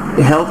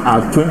Health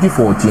Act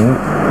 2014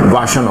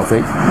 version of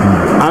it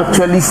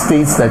actually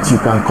states that you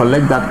can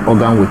collect that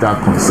organ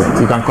without consent.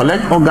 You can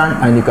collect organ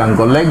and you can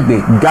collect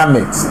the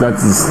gametes, that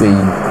is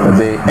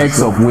the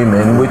eggs of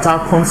women,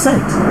 without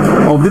consent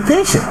of the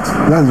patient.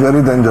 That's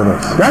very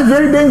dangerous. That's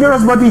very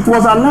dangerous, but it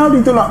was allowed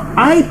into law.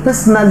 I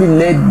personally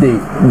led the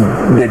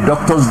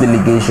doctors'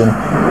 delegation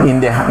in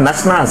the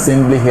National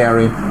Assembly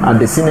hearing and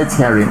the Senate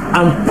hearing,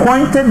 and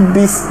pointed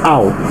this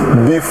out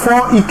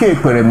before Ike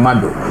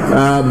Ekweremadu,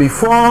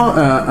 before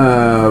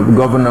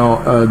Governor,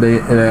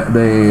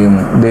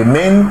 the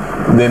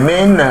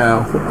main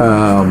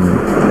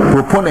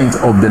proponent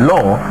of the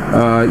law,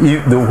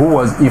 who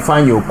was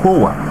Ifeanyi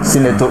Okowa,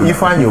 Senator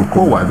Ifeanyi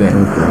Okowa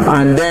then,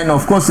 and then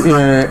of course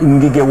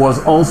Ngige was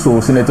also,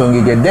 Senator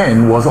Ngige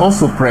then was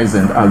also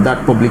present at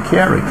that public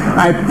hearing.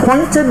 I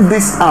pointed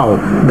this out,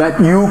 that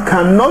you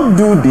cannot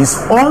do this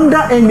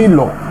under any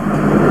law,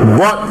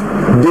 but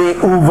they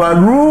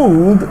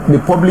overruled the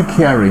public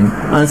hearing,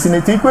 and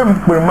Senator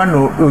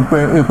Ekweremadu,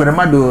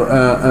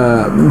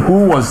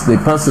 who was the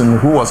person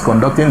who was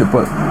conducting the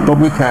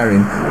public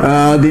hearing,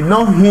 did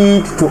not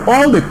heed to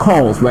all the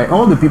calls by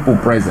all the people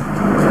present.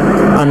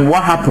 And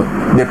what happened?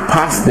 They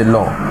passed the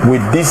law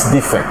with this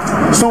defect.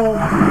 So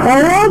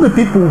all the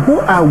people who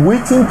are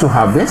waiting to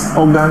harvest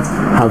organs,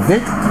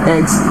 harvest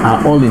eggs,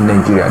 are all in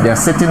Nigeria. They are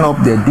setting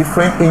up their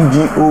different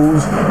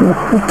NGOs.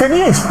 Can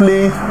you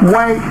explain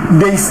why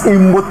there is a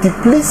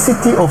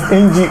multiplicity of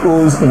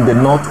NGOs in the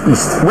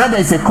Northeast, where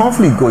there is a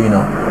conflict going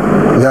on?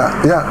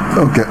 Yeah,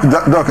 okay.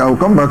 Doc, I will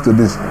come back to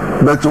this.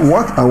 But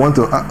what I want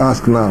to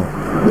ask now,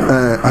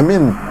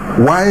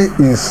 why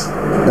is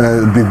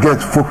the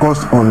gate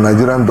focused on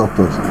Nigerian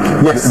doctors?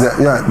 Yes.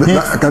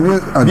 Can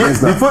you address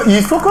that?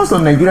 He focused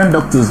on Nigerian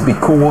doctors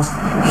because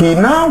he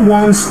now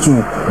wants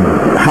to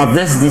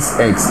harvest these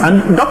eggs,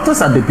 and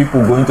doctors are the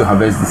people going to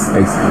harvest these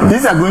eggs.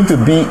 These are going to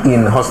be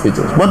in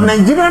hospitals, but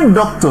Nigerian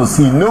doctors,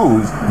 he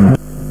knows.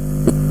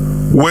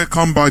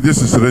 Welcome back.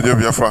 This is Radio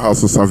Biafra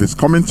House of Service,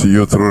 coming to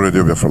you through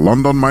Radio Biafra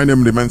London. My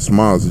name remains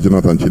Mazi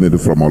Chineedu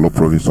from Olo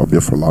province of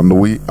Biafra land.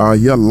 We are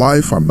here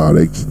live and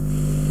direct.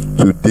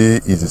 Today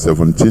is the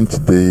 17th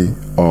day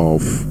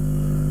of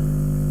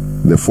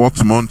the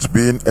 4th month,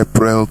 being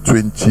April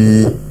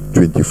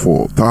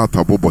 2024.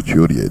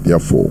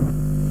 Therefore,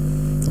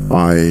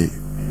 I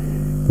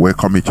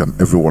welcome each and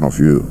every one of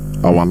you.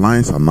 Our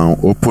lines are now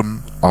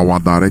open. Our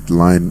direct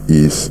line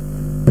is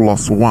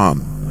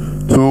 +1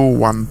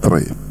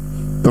 213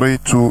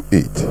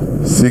 328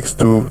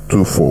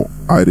 6224.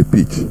 I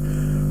repeat,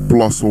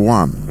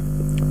 +1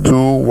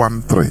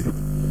 213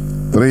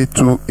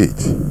 328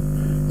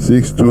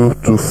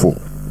 6224.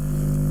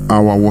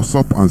 Our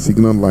WhatsApp and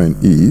Signal line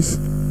is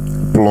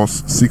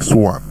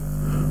 +61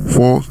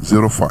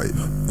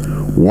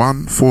 405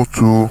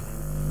 142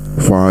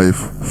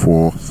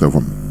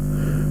 547.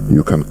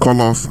 You can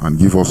call us and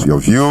give us your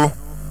view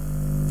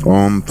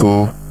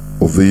onto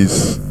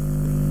this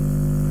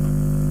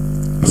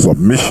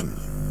submission.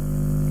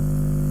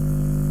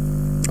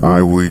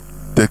 I will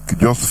take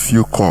just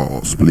few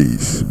calls,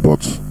 please,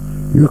 but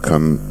you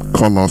can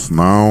call us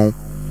now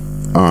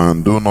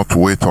and do not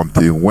wait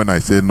until when I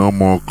say no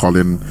more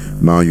calling.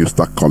 Now you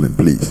start calling,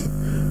 please.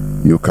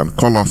 You can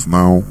call us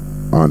now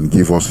and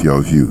give us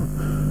your view.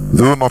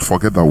 Do not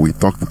forget that we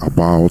talked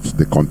about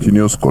the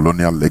continuous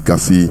colonial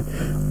legacy,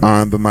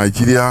 and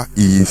Nigeria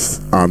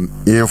is an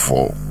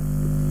earful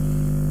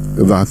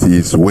that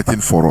is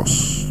waiting for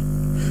us.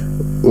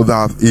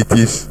 That it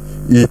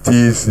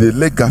is the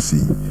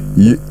legacy,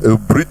 a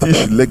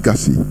British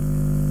legacy,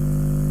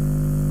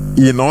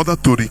 in order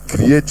to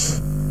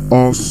recreate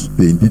us,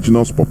 the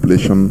indigenous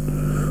population,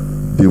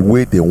 the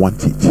way they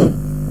want it,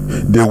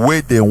 the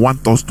way they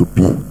want us to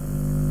be.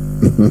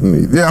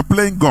 They are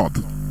playing God.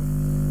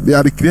 They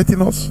are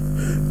recreating us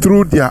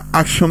through their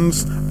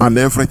actions and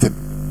everything,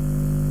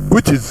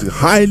 which is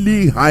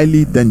highly,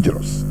 highly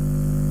dangerous.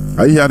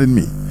 Are you hearing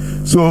me?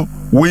 So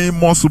we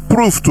must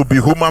prove to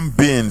be human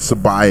beings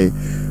by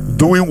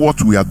doing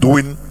what we are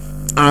doing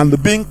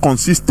and being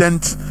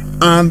consistent,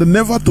 and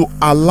never to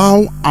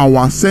allow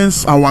our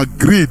sense, our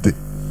greed,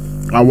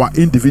 our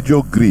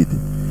individual greed,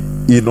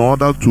 in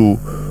order to,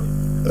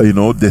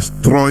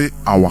 destroy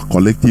our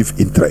collective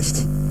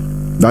interest.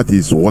 That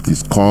is what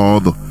is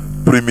called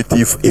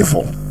primitive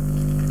evil.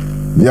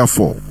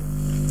 Therefore,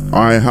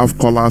 I have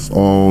callers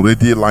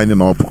already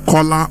lining up.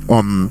 Caller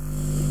on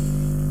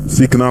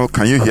signal,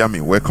 can you hear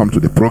me? Welcome to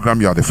the program.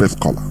 You are the first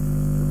caller.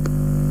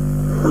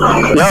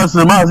 Yes,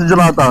 Mazi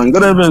Jonathan.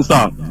 Good evening,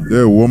 sir.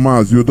 There,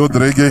 Mazi. You don't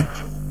reggae.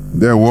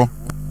 There, wo.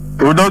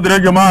 You don't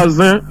reggae,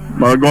 Mazi.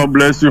 May God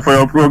bless you for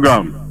your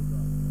program.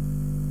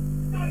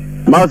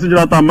 Mazi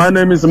Jonathan, my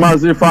name is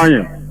Mazi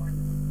Fanye.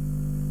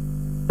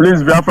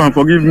 Please, Biafra,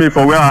 forgive me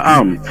for where I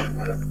am.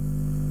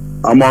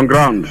 I'm on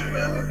ground.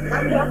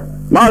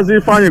 Mazi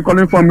Fanye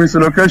calling from his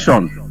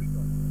location.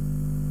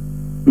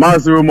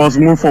 Mazi, we must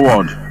move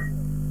forward.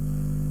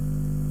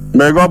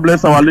 May God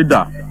bless our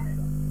leader.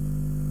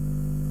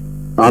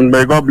 And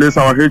may God bless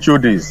our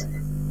HODs.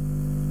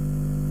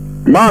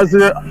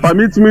 Mazi,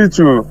 permit me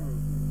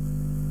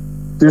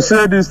to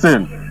say this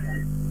thing.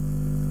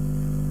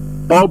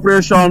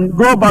 Operation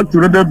Go Back to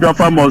Radio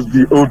Biafra must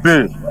be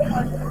obeyed.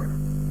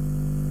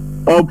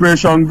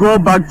 Operation Go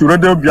Back to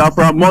Radio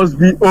Biafra must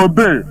be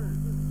obeyed.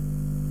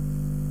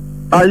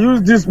 I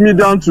use this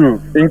medium to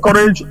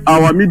encourage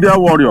our media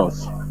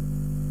warriors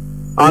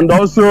and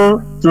also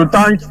to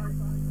thank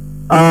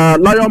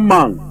Lion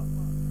Man.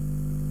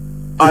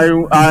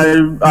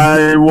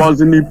 I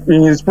was in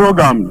his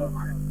program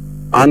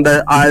and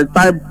I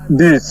typed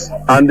this,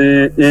 and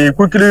he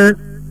quickly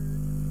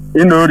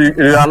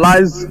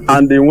realized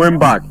and he went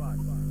back.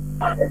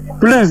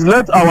 Please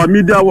let our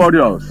media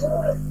warriors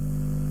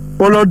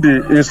follow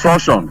the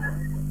instruction.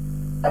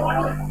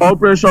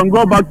 Operation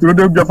Go Back to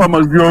Radio Biafra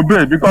must be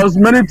obeyed, because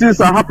many things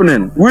are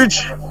happening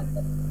which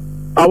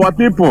our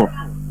people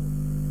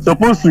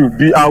supposed to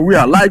be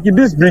aware, like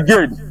this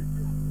brigade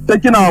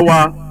taking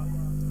our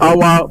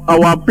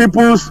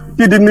people's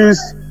kidneys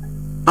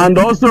and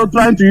also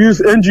trying to use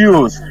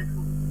NGOs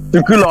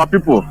to kill our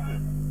people.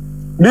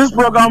 This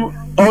program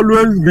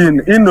always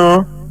been,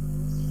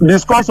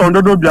 discussed on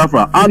Radio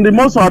Biafra, and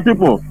most of our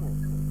people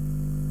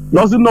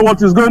doesn't know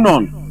what is going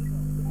on.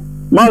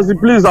 Mazi,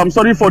 please, I'm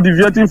sorry for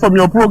deviating from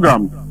your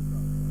program,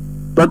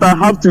 but I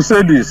have to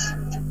say this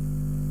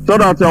so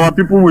that our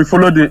people will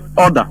follow the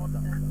order.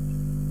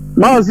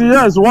 Mazi,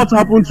 yes, what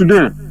happened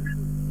today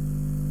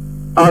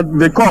at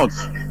the court?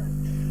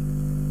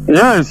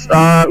 Yes,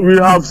 we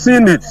have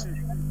seen it,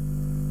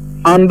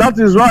 and that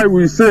is why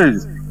we say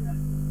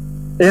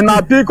in our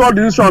appeal court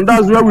decision,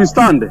 that's where we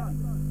stand.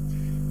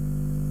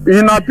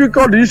 In our appeal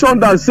court decision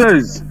that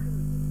says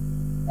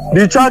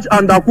the charge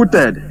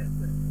underquoted,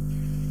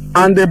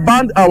 and they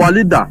banned our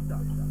leader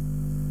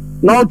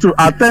not to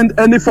attend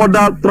any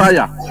further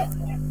trial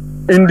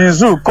in the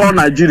zoo called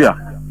Nigeria.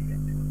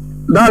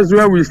 That's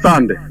where we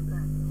stand.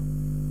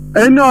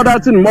 Any other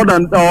thing more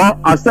than or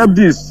accept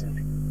this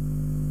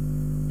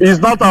is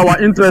not our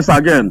interest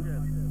again.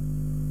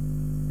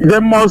 They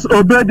must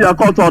obey their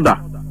court order.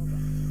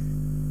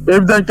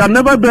 If they can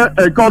never obey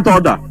a court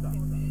order,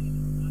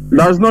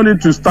 there's no need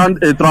to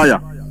stand a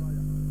trial.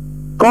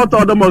 Court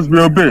order must be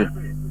obeyed.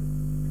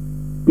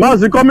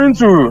 Mazi, coming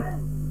to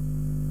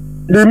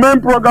the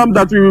main program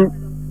that you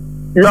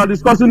are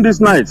discussing this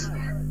night.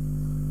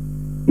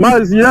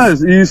 Mazi,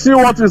 yes, you see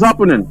what is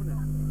happening.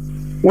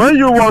 When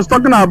you was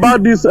talking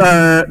about this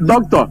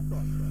doctor,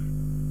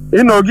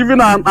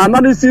 giving an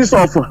analysis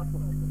of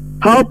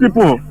how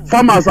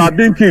farmers are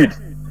being killed,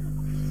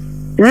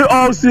 we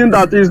all seen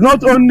that it's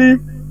not only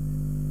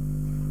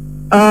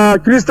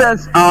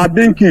Christians are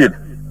being killed,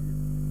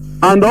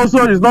 and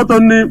also it's not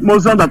only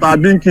Muslims that are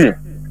being killed.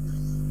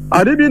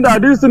 I think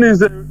that this thing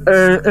is a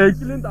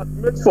killing that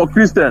made for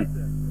Christian,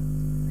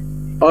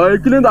 or a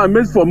killing that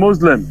made for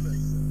Muslim.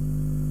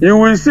 You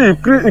will see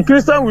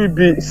Christian will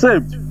be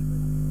saved,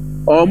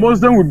 or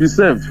Muslim will be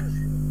saved.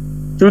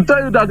 To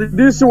tell you that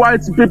these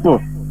white people,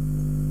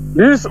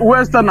 these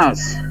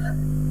Westerners,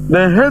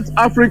 they hate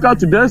Africa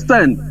to the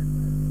extent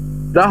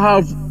that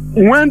have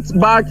went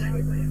back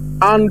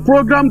and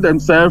program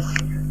themselves,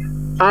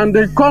 and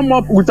they come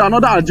up with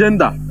another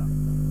agenda,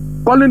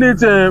 calling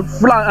it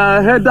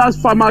headers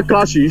farmer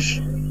clashes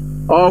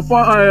or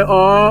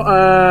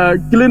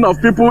killing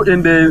of people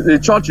in the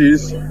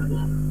churches.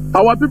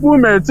 Our people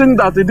may think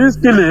that this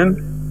killing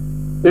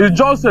is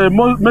just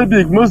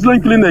maybe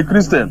Muslim killing a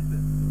Christian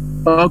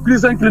or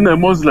Christian killing a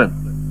Muslim,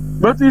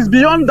 but it's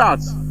beyond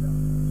that.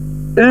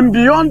 In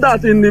beyond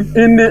that, in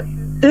the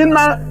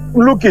inner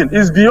looking,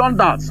 is beyond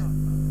that.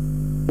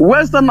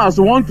 Westerners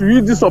want to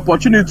use this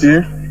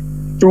opportunity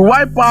to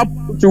wipe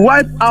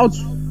out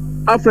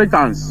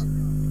Africans,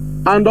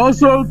 and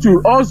also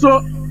to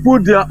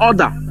put their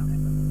order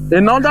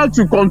in order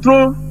to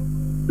control,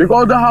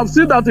 because they have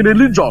seen that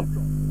religion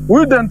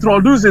we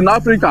introduced in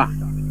Africa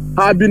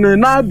have been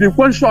now been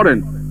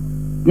questioning.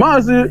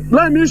 Mazi,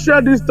 let me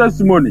share this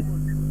testimony.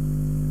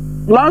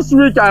 Last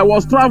week I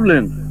was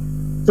traveling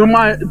to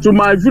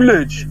my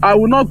village. I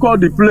will not call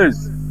the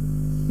place.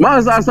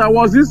 Mazi, as I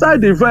was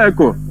inside the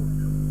vehicle,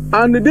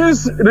 and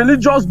these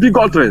religious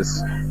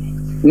bigotries,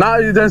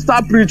 now they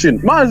start preaching.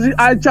 Mazi,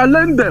 I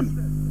challenged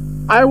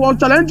them. I was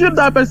challenging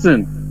that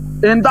person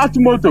in that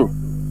motto,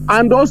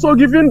 and also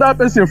giving that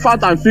person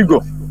fat and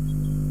figure.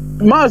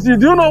 Mazi,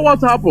 do you know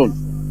what happened?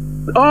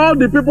 All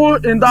the people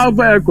in that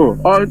vehicle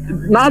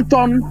now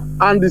turn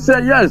and they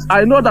say, yes,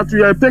 I know that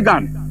you are a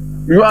pagan.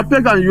 You are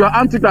pagan, you are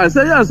antichrist.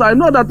 I say, yes, I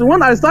know that.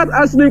 When I start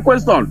asking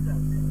questions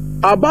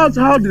about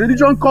how the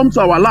religion comes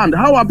to our land,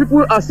 how our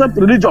people accept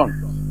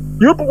religion,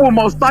 you people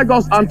must tag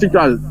us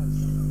antichrist.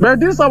 But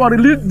this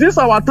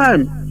our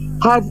time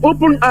have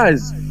opened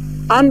eyes.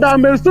 And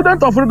I'm a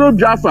student of Radio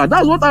Biafra.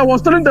 That's what I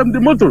was telling them,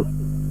 the motto,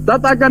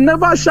 that I can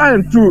never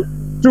shine to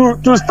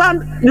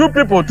stand you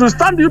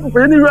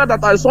people, anywhere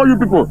that I saw you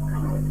people,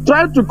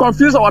 try to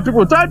confuse our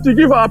people, try to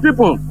give our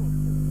people,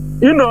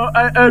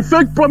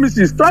 fake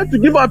promises, try to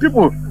give our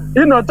people,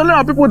 telling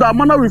our people that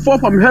manna will fall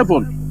from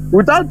heaven,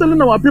 without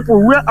telling our people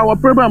where our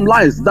problem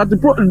lies, that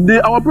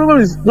our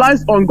problem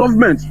lies on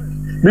government,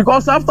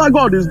 because after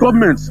God is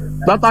government,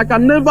 that I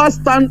can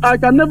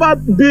never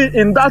be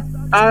in that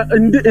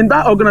in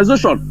that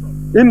organization,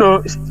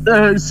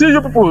 see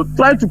you people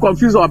try to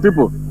confuse our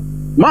people.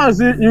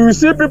 Mazi, you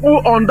see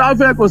people on that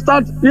vehicle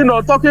start,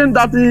 talking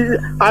that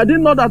I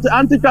didn't know that the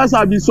Antichrist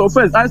have been so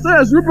first. I say,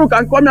 yes, you people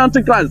can call me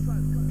Antichrist.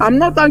 I'm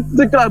not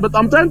Antichrist, but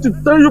I'm trying to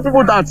tell you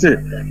people that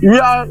we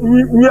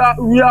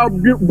are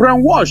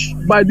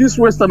brainwashed by these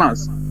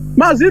Westerners.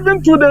 Mazi,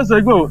 even 2 days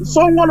ago,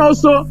 someone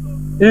also,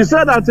 he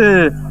said that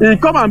he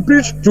come and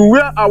preach to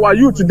where our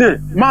youth today.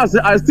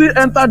 Mazi, I still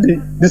enter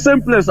the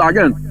same place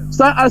again.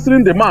 Start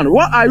asking the man,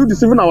 why are you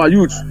deceiving our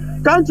youth?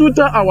 Can't you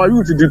tell our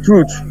youth the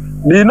truth?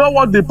 You know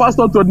what the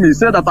pastor told me? He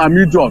said that I'm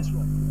idiot.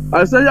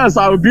 I said, yes,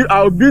 I'll be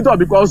idiot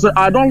because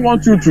I don't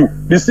want you to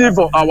deceive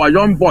our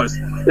young boys.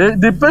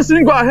 The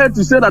person go ahead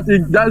to say that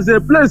there's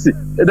a place,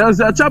 there's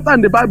a chapter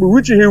in the Bible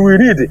which he will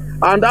read,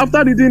 and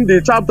after reading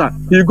the chapter,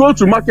 he go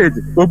to market.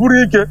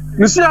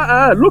 You see,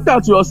 look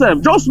at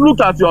yourself. Just look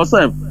at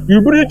yourself.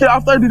 You bring it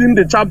after reading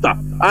the chapter,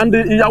 and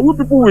the Yahoo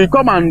people will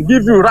come and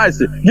give you rice,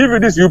 give you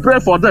this. You pray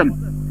for them.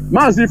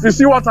 Mazi, if you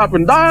see what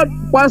happened, that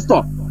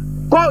pastor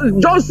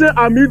just say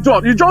I'm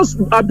idiot. He just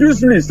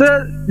abused me. Say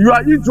you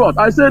are idiot.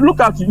 I say look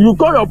at you.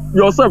 Call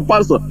yourself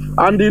pastor,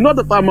 and you know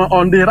that I'm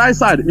on the right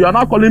side. You are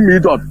not calling me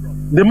idiot.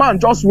 The man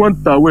just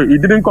went away. He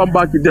didn't come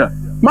back there.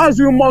 Mazi,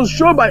 you must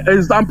show by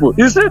example.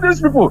 You see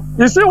these people.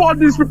 You see what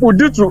these people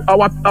did to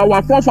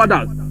our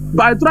forefathers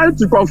by trying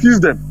to confuse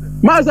them.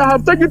 Mazi, I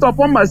have taken it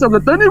upon myself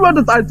that anywhere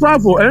that I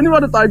travel,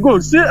 anywhere that I go,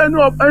 see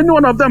any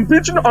one of them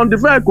preaching on the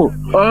vehicle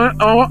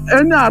or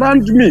any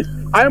around me,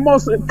 I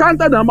must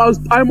counter them.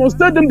 I must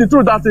tell them the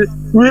truth that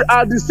we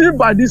are deceived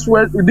by this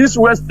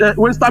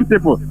Western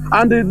people,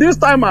 and this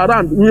time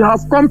around we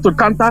have come to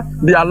counter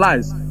their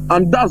lies,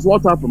 and that's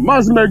what happened.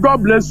 Mazi, may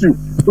God bless you.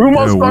 We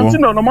must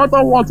continue no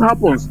matter what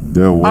happens.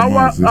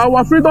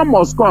 Our freedom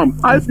must come.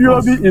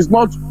 IPOB is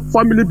not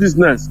family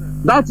business.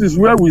 That is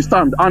where we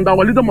stand, and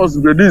our leader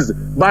must be released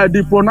by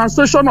the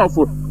pronunciation of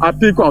a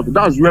peacock.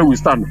 That's where we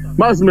stand.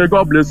 Mazi, may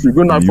God bless you.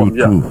 Good night from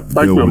here.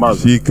 Thank you,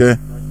 Mazi.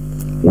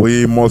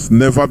 We must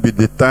never be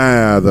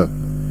deterred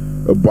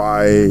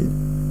by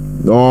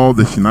all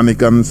the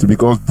shenanigans,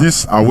 because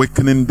this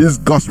awakening, this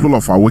gospel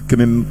of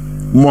awakening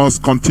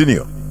must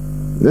continue.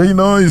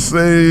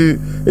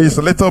 It's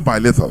little by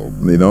little,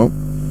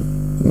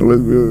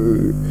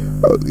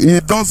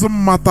 It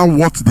doesn't matter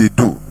what they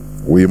do.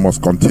 We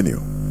must continue.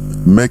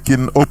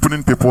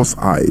 Opening people's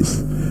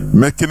eyes,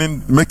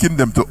 making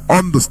them to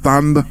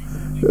understand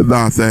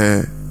that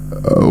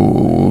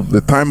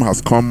the time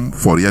has come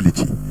for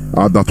reality.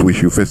 That we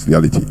should face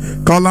reality.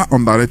 Caller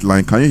on direct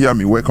line, can you hear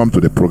me? Welcome to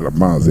the program,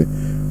 Mazi.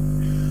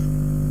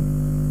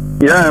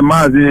 Yeah,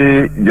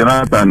 Mazi,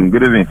 Jonathan,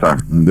 good evening, sir.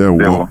 There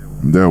we go.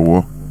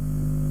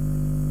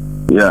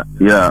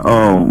 Yeah.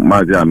 Oh,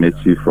 Mazi, I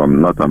met you from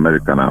North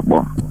America now.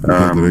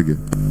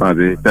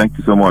 Mazi, thank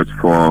you so much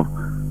for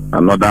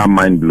another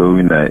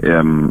mind-blowing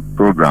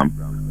program.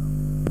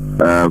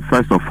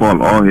 First of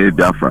all hail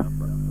Biafra.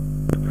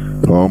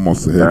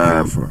 Almost hail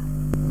Biafra.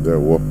 There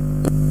we go.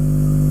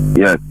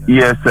 Yes,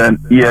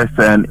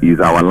 ESN is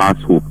our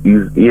last hope.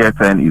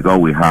 ESN is all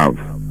we have.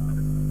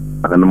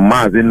 And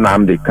Mazi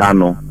Nnamdi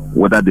Kanu,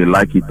 whether they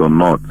like it or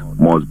not,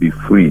 must be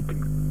freed.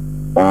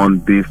 On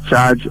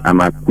discharge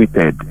and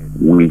acquitted,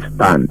 we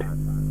stand.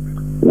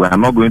 We are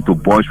not going to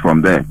budge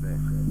from there.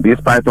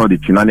 Despite all the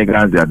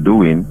shenanigans they are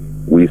doing,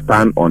 we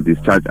stand on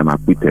discharge and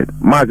acquitted.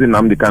 Mazi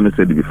Nnamdi Kanu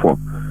said before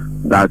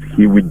that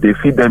he will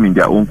defeat them in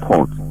their own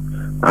court.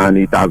 And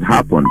it has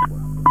happened.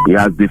 He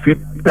has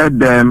defeated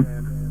them,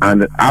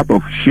 and out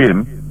of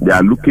shame, they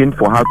are looking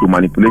for how to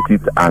manipulate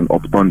it and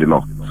upturn the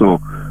law. So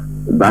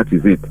that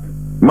is it.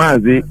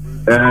 Mazi,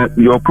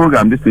 your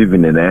program this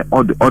evening,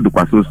 all the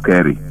was so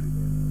scary.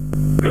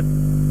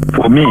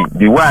 For me,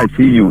 the way I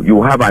see you,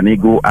 you have an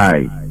ego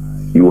eye.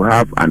 You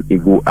have an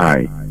ego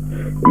eye.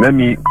 Let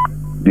me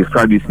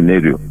describe this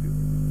scenario.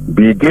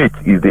 Bill Gates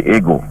is the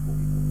ego,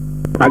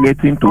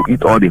 targeting to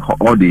eat all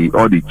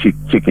the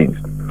chickens,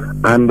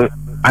 and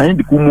I ain't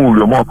the kumu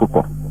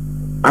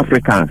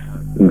Africans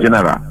in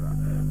general.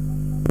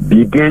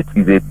 Bill Gates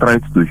is a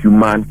threat to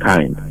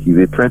humankind. He's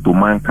a threat to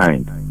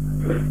mankind.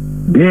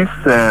 This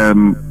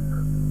why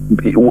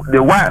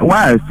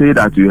I say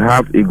that you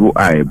have ego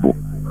eye,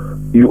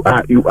 you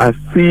are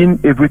seeing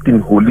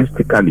everything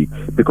holistically,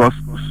 because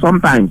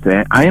sometimes we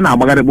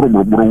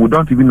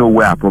don't even know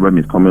where our problem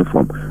is coming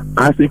from.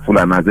 I see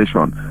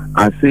fulanization,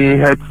 I see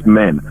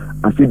herdsmen,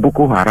 I see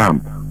Boko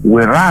Haram,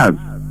 whereas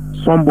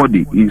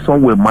somebody is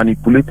somewhere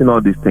manipulating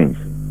all these things.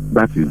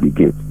 That is the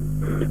gate.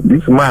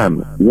 This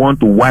man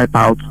wants to wipe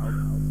out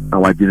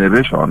our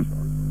generation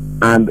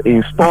and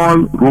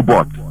install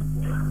robots.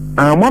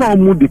 And one of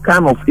them, the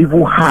kind of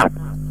evil heart,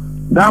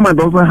 that man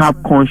doesn't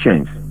have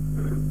conscience.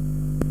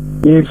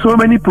 In so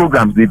many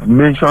programs, they've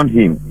mentioned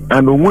him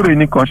and don't want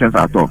any conscience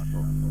at all.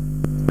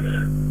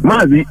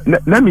 Mazi,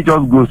 let me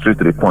just go straight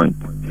to the point.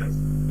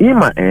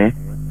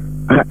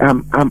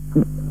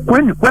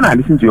 When I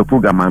listen to your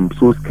program, I'm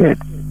so scared.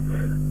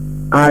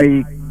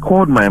 I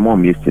called my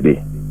mom yesterday,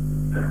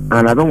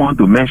 and I don't want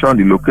to mention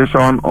the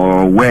location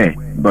or where,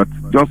 but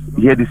just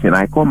hear this thing.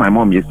 I called my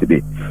mom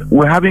yesterday.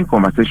 We're having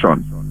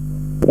conversation.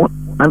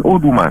 An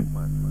old woman,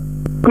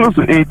 close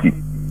to 80.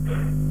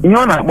 Do you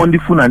know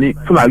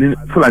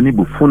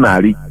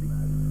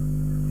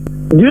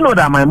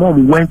that my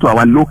mom went to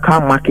our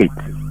local market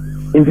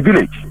in the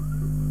village?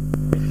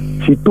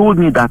 She told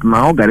me that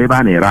now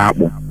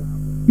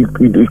you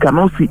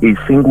cannot see a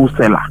single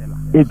seller.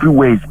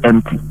 Everywhere is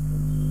empty.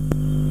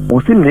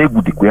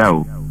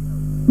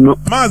 No,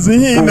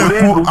 Mazi,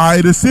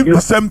 I received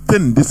the same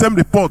thing, the same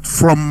report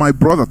from my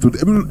brother today.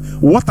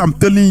 What I'm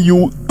telling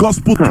you,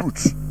 gospel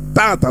truth.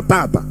 Tata.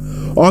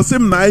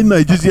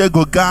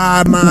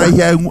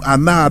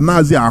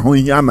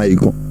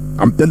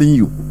 I'm telling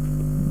you.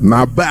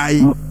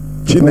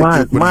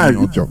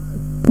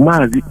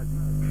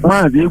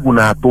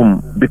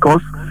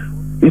 Because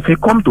if you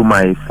come to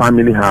my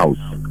family house,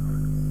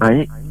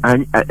 I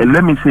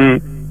let me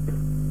say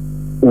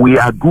we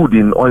are good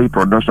in oil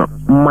production.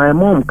 My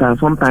mom can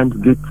sometimes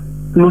get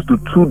close to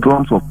 2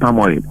 drums of palm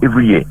oil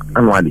every year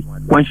annually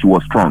when she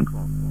was strong.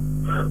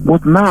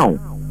 But now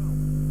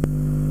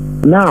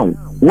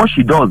what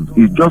she does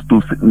is just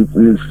to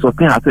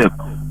sustain herself.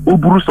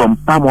 Brew some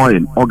palm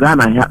oil,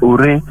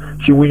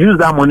 she will use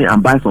that money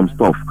and buy some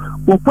stuff.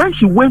 But when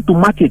she went to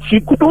market, she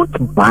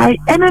couldn't buy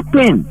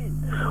anything.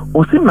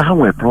 Or seem like have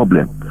a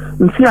problem.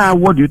 And see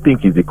what do you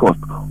think is the cost?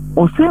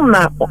 Or seem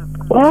like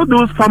all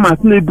those farmers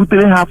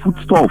they have food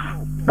stuff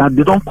that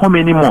they don't come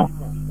anymore.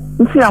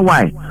 You see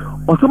why?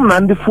 Or some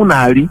land the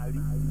funari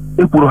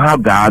they could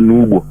have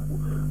ganubo.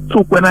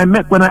 So when I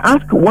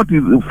ask what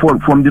is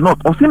from the north,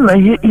 or seem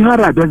like he had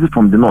address it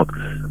from the north.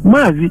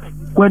 Mazi,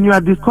 when you are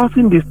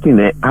discussing this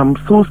thing, I'm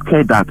so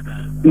scared that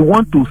you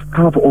want to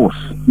starve us,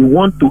 you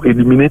want to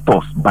eliminate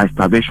us by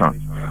starvation.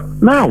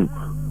 Now,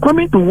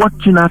 coming to what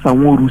Chinas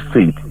Anworu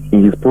said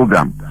in his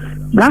program,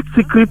 that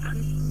secret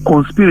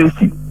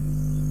conspiracy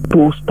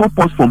to stop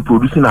us from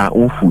producing our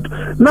own food.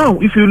 Now,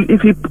 if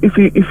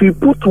you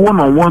put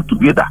one-on-one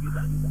together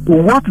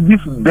to what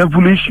this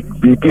devilish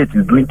brigade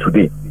is doing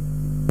today,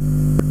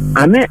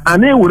 and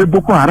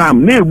Boko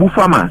Haram,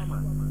 farmers,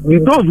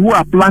 those who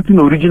are planting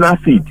original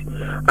seed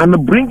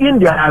and bringing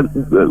their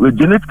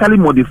genetically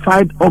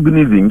modified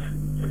organisms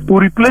to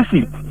replace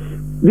it,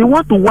 they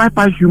want to wipe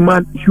out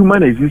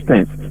human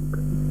existence.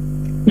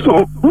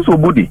 So,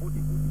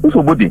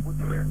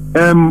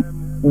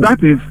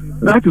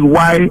 that is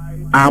why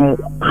I'm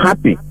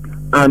happy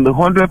and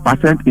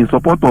 100% in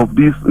support of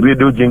this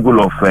radio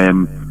jingle of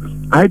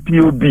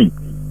IPOB,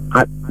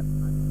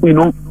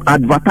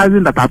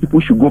 advertising that our people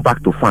should go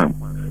back to farm.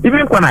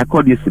 Even when I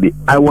called yesterday,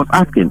 I was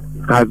asking,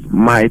 has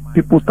my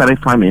people started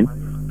farming?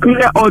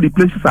 Clear all the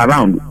places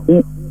around,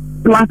 who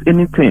plant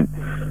anything.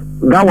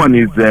 That one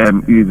is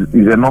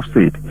enough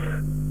said.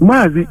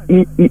 Mazi,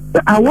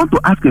 I want to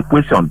ask a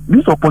question.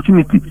 This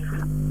opportunity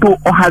to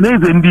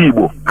Ohaneze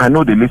Ndibo, I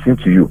know they listen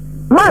to you.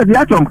 Mazi,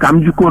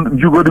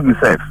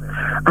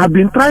 I've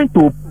been trying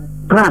to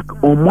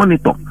track or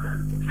monitor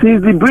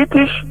since the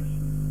British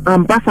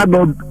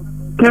ambassador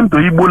came to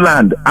Igbo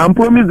land and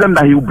promised them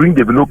that he will bring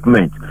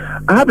development.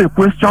 I have a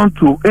question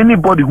to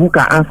anybody who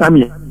can answer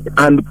me,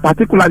 and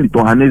particularly to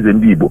Hanez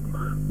and Igbo.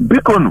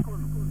 Bikonu,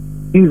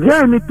 is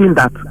there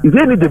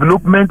any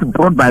development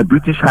brought by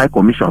British High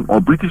Commission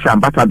or British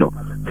Ambassador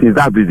since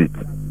that visit?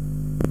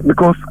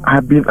 Because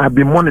I've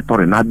been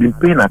monitoring, I've been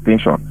paying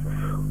attention.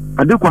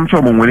 I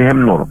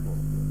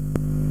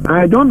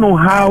don't know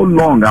how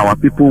long our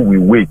people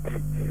will wait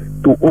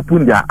to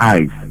open their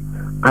eyes.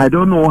 I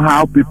don't know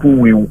how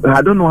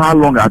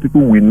long our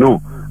people will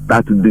know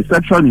that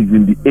deception is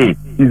in the air,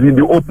 is in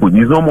the open,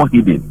 is no more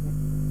hidden.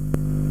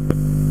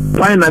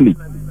 Finally,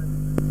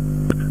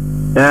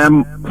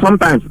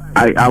 sometimes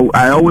I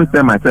always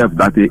tell myself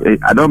that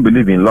I don't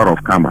believe in law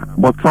of karma,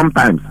 but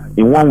sometimes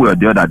in one way or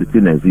the other the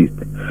thing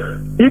exists.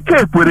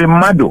 Ike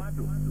Mado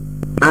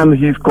and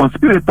his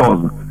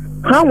conspirators,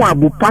 how are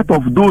part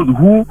of those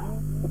who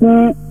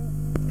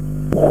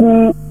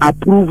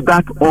approve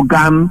that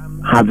organ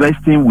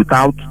harvesting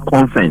without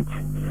consent,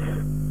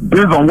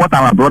 based on what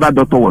our brother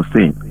doctor was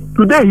saying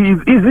today?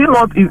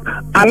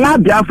 Allah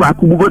Biafra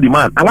Kubugo the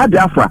man, Allah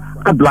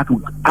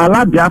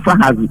Biafra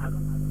has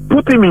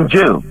put him in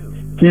jail.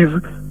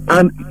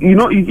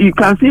 You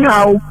can see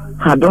how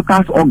her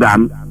daughter's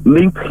organ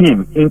linked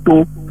him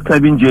into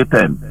 7J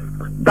term.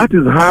 That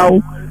is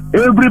how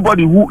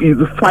everybody who is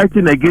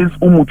fighting against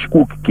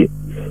Umuchikuke,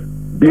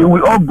 they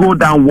will all go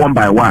down one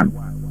by one.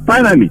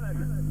 Finally,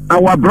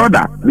 our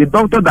brother, the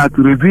doctor that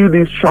revealed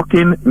this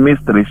shocking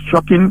mystery,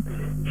 shocking,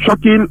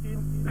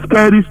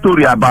 scary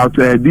story about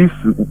this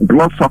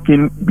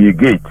blood-sucking Bill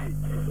Gates,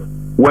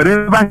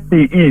 wherever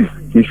he is,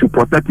 he should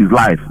protect his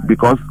life,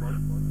 because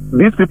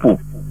these people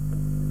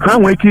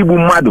can't wait to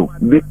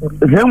they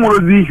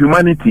have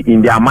humanity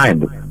in their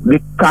mind. They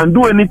can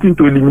do anything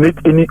to eliminate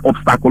any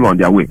obstacle on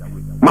their way.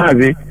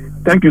 Mazi,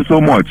 thank you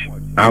so much.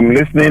 I'm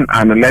listening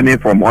and learning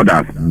from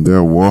others.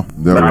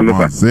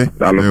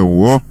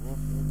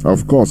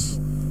 Of course,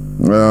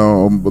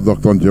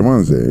 Dr.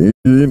 Njemanze,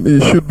 he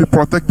should be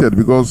protected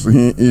because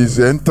he is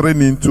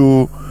entering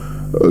into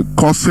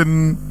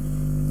causing,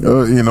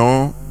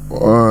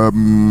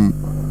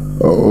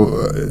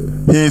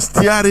 he is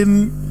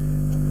steering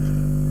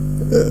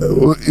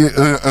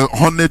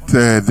hornet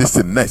this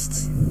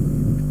nest.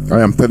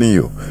 I am telling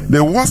you.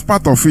 The worst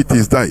part of it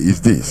is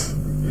this.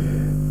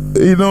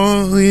 He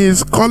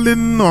is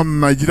calling on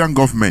Nigerian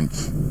government,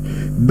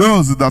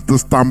 those that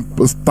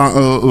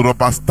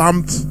rubber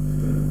stamped,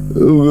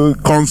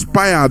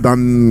 conspired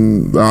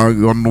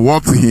on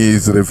what he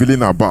is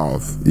revealing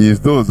about, is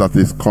those that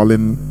is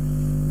calling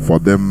for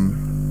them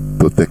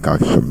to take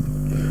action.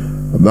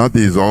 That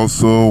is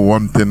also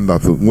one thing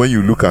that when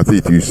you look at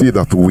it, you see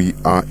that we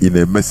are in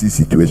a messy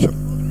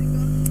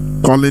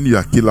situation. Calling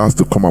your killers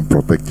to come and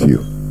protect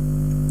you.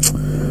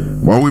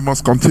 Well, we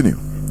must continue.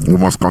 We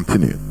must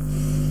continue.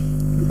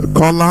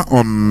 Caller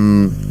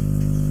on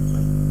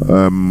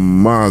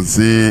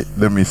Mazi.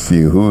 Let me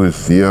see who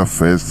is here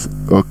first.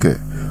 Okay.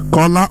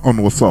 Caller on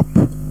WhatsApp.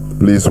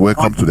 Please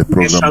welcome to the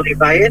program.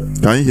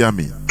 Can you hear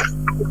me?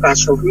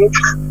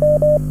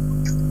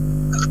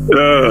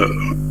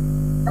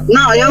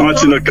 No, you're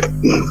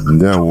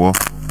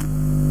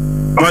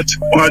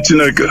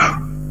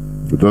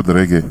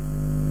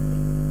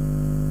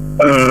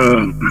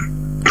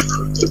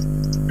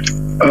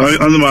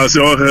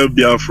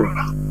Biafra.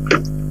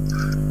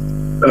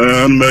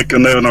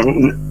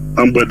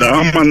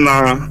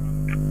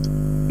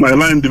 My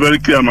line is very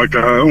clear, I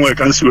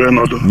can see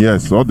another.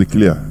 Yes, all the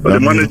clear. The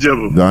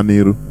manageable.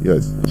 Daniru,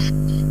 yes.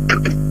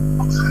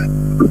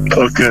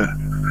 Okay.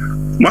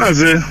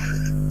 Mazi,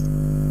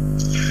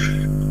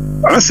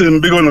 I say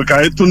big on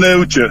okay to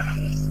neuche.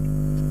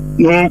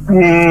 No,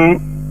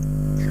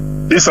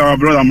 this our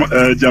brother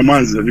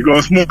Jamanze,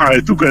 because more I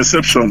took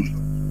exception.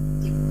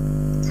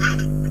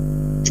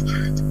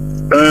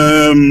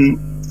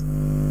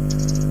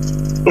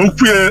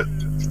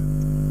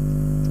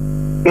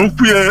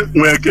 Okwe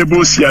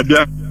nwekebo si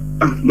abia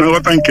na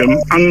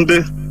watankem and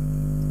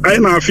I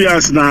na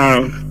fears na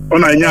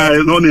on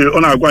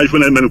agwa ife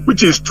na,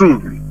 which is true,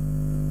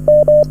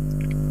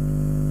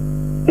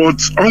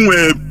 but on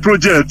a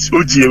project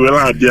oji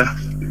ewela abia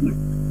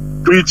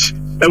which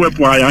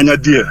ewepu anya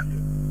dear.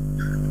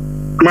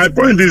 My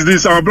point is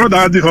this: our brother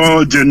had the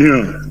whole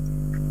genuine.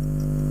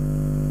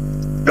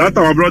 That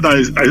our brother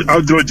is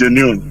out there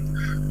genuine.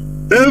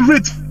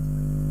 Everything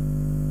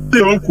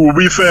could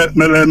be fair,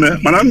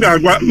 Melene. Mananga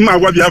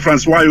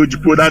Biafrans, why would you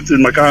put that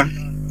in Maka?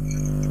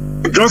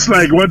 Just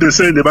like what they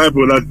say in the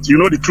Bible, that you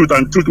know the truth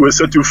and truth will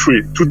set you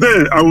free.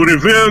 Today, I will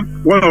reveal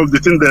one of the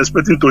things they're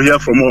expecting to hear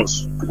from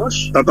us,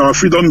 that our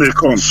freedom may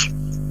come.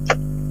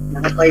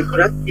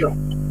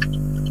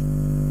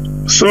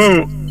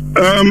 So,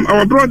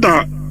 our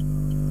brother,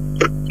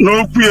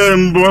 no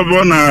PM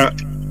Bobona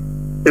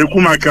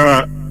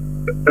Ekumaka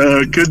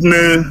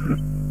kidney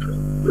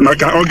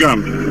Maka organ.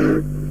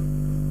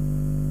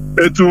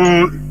 It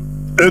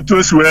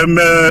was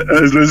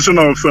resolution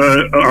of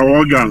our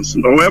organs.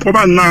 We're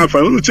probably now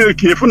for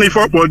check if only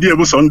for body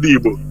was on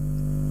Dibo.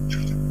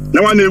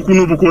 No one knew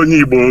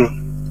Nibo.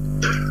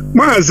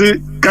 Mazi,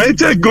 can I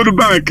take go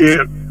back?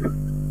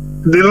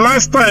 The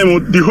last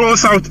time the whole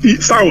South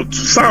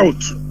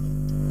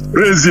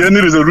raised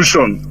any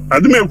resolution, I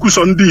didn't make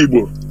Kusondi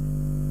Igbo.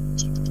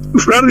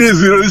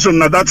 Raised the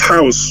resolution at that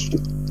house.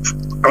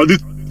 Are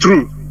it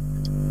true?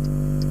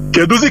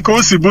 Keduzi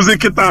Kosi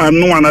Buzekita and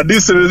no one at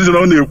this resolution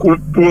on the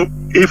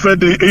if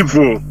the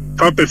evil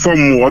can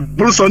perform what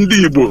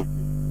Brusondi Igbo.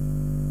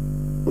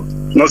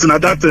 Nothing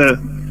at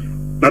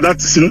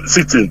that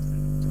sitting.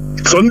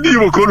 Sunday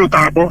will call it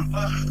up.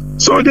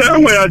 So the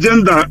only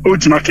agenda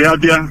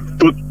Uchimakiadia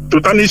to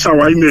tarnish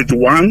our image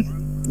one.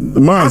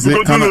 Mazi,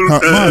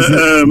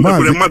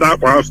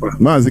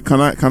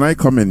 can I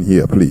come in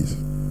here, please?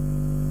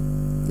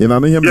 You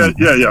know,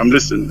 yeah, I'm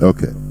listening.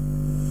 Okay.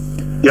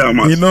 Yeah,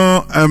 Mazi. You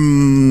know,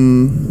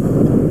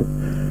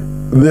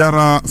 there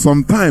are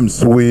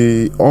sometimes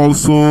we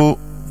also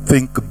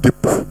think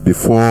deep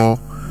before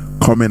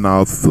coming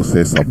out to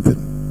say something.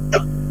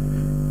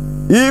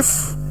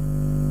 If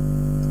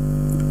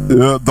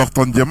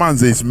Dr.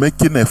 Njemanze is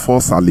making a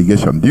false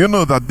allegation, do you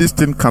know that this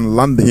thing can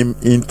land him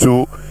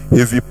into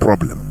heavy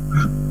problem?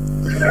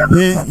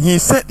 He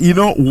said, you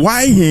know,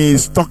 why he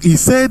is talking, he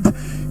said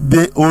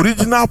the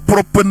original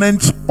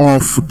proponent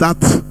of that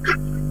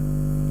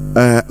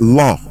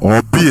law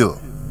or bill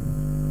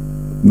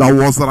that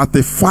was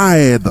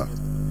ratified,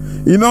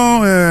 you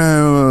know,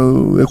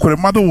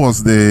 Ekweremadu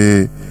was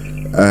the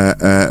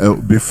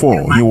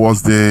before he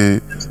was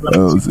the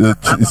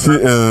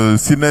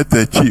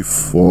Senate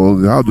chief,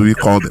 or how do we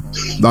call them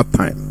that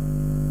time?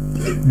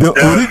 The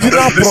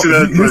original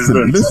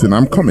listen,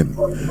 I'm coming.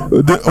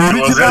 The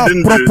original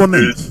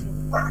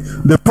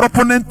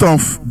proponent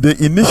of the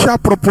initial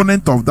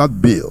proponent of that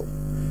bill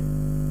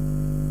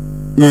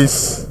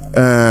is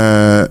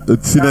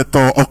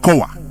Senator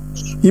Okowa.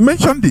 He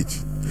mentioned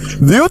it.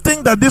 Do you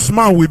think that this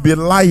man will be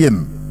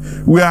lying,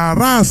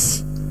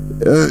 whereas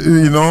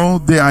you know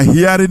they are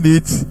hearing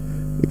it?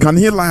 Can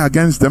he lie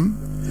against them?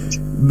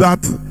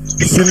 That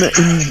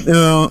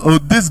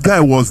this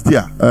guy was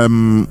there,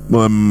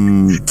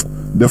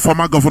 the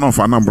former governor of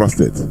Anambra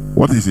State.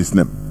 What is his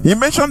name? He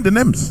mentioned the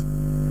names,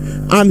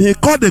 and he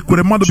called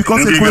Ekweremadu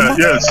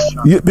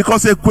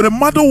because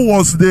Ekweremadu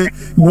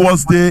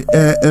was the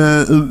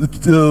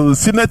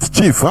Senate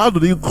chief. How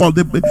do you call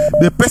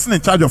the person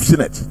in charge of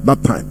Senate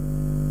that time?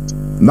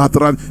 Not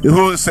run.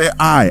 Who say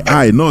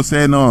I no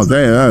say no, and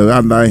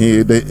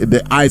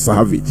the eyes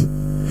have it.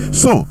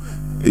 So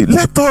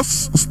let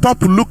us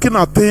stop looking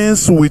at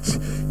things with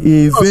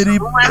a very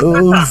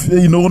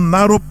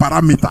narrow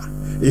parameter.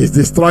 Is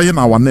destroying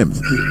our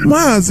names.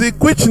 Mazi,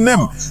 which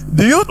name?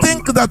 Do you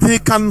think that he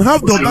can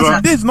have the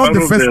audacity? This is not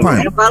the first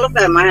time.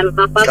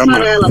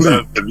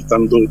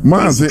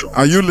 Mazi,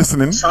 are you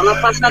listening?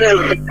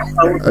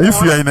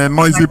 If you are in a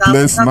noisy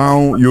place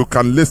now, you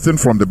can listen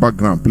from the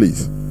background,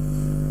 please.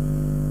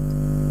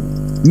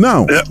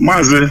 Now,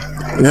 Mazi,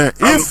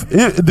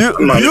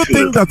 do you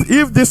think that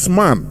if this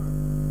man,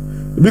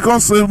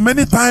 because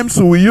many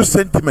times we use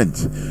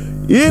sentiment,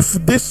 if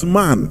this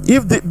man,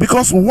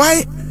 because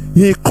why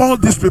he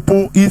called these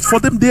people is for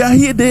them, they are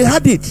here, they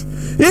had it.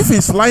 If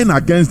he's lying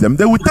against them,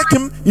 they will take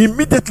him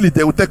immediately,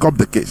 they will take up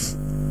the case.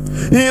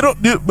 He wrote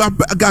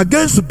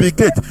against Bill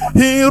Gates,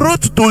 he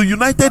wrote to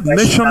United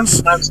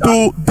Nations,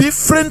 to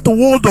different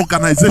world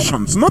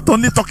organizations, not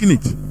only talking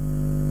it.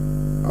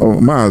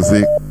 Oh,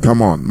 Mazi,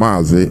 come on,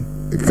 Mazi,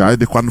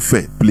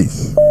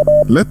 please.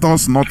 Let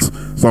us not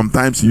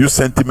sometimes use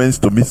sentiments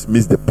to miss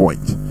the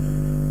point.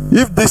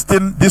 If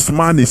this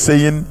man is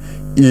saying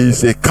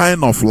is a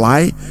kind of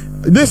lie,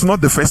 this is not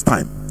the first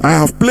time. I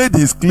have played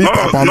his clip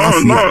about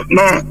last year.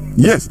 No.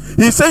 Yes,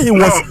 he said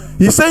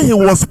he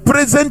was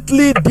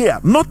presently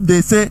there. Not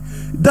they say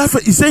that.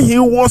 He said he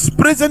was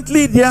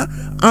presently there,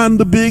 and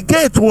Bill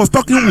Gates was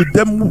talking with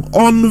them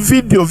on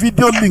video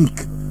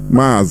link.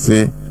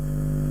 Mazi,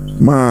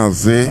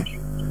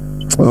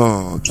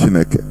 oh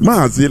Chineke,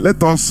 Mazi,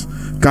 let us.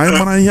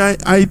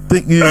 I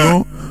think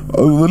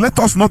let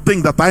us not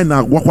think that I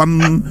now work on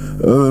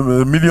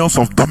millions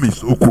of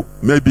dummies.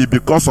 Maybe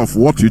because of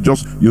what you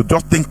just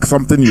think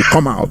something, you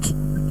come out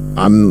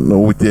and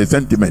with a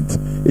sentiment.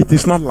 It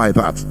is not like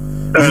that.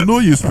 You know,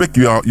 you spoke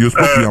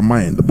your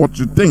mind, but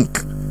you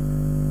think,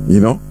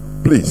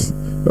 please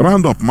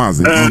round up,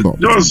 Mazi. Round up.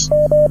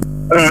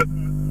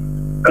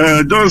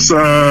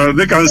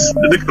 They can,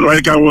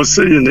 like I was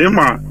saying,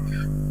 Emma.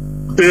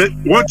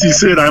 What he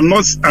said, I'm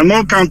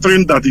not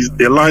countering that is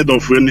a lie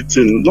of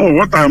anything. No,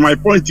 my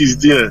point is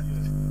there.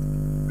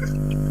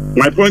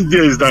 My point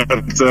there is that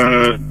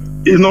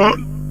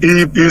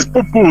his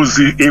purpose,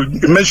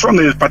 he mentioned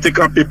a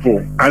particular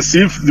people as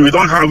if we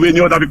don't have any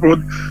other people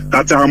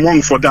that are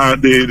among for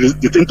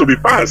the thing to be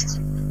passed.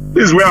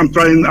 This is where I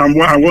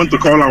want to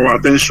call our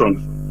attention.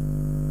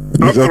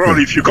 After all,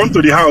 if you come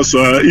to the house,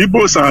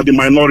 Igbos are the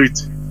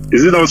minority.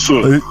 Is it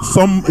also?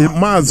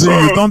 Mazi,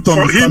 you don't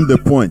understand the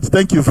point.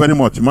 Thank you very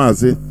much,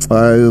 Mazi.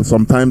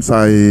 Sometimes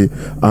I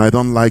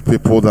don't like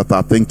people that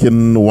are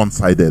thinking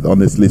one-sided,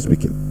 honestly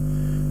speaking.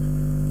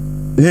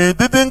 He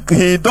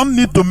don't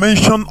need to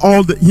mention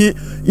all the,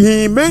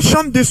 he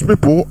mentioned these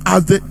people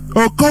as the,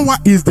 Okowa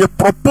is the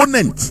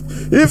proponent.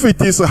 If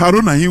it is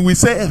Haruna, he will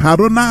say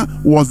Haruna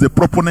was the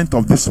proponent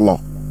of this law,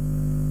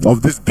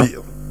 of this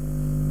bill.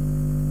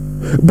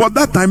 But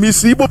that time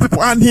it's Igbo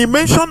people, and he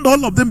mentioned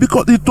all of them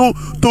because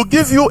to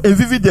give you a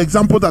vivid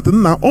example that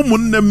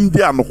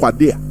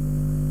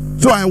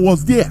so I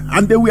was there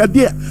and they were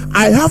there.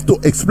 I have to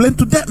explain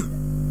to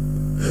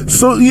them.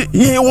 So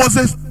he was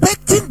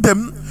expecting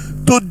them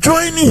to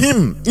join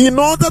him in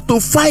order to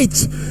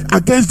fight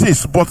against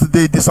this, but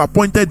they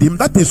disappointed him.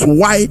 That is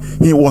why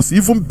he was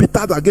even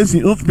bitter against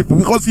his own people,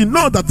 because he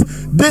knows that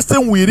this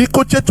thing will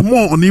ricochet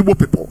more on Igbo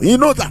people. He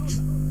knows that.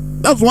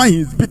 That's why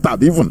he's bitter,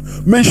 even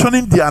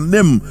mentioning their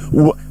name.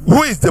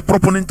 Who is the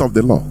proponent of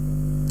the law?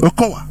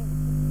 Okowa.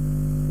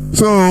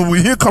 So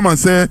we hear come and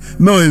say,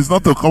 no, it's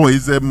not Okowa,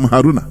 it's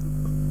Haruna.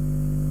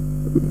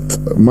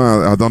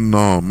 I don't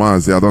know,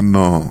 Mazi, I don't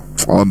know.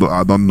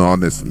 I don't know,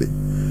 honestly.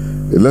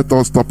 Let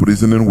us stop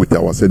reasoning with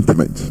our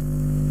sentiments.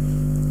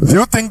 Do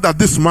you think that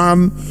this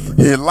man,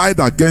 he lied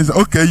against,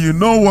 okay, you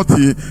know what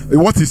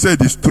he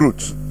said is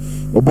truth,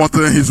 but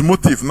his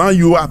motive, now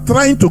you are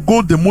trying to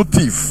go the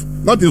motive.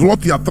 That is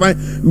what you are trying,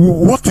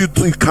 what you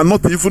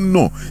cannot even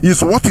know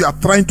is what you are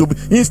trying to be,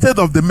 instead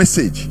of the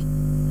message.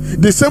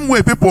 The same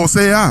way people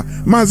say,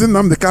 Mazi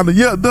Nnamdi Kanu,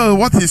 yeah,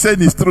 what he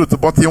said is truth,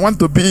 but he want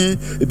to be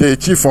the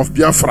chief of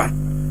Biafra.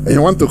 He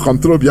want to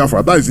control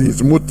Biafra. That is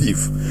his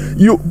motive.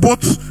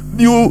 But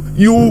you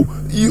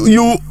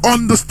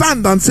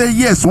understand and say,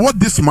 yes, what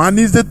this man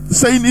is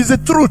saying is the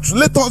truth.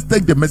 Let us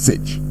take the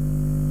message.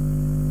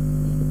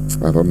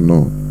 I don't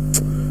know.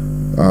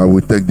 I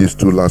will take these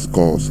two last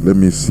calls. Let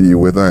me see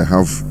whether I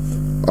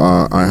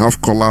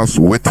have callers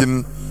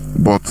waiting,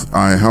 but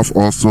I have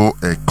also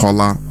a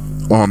caller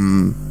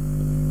on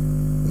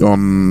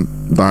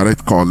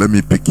direct call. Let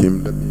me pick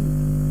him.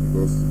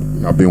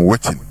 Because I've been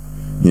waiting.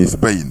 He's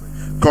paying.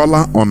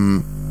 Caller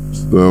on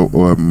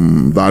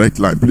the direct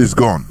line. Please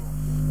go on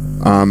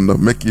and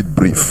make it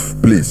brief,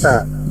 please.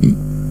 Thank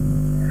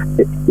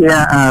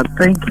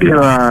you.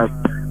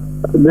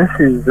 This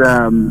is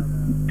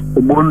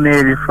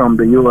Neri from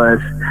the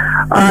US.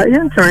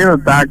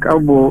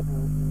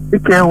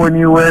 When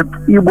you were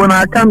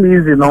come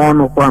easy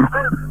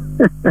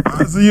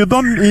you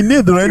don't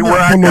need any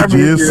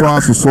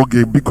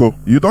apology, because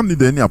you don't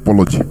need any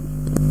apology.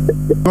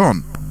 Go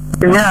on.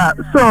 Yeah,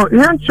 so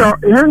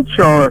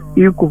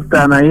you could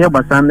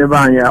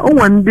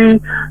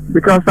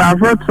because I've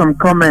heard some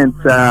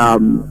comments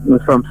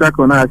from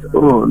second as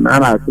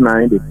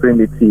the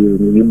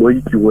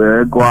primitive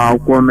were go out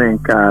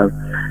comment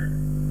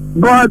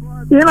but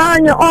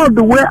all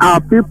the way our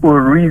people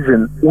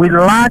reason, we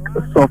lack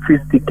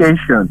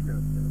sophistication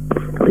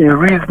in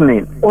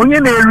reasoning. Only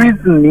the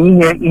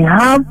reasoning here, you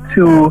have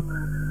to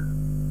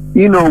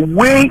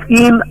weigh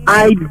in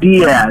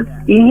ideas.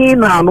 You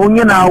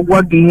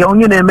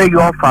make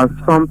offer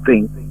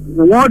something.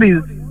 What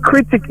is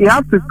critical? You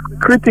have to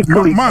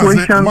critically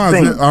question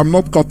things. I'm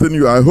not cutting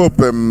you. I hope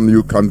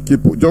you can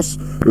keep just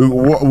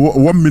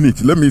 1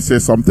 minute. Let me say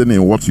something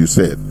in what you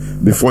said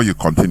before you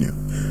continue.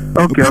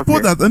 Okay. People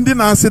that and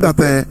then I say that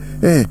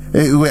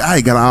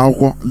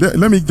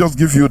let me just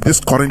give you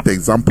this current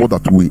example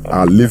that we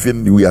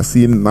are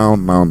seeing now.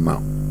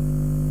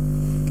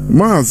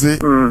 Mazi,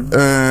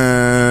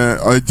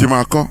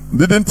 Jimako,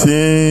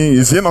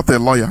 is he not a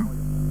lawyer?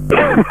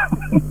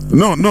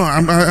 No,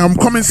 I'm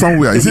coming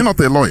somewhere. Is he not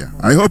a lawyer?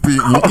 I hope he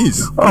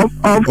is.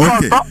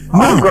 Okay.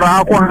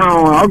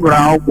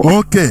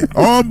 Okay.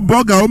 Oh,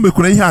 Boga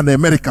Omekure in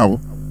America.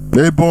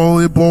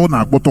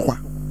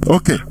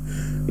 Okay.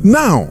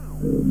 Now,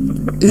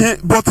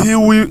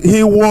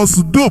 he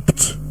was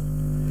duped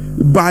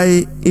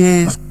by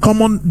a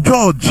common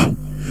judge.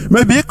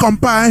 Maybe he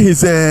compare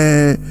his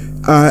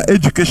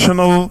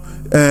educational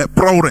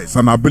prowess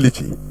and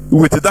ability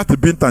with that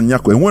Binta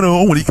Nyako. And when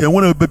only can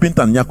one of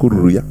Binta Nyako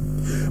Ruya.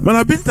 When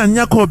Binta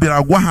Nyako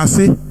Biragwa has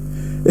say,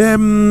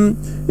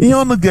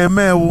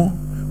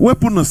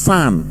 weapon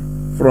son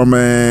from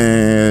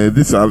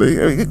this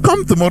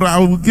come tomorrow, I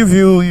will give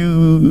you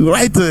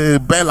write a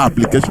bail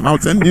application, I'll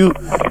send you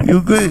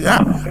go,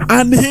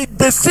 and he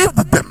deceived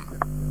them.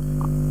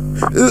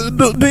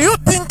 Do you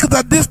think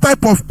that this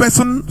type of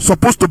person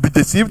supposed to be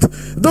deceived?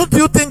 Don't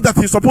you think that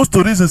he's supposed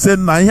to reason say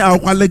na here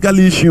legal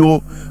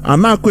issue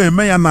and now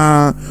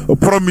na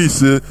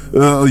promise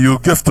you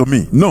gave to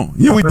me? No,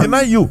 he will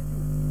deny you.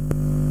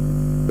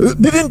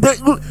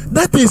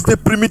 That is the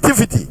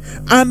primitivity.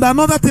 And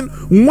another thing,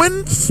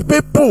 when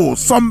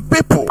some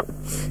people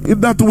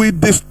that will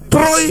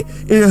destroy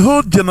a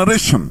whole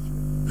generation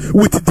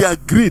with their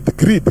greed,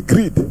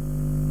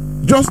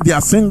 just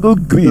their single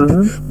greed,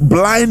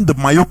 blind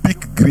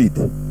myopic greed,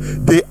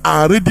 they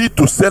are ready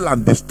to sell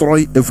and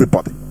destroy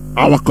everybody.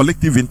 Our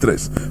collective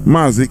interest.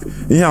 Mazi,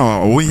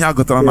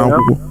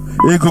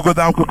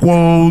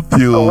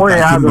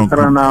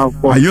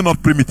 are you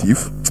not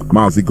primitive?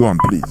 Mazi, go on,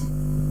 please.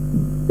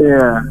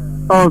 Yeah,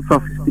 all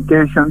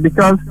sophistication.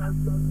 Because,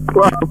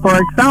 well, for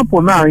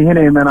example, now in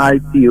an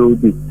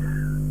ITOD,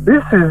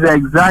 This is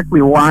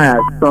exactly why I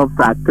stopped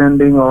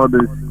attending all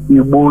this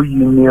Igbo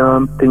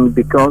Union thing,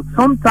 because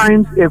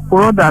sometimes a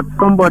quote that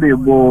somebody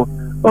will,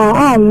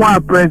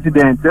 one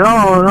president,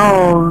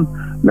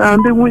 now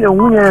they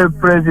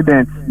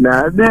president.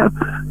 Now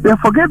they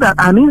forget that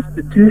an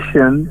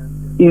institution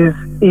is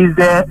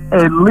a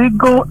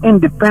legal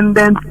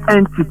independent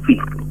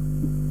entity.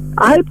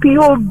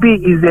 IPOB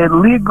is a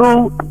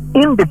legal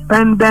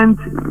independent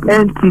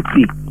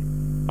entity.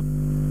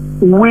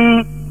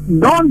 We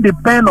don't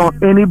depend on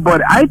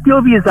anybody.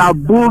 IPOB is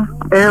above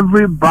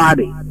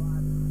everybody.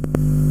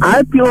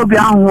 IPOB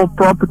has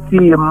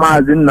property in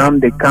Mazi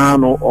Nnamdi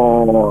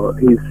or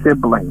his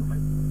siblings.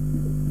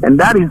 And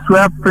that is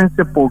where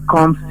principle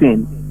comes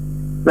in.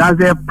 There's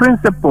a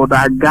principle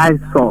that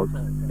guides us.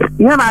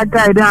 I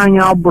guide how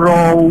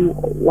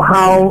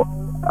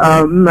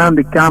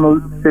Nnamdi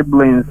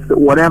siblings,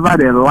 whatever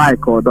they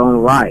like or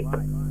don't like.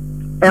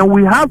 And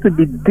we have to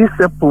be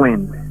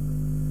disciplined.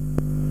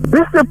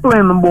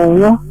 Discipline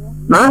more.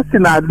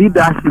 National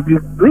leadership.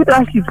 If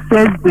leadership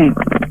says this,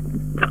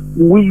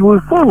 we will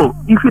follow.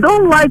 If you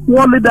don't like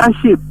what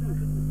leadership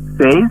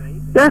says,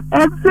 then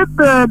exit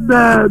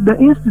the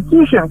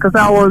institution. Because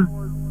I was,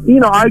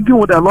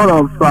 arguing with a lot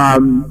of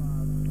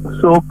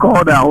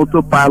so-called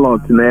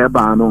autopilots in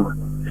Ebano.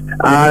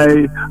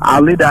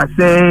 Our leader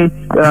say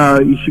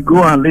you should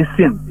go and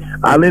listen.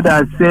 Our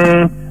leader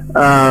say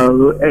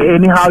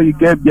anyhow you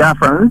get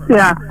Biafra.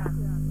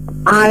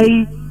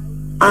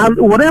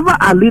 Whatever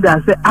our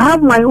leader say, I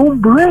have my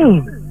own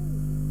brain.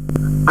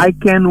 I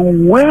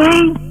can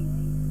weigh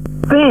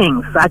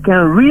things. I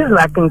can reason.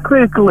 I can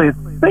critically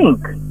think.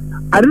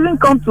 I didn't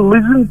come to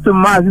listen to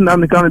Mazi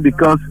Nnamdi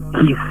because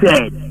he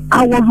said.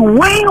 I was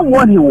weighing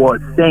what he was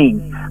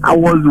saying. I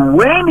was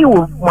weighing it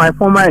with my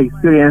former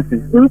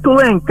experiences.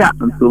 Ntulenka.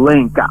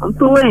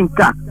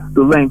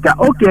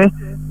 Okay.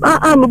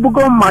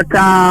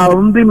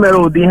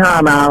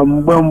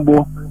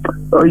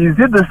 Is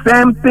it the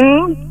same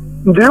thing?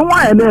 We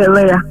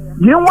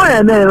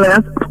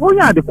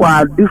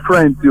are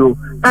different too.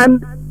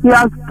 And he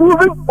has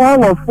proven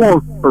all of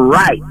us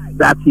right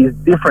that he's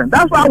different.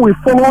 That's why we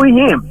follow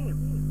him.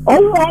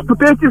 All one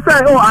potentially say,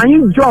 I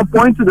need job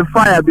point to the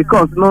fire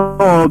because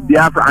no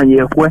Biafra and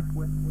Yehwe.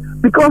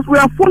 Because we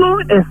are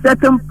following a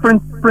certain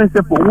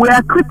principle. We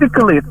are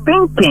critically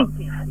thinking.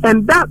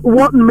 And that's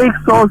what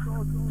makes us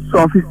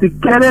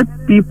sophisticated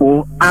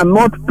people and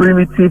not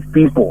primitive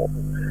people.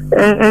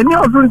 And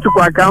you're going to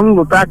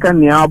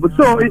but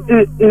so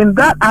in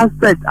that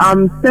aspect,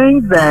 I'm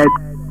saying that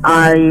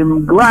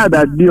I'm glad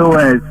that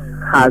DOS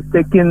has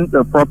taken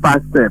the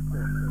proper step.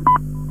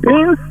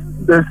 Since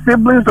the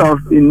siblings of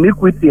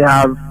iniquity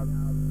have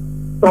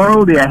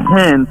soiled their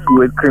hands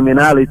with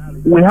criminality,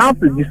 we have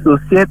to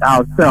dissociate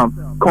ourselves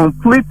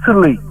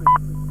completely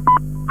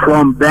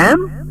from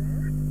them,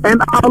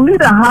 and our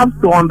leader has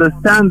to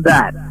understand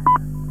that.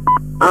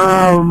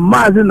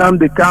 Mazi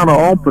Nnamdi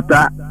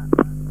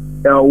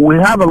we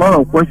have a lot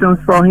of questions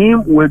from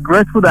him. We're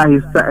grateful that he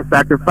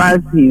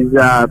sacrificed his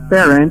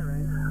parents.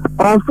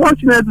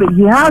 Unfortunately,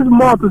 he has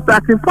more to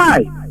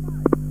sacrifice,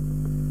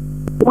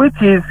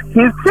 which is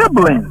his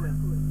siblings.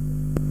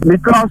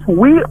 Because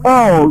we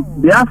all,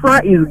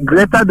 Biafra is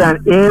greater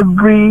than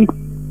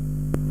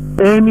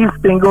any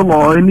single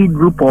or any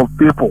group of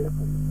people.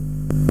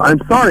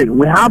 I'm sorry,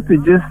 we have to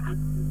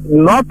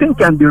nothing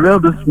can derail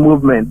this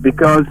movement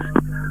because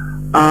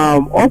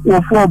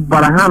Okwofo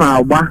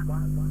Barahana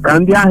ka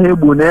ndị ahụ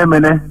egbu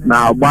na-emene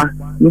na-agba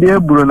ndị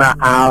egburu na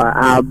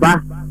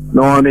Aba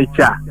na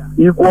Ọnịcha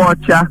ikwu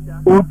ọcha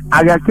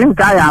agake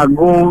nke anyị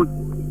agụ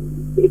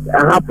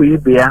ahapụ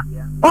ibe ya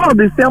all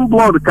the same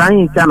blood ka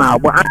anyị ncha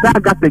na-agba ndị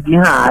agafeghị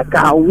ha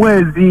aka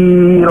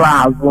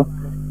nwezila azụ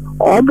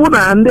ọ bụ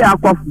na ndị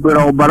akwafubere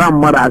ọbara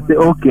mmadụ asị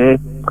oke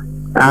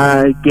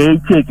ka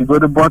echeck go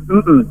but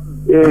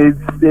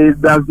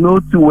there's no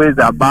two ways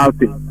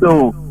about it.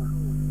 So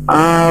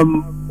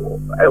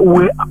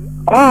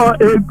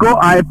ego,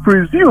 I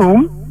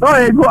presume, no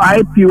ego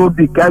IPOB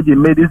Kaji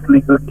made this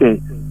legal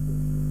case.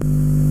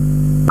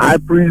 I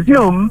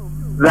presume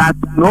that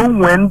no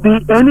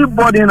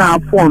anybody in our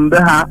fund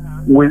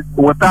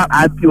without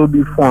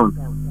IPOB funds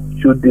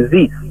should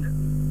desist.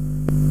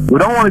 We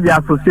don't want to be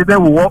associated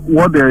with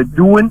what they're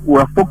doing.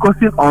 We're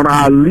focusing on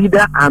our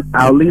leader and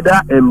our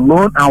leader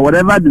alone, and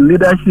whatever the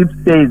leadership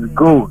says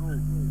goes.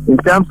 In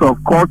terms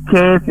of court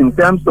case, in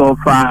terms of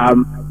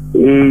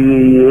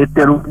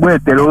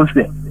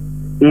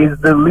is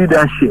the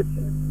leadership.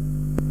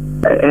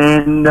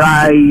 And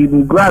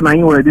I'm glad I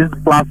were this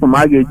platform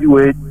I gave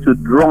you to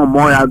draw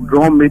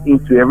it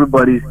into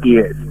everybody's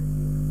ears.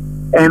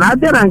 And I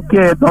didn't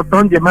care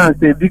Dr. Njeman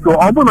said because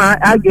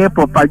I get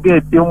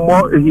propagate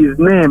his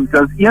name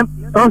because him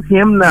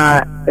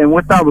and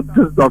without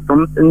this Dr.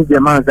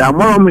 Njeman I'm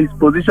more on his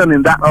position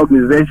in that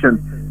organization.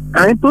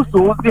 And to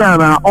so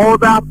and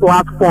other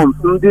platforms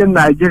in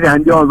Nigeria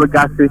and the other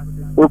guys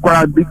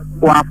require big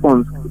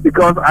platforms.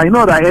 Because I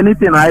know that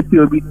anything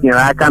IPOB can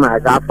I can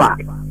get far.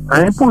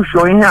 I push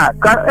showing here.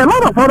 A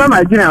lot of other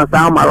Nigerians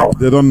are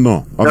they don't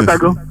know.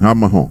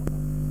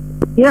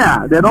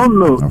 Yeah, they don't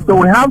know. So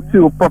we have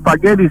to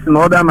propagate this in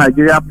other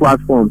Nigeria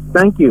platforms.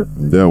 Thank you.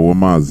 There were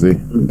Mazi.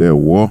 There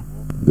were.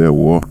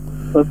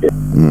 Okay.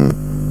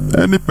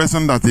 Any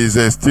person that is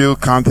still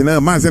counting,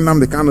 Mazi Nam,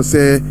 they kind of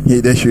say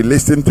they should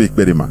listen to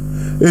Ikberima.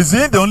 Is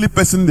he the only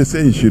person they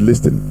say he should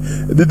listen?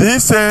 Did they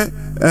say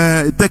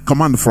take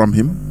command from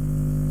him?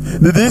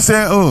 Did they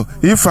say, oh,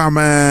 if I'm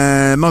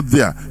not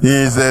there, he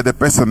is the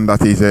person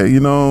that is,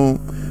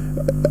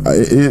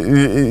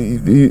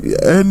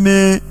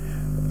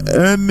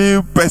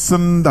 any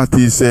person that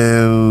is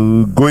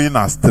going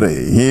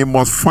astray, he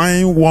must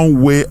find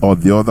one way or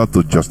the other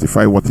to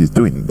justify what he's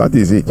doing. That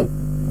is it.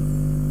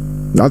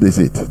 That is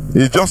it.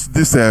 It's just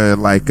this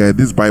like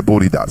these Bible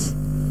readers.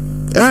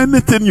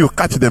 Anything you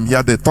catch them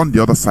here, they turn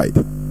the other side.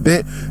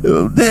 They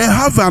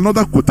have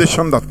another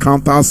quotation that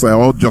counters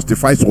or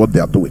justifies what they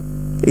are doing.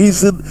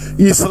 It's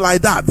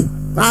like that.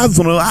 As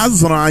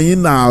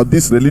in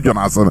this religion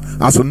as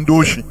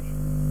ndoshi.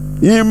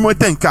 No,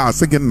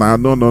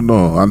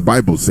 and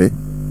Bible say.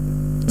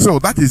 So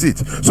that is it.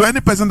 So any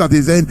person that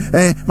is saying,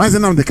 they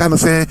kind of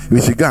say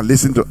we should go and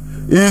listen to.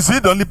 Is he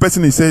the only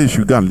person he says you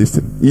should go and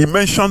listen? He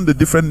mentioned the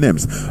different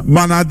names.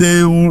 But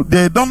they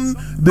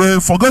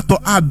forgot to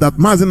add that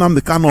Mazinam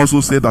they can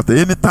also say that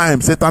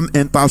anytime Satan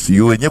enters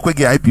you and you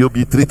get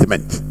IPOB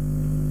treatment.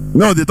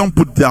 No, they don't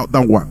put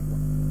that one.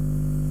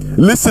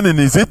 Listening,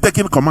 is it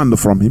taking command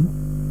from him?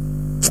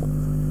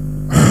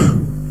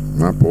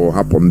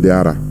 Happen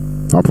there.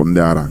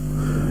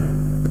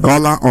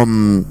 Caller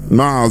on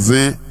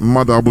Mazi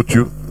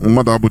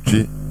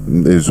Madabuchi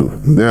Ezu.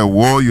 There,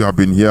 you have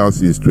been here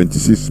since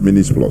 26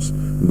 minutes plus.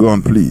 Go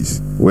on,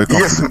 please. Welcome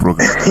to the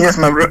program. Yes,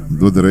 my brother.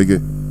 Do the reggae.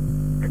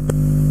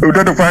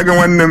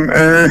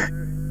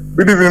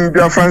 Good evening,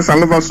 dear friends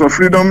and lovers of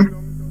freedom.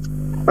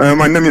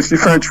 My name is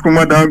Stephen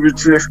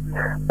Chukwumadabuchi.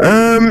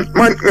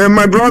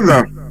 My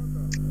brother,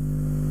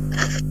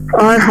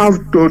 I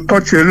have to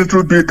touch a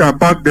little bit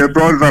about the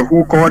brother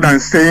who called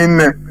and saying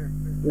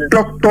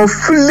Dr.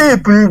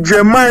 Philip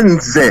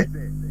Njemanze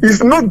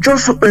is not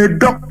just a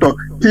doctor.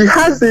 He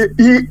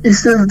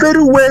is a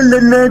very well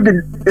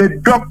learned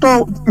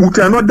doctor with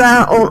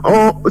another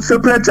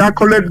separate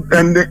accolade,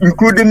 and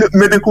including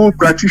medical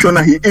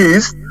practitioner he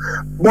is,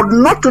 but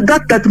not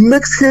that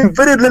makes him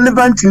very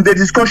relevant in the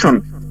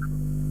discussion.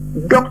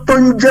 Dr.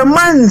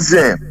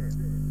 Njemanze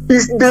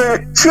is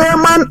the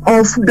chairman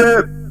of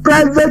the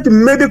Private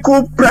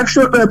Medical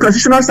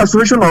Practitioners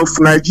Association of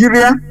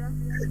Nigeria.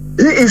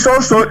 He is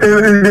also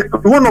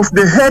one of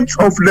the heads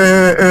of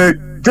the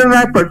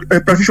General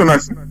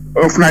Practitioners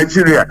of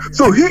Nigeria.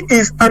 So he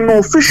is an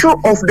official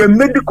of the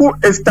medical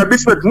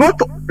establishment,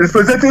 not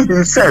representing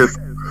himself.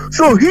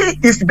 So he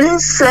is being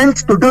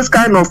sent to those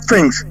kind of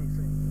things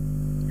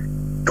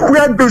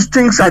where those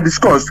things are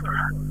discussed.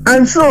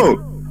 And so,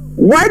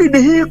 why did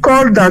he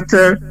call that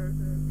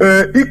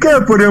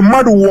Ike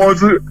Poremadu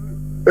was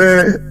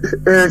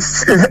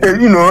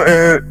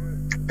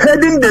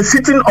heading the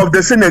sitting of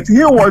the Senate?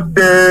 He was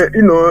the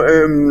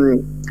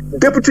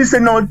deputy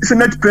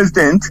Senate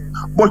president,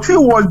 but he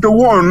was the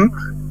one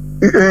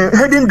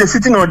heading the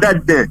sitting on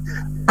that day.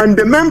 And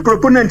the main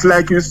proponent,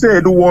 like you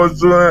said, was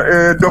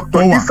Dr.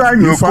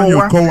 Ifeanyi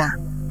Okowa.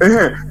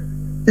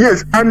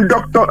 Yes, and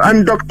Dr.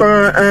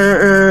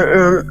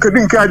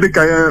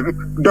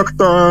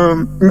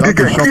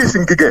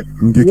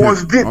 Ngige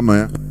was there.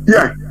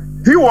 Yeah,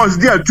 he was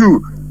there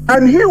too.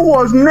 And he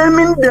was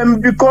naming them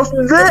because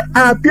they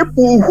are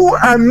people who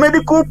are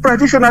medical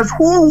practitioners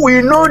who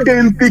will know the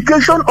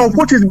implication of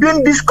what is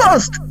being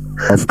discussed.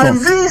 And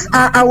these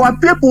are our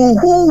people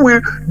who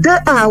will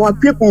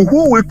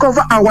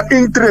cover our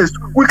interest.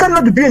 We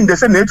cannot be in the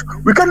Senate,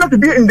 we cannot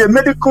be in the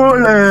medical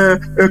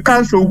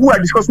council who are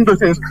discussing those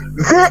things.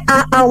 They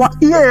are our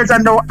ears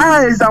and our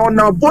eyes and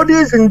our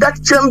bodies in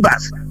that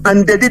chambers,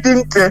 and they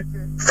didn't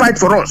fight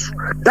for us.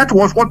 That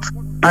was what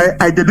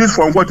I deduced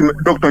from what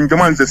Dr.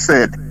 Njemanze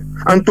said.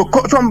 And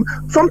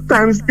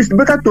sometimes it's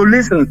better to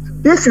listen.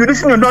 If you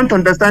listen, you don't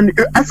understand,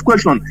 you ask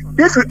questions.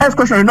 If you ask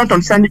questions, you don't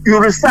understand, you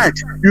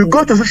research. You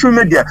go to social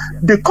media.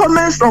 The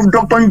comments of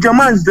Dr.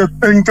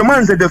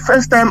 Njemanze the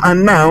first time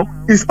and now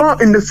is all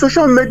in the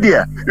social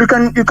media. You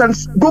can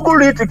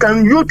Google it, you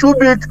can YouTube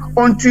it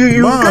until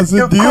you get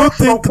the do you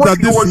think that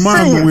this man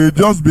saying. will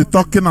just be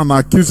talking and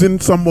accusing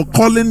someone,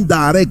 calling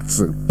direct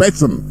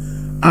person,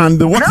 and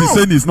what he's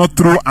saying is not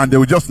true, and they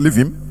will just leave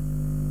him?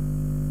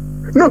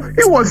 No,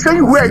 he was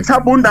saying where it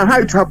happened and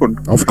how it happened.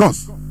 Of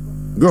course.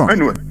 Go on.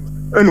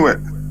 Anyway,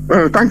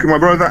 thank you, my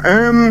brother.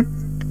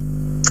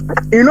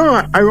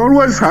 I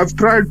always have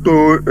tried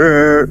to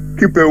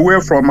keep away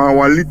from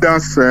our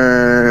leaders,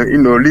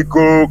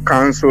 legal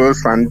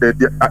councils, and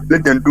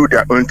let them do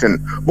their own thing.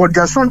 But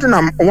there's something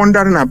I'm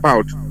wondering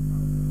about.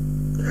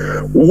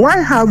 Why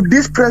have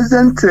these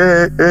present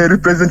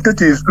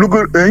representatives,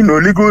 legal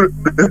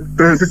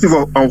representative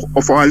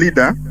of our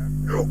leader,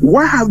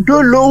 why have they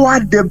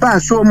lowered the bar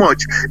so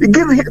much?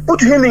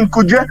 Put him in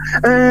Kuja,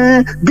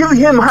 give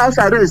him house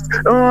arrest,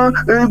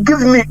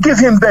 give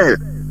him bail.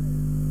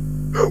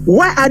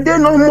 Why are they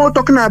no more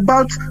talking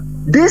about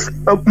this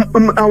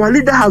our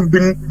leader have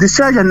been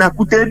discharged and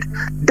acquitted.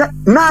 That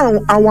now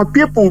our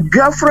people,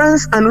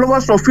 Biafrans and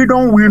lovers of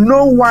freedom, will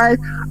know why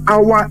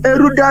our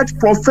erudite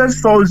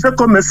Professor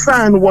Zeko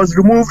Mesan was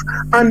removed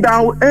and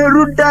our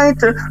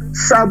erudite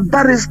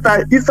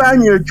Barrister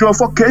Ifeanyi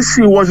Ejiofor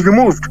Kesi was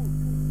removed.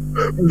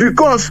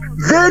 Because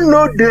they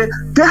know they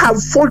have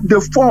fought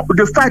the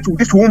fight with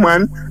this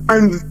woman,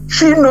 and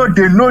they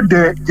know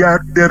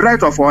the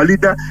right of our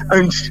leader,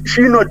 and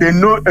they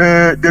know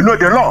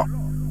the law.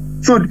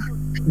 So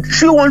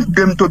she wants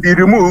them to be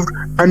removed,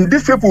 and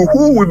these people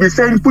who will be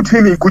saying put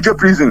him in Kuje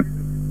prison.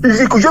 Is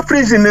he Kuje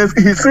prison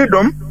his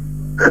freedom?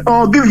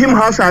 Or give him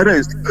house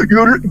arrest?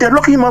 They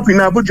lock him up in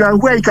Abuja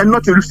where he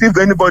cannot receive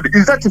anybody.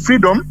 Is that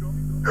freedom?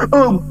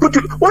 Oh, but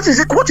what is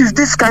it? What is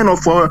this kind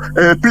of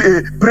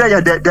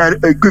prayer that they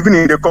are giving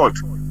in the court?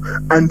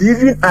 And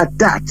even at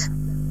that,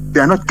 they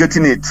are not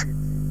getting it.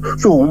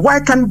 So why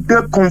can't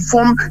they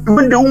conform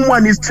when the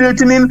woman is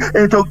threatening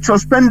to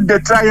suspend the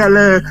trial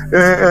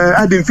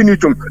ad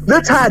infinitum?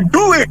 Let her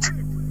do it.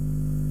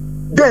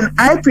 Then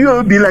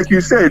IPOB, like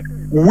you said,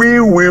 we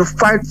will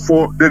fight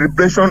for the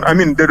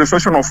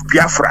restoration of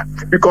Biafra,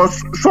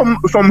 because some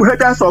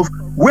headers of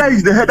where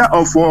is the header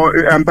of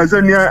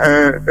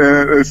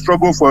Ambazonia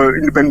struggle for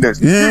independence?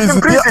 He has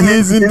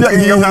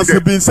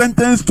been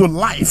sentenced to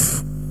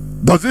life.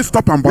 Does it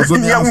stop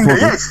Ambazonia struggle?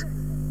 Yes.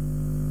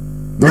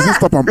 Does it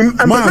stop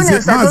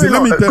Mazi,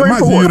 let me tell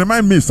Mazi, you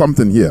remind me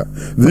something here.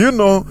 Do you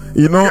know,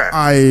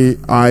 I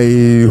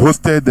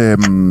hosted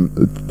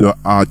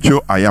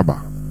Joe Ayaba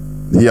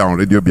here on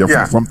Radio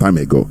Biafra some time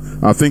ago.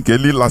 I think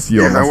early last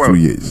year or last 2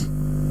 years.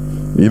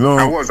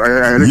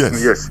 I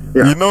listened, yes.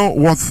 Yeah. You know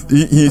what,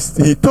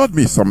 he told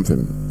me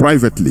something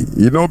privately.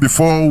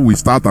 Before we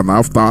start and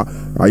after,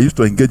 I used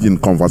to engage in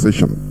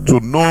conversation to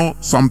know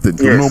something,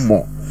 to know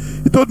more.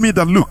 He told me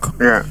that, look,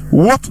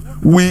 what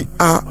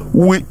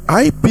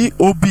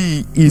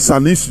IPOB is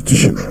an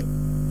institution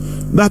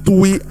that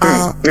we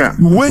are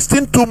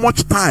wasting too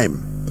much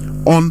time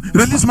on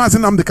release Mazi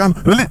Nnamdi Kanu.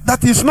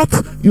 That is not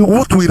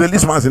what we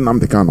release Mazi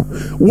Nnamdi Kanu.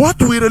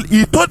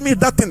 He told me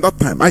that in that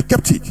time. I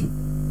kept it.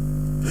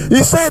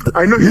 He said,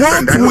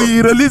 what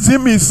we release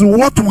him is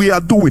what we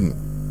are doing.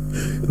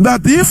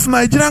 That if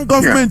Nigerian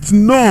government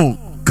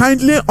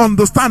kindly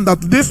understand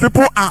that these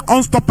people are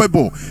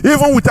unstoppable,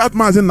 even without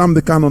Mazi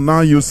Nnamdi Kanu,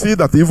 now you see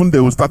that even they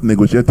will start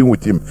negotiating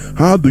with him.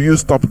 How do you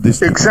stop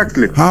this?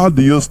 Exactly. How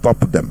do you stop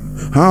them?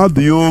 How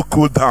do you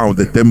cool down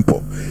the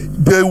tempo?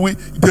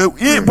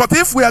 But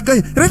if we are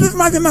going,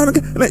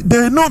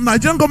 they know,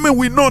 Nigerian government,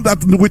 we know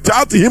that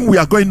without him we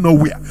are going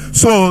nowhere.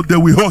 So they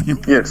will hold him.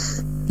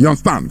 Yes. You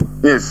understand?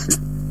 Yes.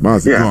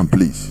 Mazi, go on,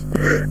 please.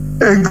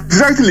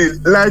 Exactly.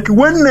 Like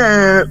when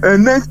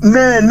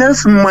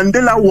Nelson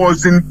Mandela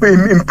was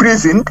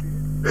imprisoned,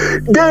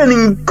 then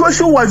in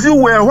Koshiwazi,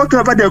 where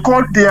whatever they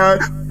called their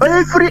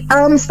every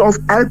arms of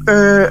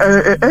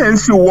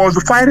ANC was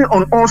firing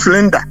on all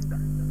cylinder.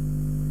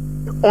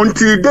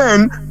 Until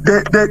then,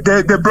 they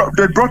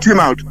brought him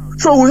out.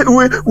 So we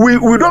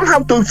don't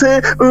have to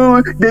say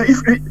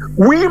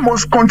we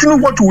must continue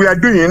what we are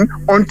doing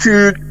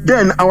until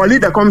then our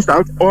leader comes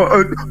out.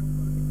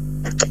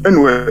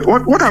 Anyway,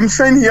 what I'm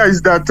saying here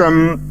is that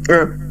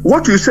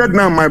what you said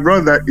now, my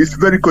brother, is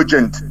very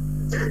cogent.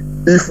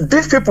 If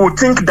these people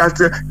think that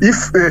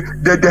if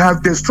they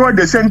have destroyed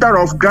the center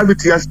of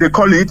gravity, as they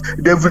call it,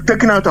 they've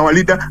taken out our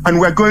leader and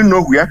we're going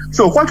nowhere,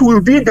 so what will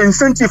be the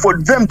incentive for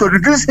them to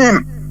reduce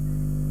him?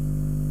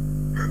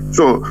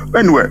 So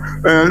anyway,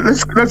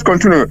 let's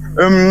continue.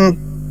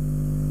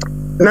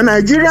 The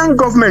Nigerian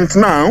government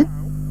now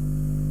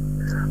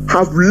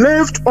have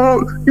left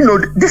all,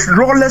 this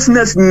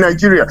lawlessness in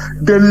Nigeria.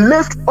 They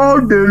left all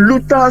the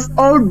looters,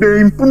 all the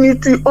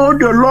impunity, all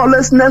the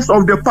lawlessness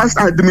of the past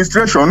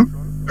administration.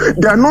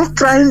 They are not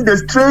trying the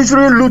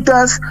treasury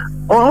looters,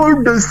 all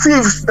the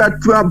thieves that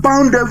were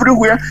bound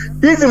everywhere.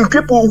 Even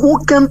people who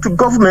came to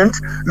government,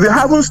 they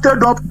haven't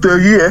stayed up to a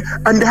year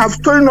and they have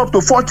stolen up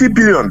to 40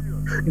 billion.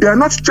 They are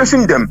not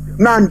chasing them.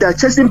 Now they are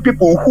chasing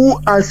people who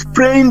are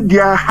spraying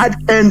their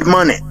hard-earned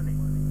money.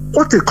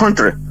 What a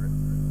country.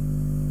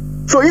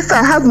 So if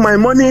I have my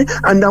money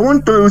and I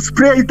want to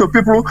spray it to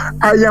people,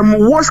 I am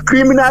worse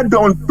criminal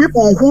than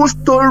people who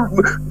stole.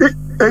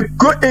 A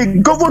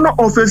governor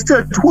of a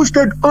state who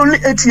stayed only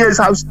 8 years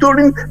have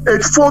stolen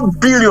 $4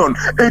 billion,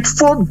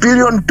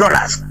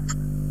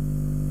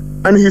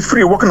 and he's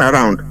free walking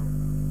around.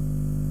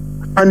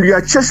 And we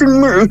are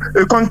chasing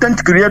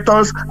content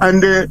creators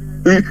and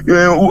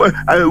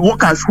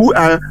workers who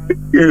are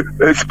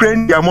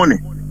spraying their money.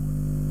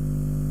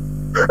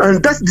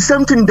 And that's the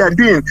same thing they're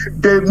doing.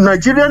 The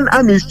Nigerian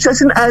army is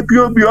chasing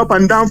IPOB up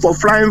and down for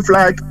flying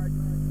flag,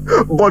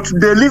 but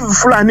they leave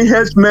Fulani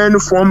herdsmen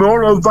from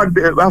all over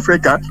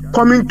Africa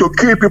coming to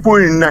kill people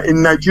in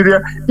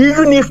Nigeria.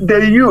 Even if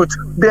the youth,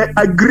 the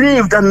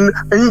aggrieved and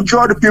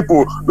injured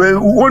people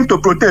want to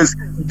protest,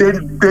 the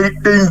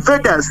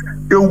invaders,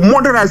 the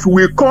murderers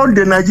will call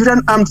the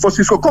Nigerian armed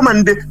forces to come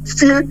and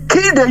still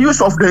kill the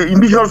youth of the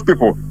indigenous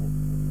people.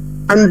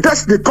 And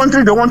that's the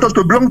country they want us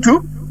to belong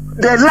to.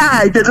 They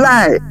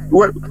lie.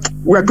 Well,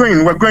 we're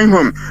going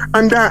home.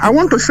 And I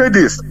want to say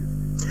this.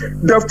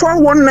 The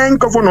 419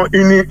 governor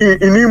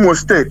in Imo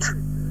State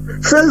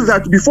says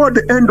that before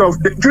the end of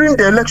during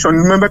the election,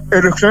 remember,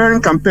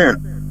 electioneering campaign,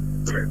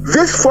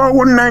 this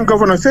 419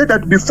 governor said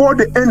that before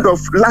the end of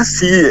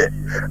last year,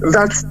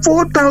 that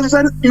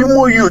 4,000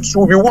 Imo youths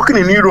will be working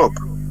in Europe.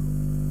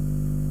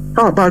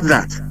 How about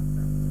that?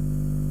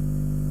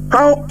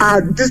 How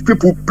are these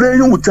people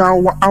playing with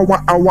our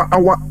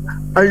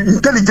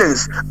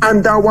intelligence,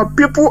 and our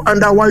people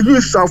and our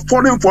youths are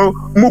falling for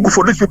Mugu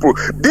for these people?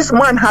 This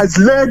man has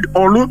led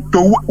Olu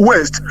to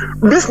west.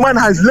 This man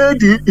has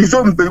led his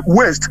own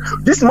west.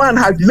 This man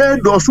has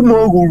led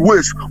Osumogu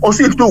west,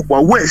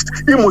 Ositokwa west,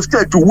 Imo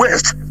State to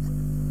west,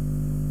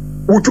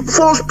 with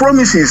false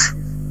promises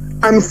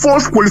and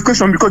false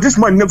qualification, because this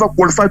man never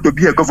qualified to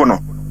be a governor.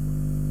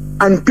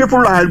 And people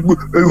are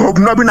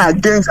hobnobbing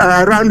against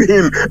around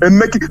him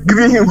and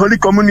giving him Holy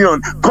Communion,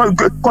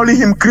 calling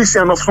him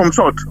Christian of some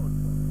sort.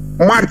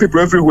 Mad people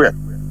everywhere.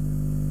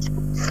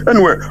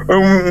 Anyway,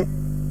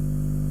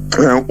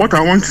 what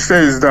I want to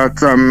say is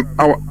that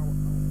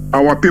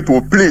our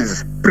people,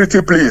 please,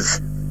 pretty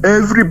please,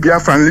 every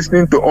Biafran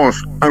listening to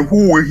us and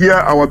who will hear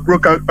our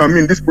broadcast,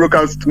 this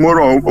broadcast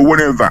tomorrow or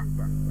whatever,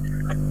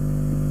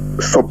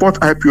 support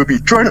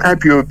IPOB, join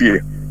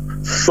IPOB,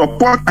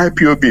 support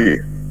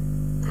IPOB.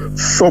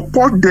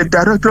 Support the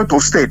Directorate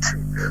of State.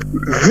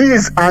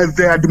 These are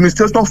the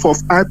administrators of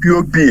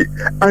IPOB,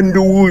 and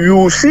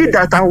you see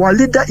that our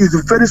leader is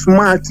very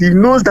smart. He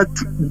knows that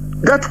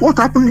what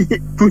happened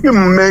to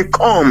him may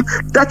come.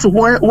 That's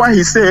why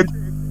he said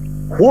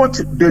what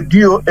the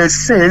DOS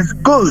says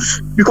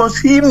goes, because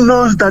he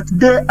knows that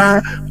they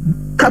are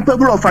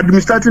capable of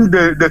administering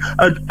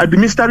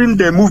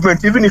the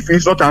movement, even if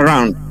he's not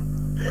around.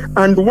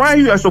 And why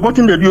you are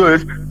supporting the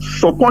DOS?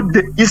 Support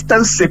the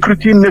Eastern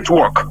Security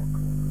Network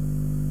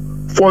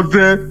for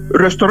the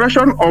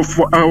restoration of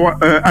our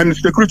and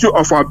security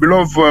of our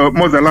beloved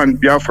motherland,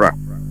 Biafra.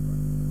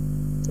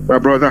 My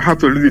brother, I have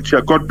to leave it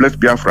here. God bless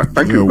Biafra.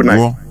 Thank you. Good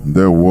night.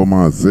 The war,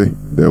 Mazi.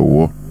 The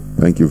war.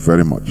 Thank you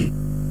very much.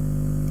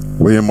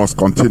 We must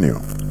continue.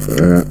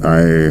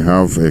 I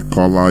have a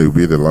caller. You'll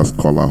be the last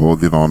caller.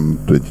 Holding on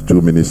 22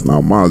 minutes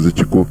now. Mazi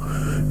Chiku,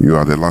 you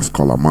are the last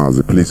caller.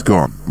 Mazi, please go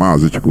on.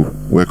 Mazi Chiku,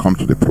 welcome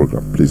to the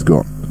program. Please go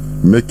on.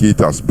 Make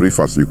it as brief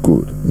as you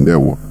could. The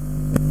war.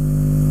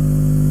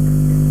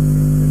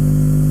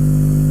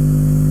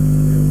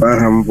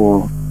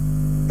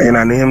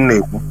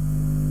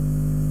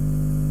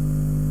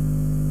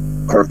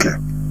 Okay.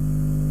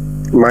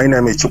 My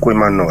name is Chukwu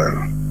Emmanuel,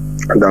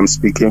 and I'm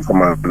speaking from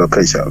my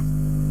location.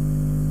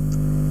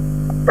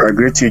 I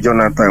greet you,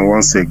 Jonathan,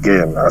 once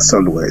again, as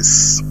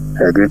always.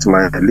 I greet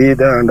my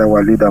leader and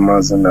our leader,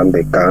 Mazi and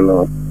the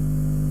Kano,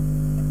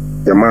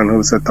 the man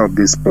who set up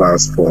this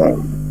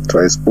platform to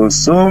expose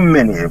so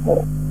many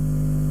evil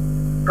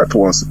that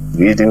was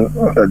reading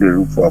under the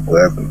roof of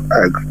heaven.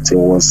 I greet him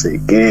once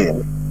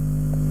again.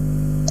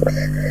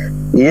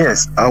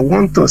 Yes, I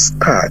want to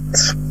start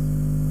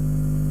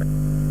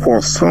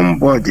for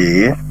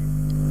somebody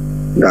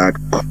that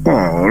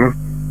called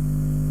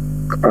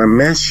and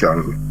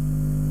mentioned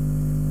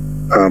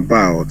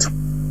about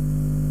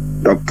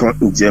Dr.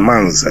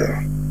 Jemanze,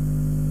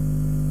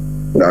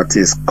 that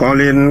is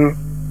calling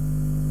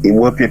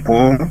Igbo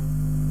people,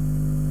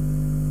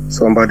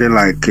 somebody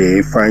like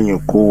Ifeanyi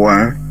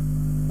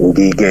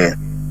Ngige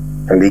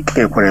and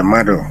Ike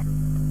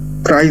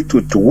Kweremadu, try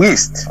to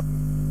twist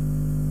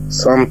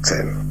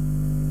something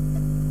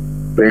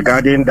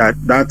regarding that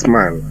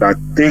man that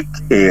take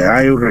a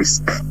high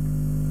risk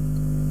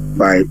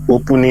by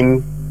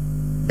opening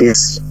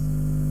this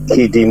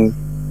hidden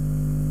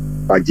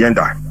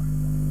agenda.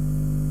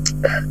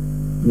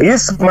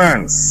 This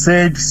man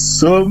said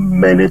so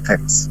many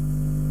things.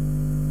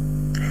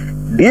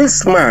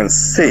 This man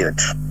said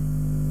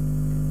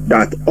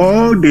that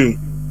all the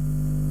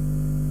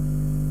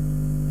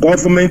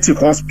government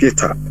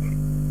hospital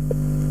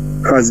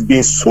has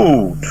been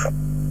sold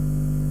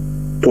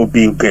to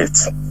Bill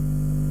Gates,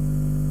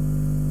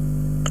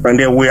 and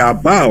they were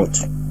about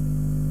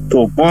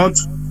to bought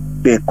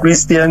the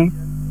Christian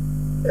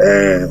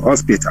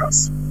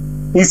hospitals.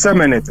 He said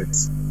many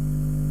things.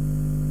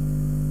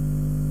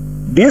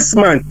 This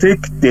man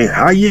take the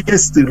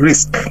highest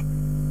risk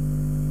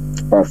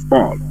of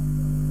all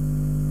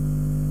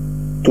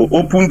to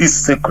open this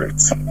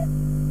secret,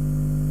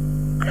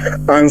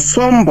 and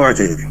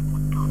somebody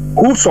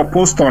who's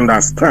supposed to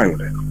understand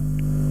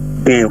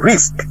the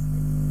risk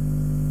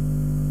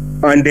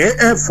and the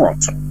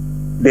effort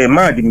the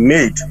man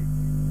made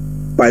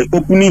by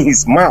opening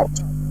his mouth,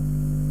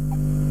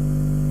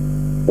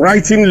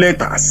 writing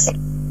letters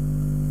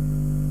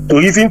to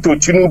even to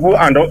Chineedu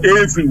and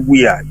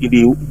everywhere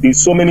in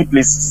so many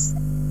places,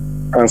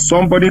 and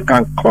somebody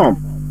can come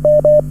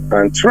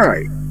and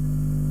try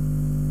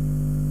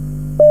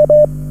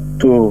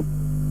to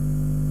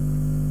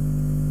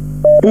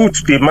put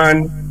the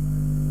man,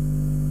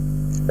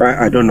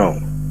 I don't know.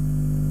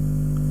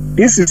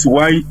 This is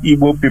why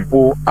Igbo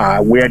people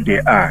are where they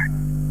are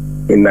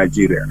in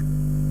Nigeria.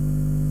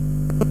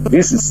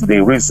 This is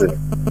the reason.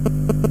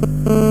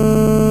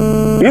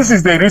 This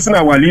is the reason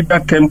our leader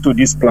came to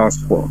this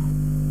platform,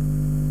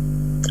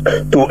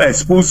 to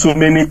expose so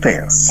many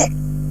things.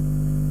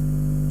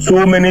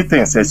 So many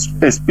things,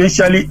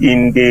 especially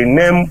in the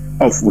name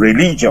of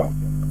religion,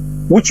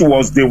 which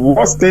was the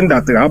worst thing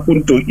that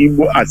happened to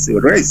Igbo as a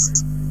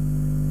race.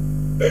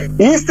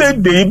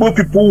 Instead, the Igbo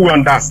people will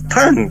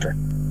understand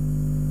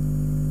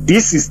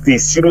this is the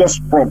serious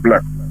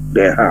problem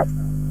they have.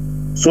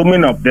 So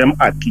many of them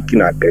are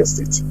kicking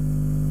against it.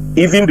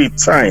 Even the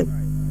time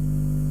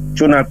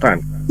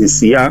Jonathan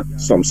is here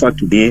some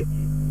Saturday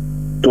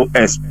to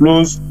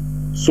expose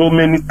so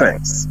many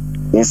things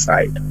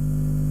inside.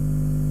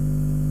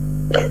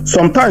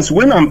 Sometimes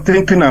when I'm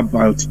thinking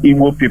about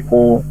Igbo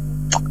people,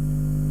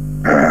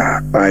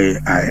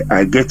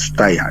 I get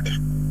tired.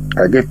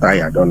 I get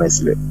tired,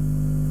 honestly.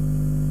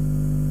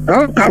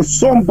 How can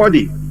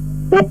somebody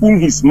open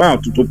his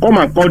mouth to come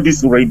and call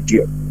this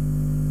radio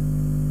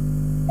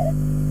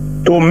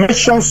to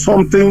mention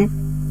something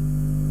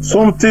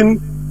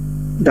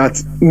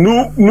that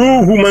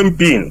no human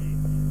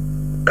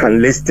being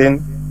can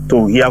listen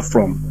to hear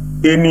from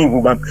any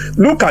human?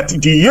 Look at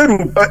the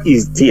Yoruba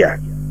is there.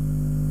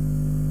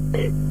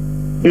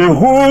 The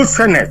whole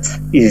Senate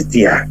is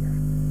there.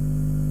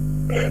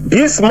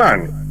 This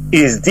man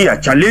is there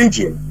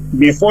challenging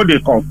before they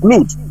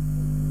conclude.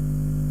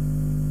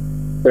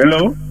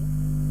 Hello?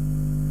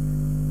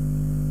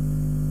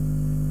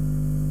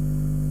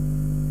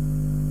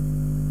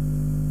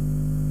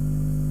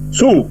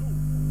 So,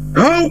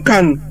 how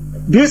can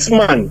this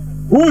man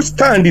who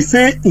stands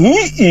say he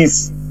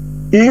is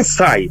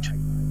inside,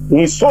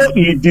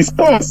 he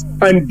discussed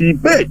and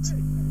debate,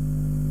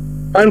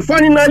 and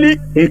finally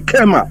he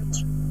came out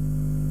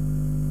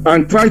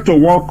and tried to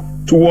walk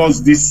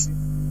towards this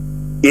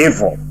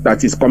evil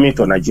that is coming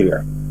to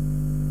Nigeria,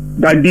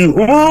 that the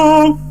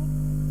whole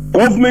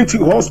government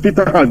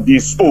hospital has been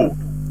sold?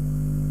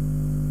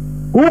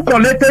 Who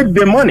collected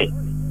the money?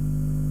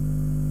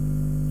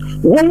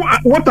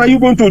 What are you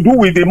going to do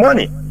with the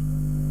money?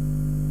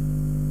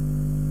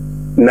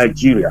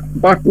 Nigeria,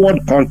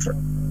 backward country.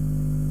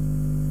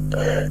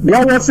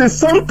 There was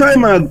some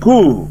time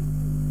ago,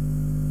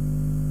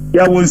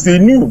 there was the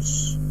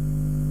news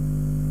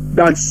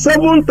that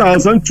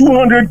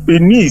 7,200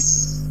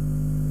 pennies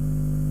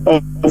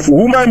of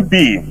human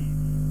being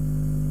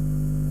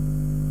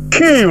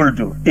killed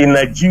in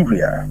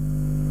Nigeria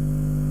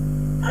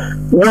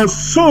was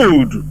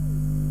sold,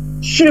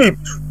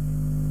 shipped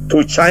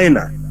to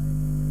China.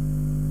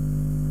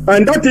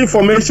 And that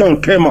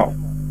information came out.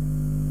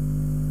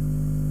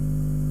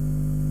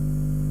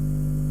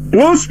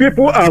 Those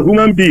people are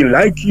human beings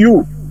like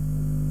you.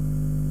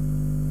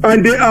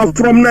 And they are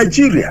from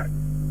Nigeria.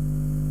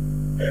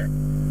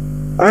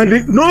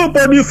 And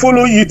nobody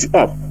follow it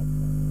up.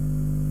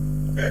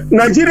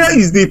 Nigeria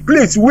is the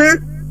place where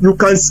you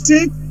can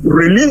see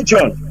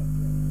religion.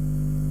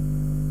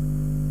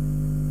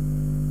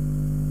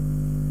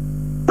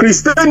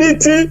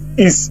 Christianity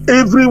is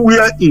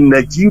everywhere in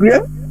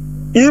Nigeria.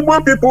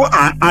 Igbo people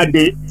are at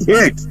the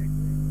head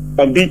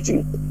of this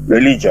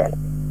religion.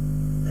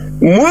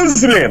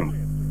 Muslim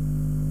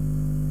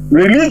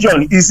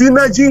religion is in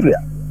Nigeria.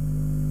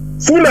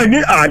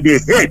 Fulani are the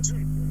head.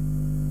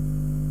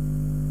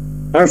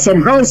 And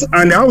some house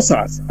and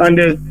houses and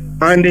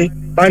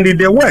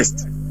the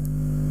West.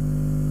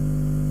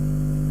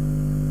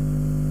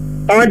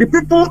 And the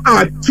people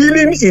are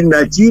killing in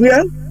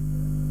Nigeria.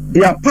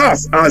 Their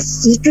past are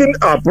seeking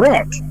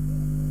abroad.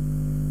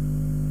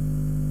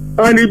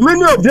 And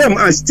many of them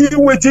are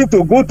still waiting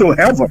to go to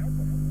heaven.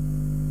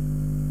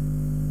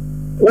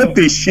 What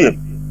a shame.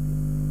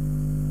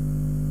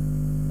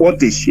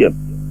 What a shame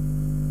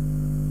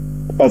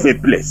of a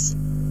place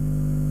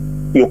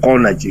you call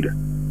Nigeria.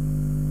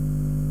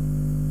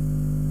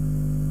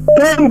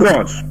 Thank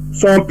God,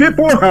 some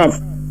people have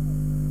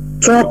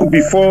talked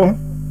before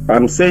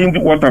I'm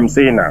saying what I'm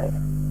saying now,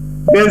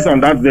 based on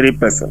that very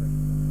person.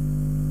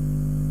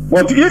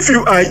 But if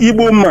you are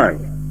Igbo man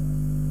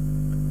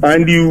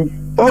and you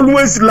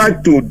always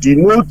like to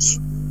denote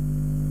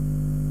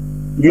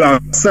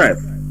yourself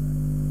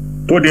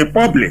to the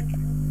public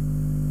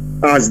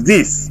as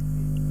this,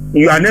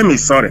 your name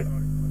is sorry.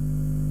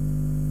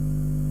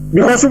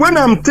 Because when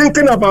I'm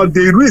thinking about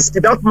the risk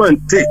that man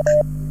take,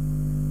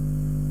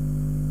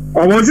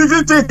 I was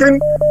even thinking,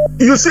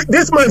 you see,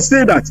 this man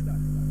said that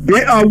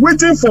they are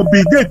waiting for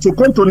brigade to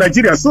come to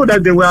Nigeria so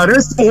that they will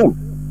arrest him.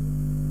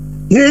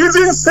 He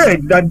even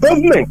said that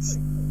government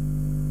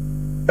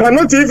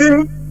cannot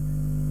even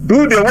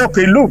do the work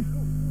alone.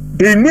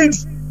 They need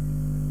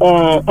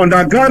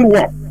underground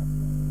work,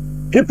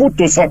 people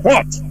to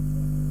support,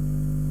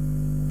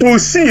 to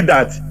see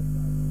that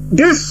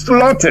this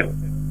slaughter,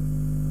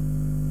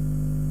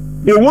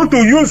 they want to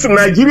use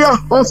Nigeria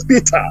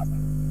hospital.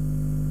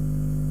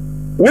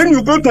 When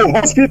you go to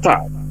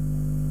hospital,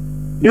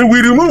 they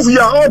will remove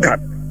your organ.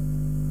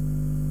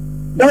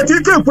 That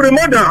you can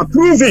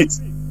approve it.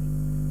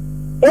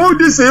 All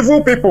these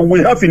evil people we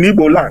have in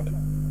Igbo land.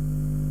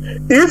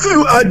 If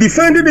you are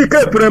defending the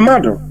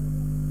Premado,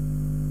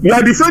 You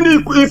are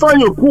defending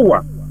Ifeanyi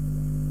Okuwa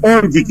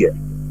on video.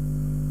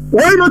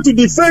 Why not to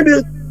defend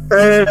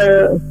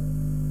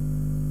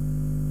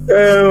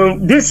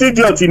this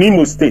idiot in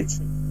Imo State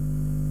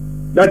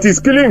that is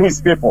killing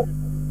his people?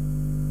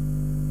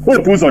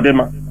 Who pulls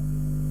Odema?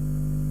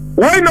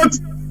 Why not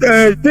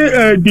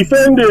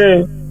defend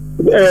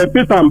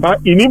Peter Mba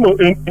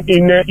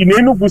in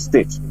Enugu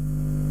State?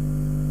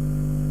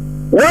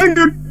 Why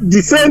not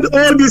defend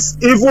all these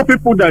evil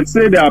people that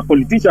say they are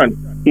politicians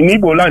in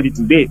Igbo land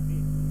today?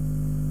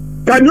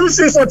 Can you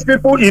see such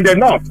people in the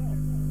north?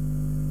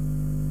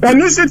 Can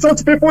you see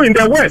such people in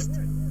the west?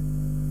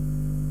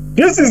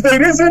 This is the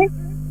reason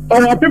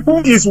our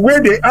people is where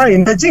they are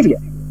in Nigeria.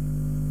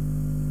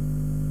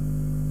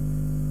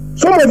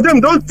 Some of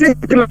them don't think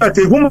like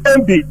a human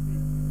being.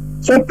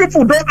 Some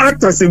people don't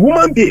act as a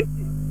human being.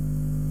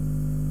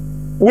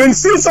 When you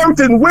see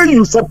something where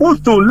you're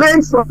supposed to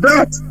learn from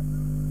that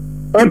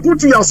and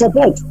put your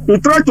support, you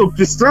try to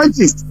distract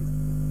it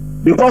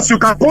because you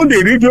can go on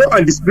the radio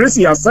and disgrace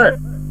yourself.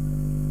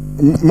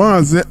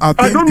 Mazi, I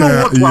think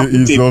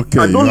it's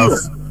okay.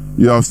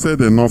 You have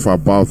said enough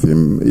about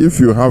him. If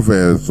you have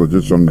a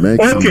suggestion, make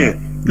okay.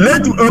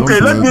 Let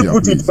me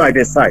put it by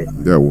the side.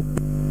 Yeah.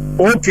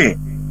 Okay.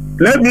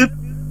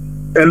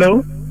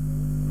 Hello?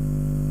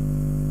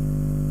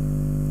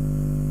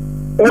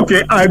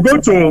 Okay, I go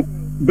to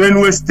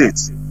Benue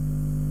State.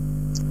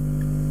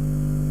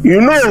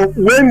 You know,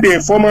 when the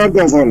former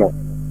governor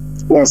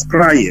was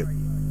crying,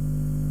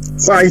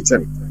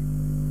 fighting,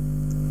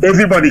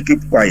 everybody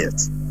keep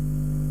quiet.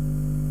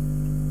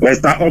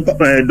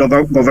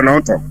 Governor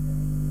Otto.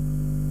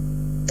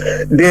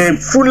 The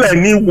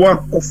Fulani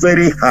work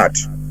very hard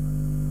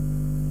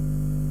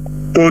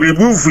to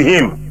remove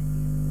him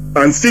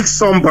and fix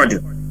somebody.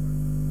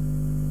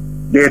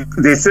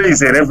 They say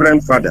he's a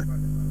reverend father.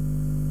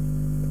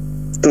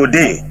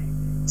 Today,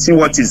 see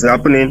what is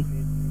happening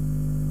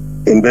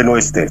in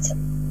Benue State.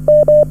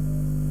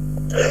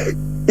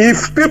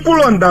 If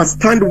people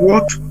understand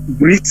what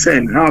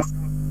Britain have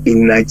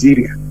in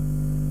Nigeria,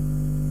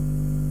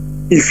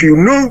 if you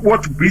know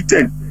what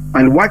Britain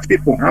and white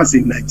people has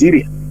in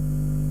Nigeria,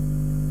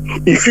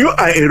 if you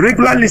are a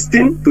regular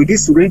listening to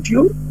this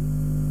radio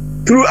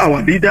through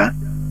our leader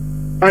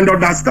and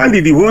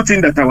understanding the whole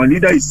thing that our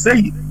leader is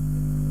saying,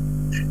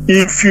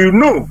 if you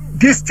know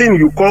this thing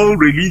you call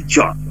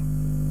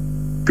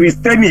religion,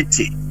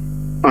 Christianity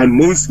and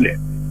Muslim,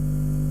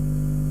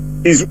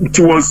 it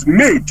was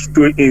made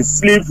to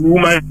enslave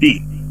human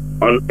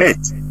beings on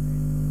earth.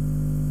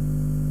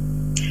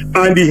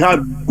 And it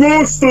had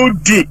gone so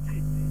deep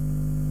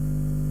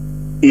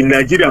in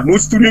Nigeria,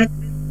 mostly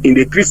in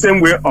the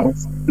Christian way of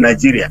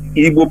Nigeria,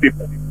 Igbo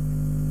people.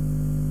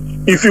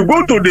 If you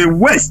go to the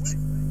West,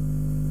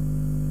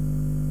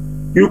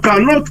 you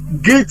cannot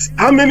get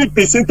how many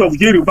percent of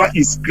Yoruba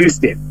is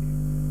Christian.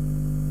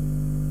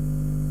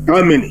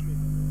 How many?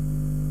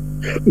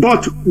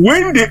 But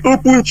when they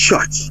open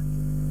church,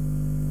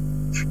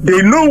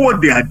 they know what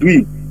they are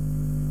doing.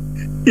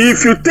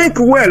 If you think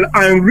well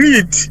and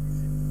read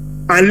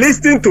and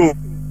listen to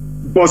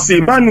Boss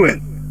Emmanuel,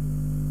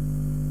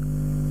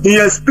 he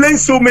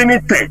explains so many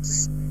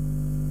things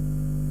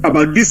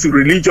about this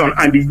religion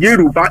and the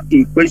Yoruba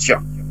in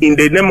question in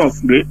the name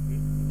of the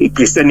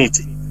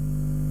Christianity.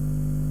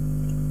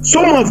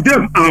 Some of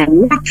them are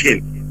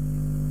working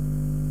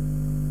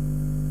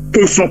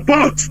to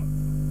support,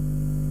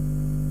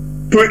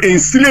 to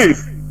enslave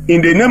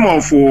in the name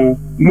of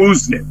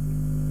Muslim.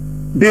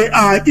 They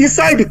are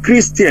inside the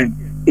Christian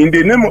in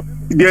the name of,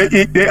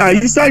 they are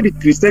inside the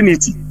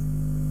Christianity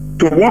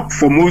to work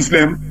for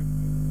Muslim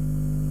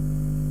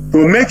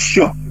to make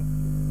sure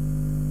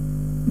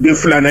the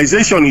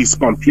Fulanization is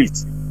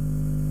complete.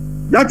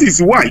 That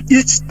is why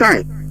each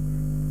time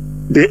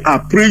they are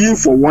praying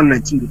for one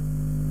Nigeria.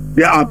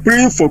 They are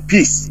praying for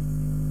peace.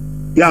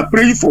 They are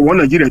praying for one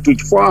Nigeria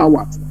 24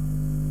 hours.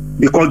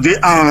 Because they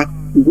are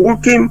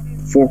working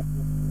for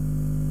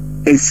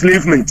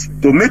enslavement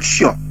to make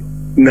sure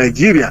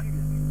Nigeria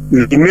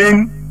will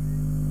remain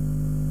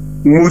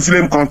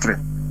Muslim country.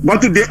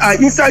 But they are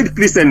inside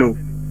Christian.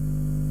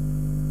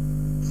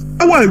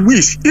 How I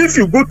wish if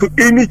you go to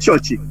any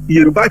church,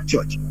 Yoruba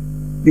church,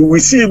 you will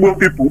see Igbo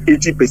people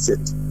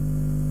 80%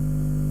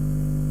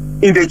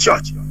 in the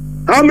church.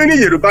 How many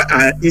Yoruba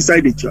are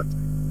inside the church?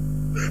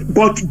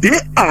 But they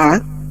are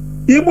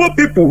Igbo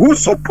people who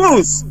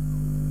supposed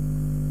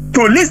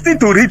to listen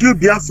to Radio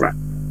Biafra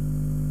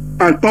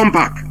and turn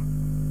back.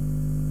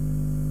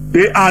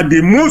 They are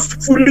the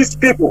most foolish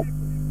people,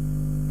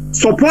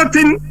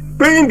 supporting,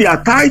 paying their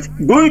tithe,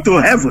 going to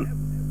heaven.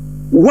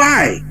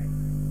 Why?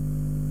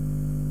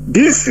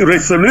 This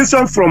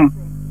resolution from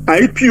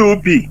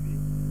IPOB,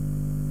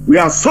 we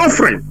are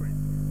suffering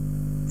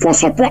for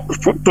support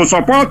to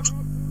support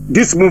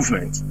this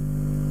movement,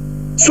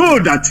 so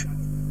that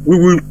we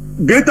will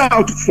get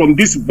out from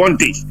this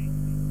bondage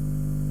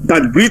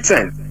that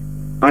Britain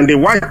and the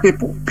white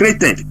people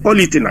created, all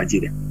it in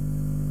Nigeria.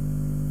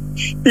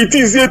 It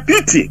is a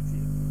pity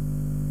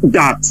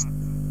that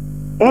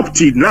up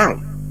till now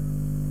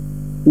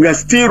we are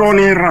still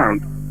running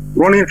around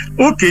running.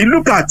 Okay,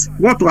 look at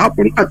what will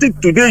happen. I think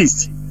today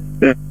is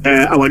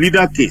our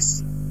leader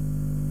case,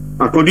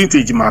 according to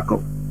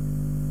Ejimako.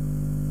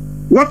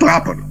 What will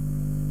happen?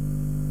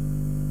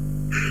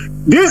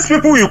 These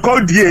people you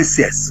call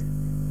DSS,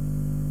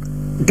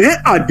 they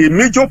are the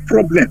major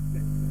problem.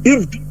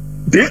 If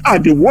they are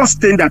the worst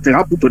thing that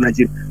happened to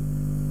Nigeria,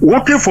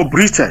 working for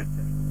Britain,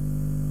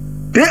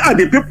 they are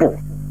the people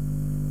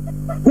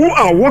who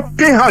are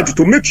working hard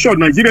to make sure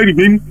Nigeria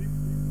remain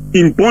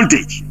in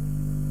bondage.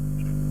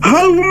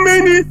 How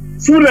many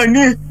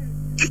Fulani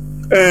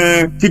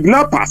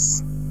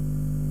kidnappers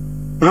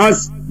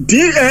has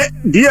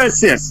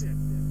DSS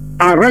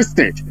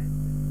arrested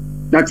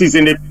that is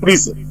in a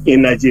prison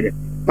in Nigeria?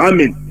 I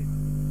mean,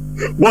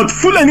 but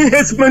Fulani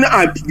herdsmen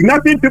are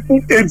kidnapping people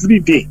every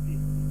day,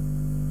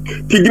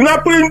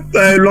 kidnapping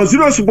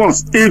Los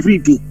boss every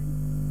day.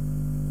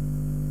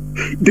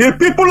 The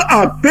people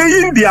are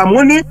paying their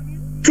money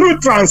through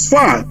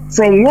transfer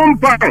from one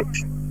bank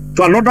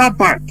to another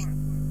bank.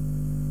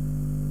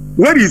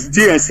 Where is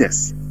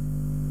DSS?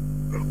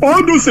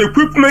 All those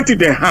equipment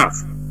they have,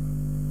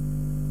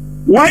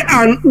 why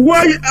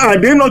are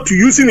they not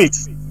using it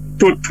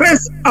to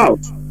trace out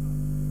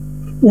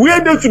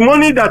where the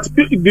money that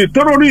the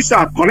terrorists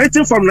are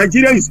collecting from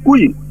Nigeria is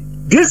going?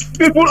 These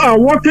people are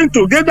working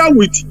together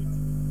with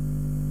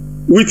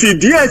the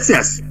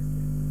DSS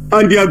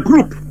and their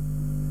group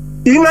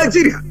in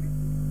Nigeria.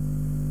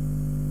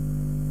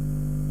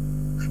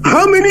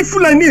 How many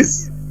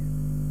Fulanis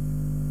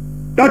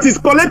that is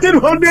collecting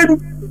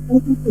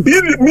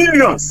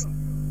millions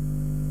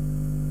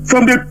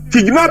from the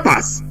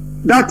kidnappers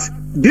that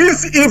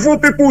these evil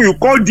people you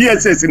call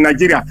DSS in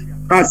Nigeria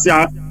has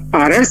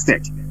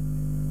arrested?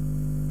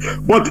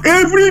 But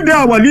every day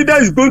our leader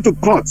is going to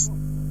court,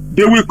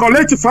 they will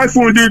collect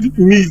 500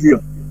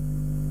 million.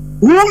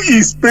 Who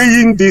is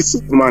paying this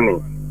money?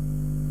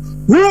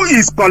 Who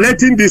is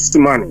collecting this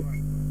money?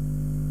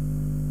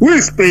 Who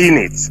is paying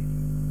it?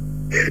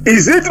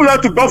 Is it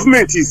not the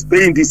government is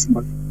paying this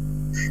money?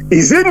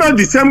 Is it not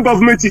the same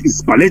government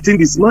is collecting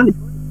this money?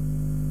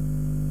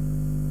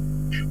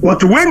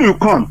 But when you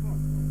come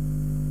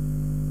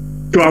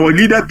to our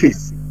leader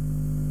case,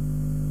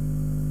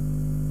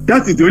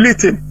 that is the only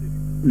thing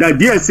that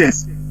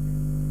DSS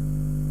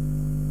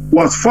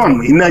was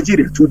formed in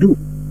Nigeria to do.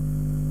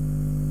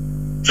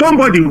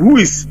 Somebody who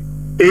is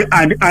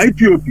an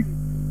IPOB,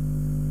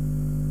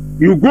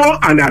 you go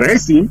and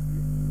arrest him,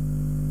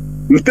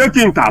 you take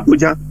him to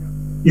Abuja,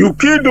 you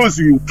kill those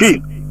you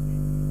kill.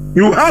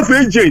 You have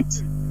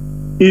agents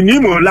in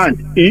Imo land,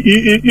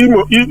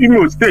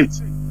 Imo state,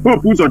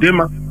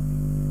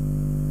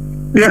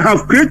 they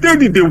have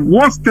created the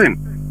worst thing,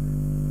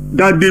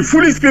 that the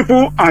foolish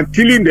people are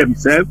killing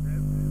themselves,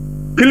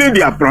 killing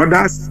their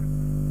brothers,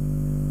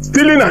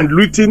 stealing and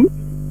looting,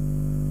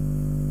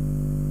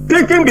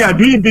 taking their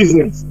doing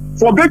business,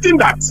 forgetting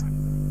that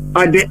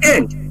at the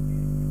end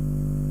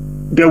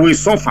they will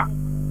suffer.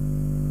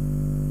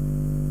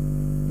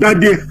 That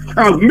they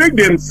have made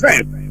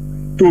themselves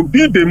to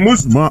be the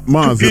most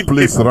Mazi,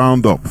 please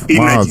round up.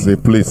 Mazi,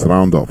 please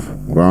round up.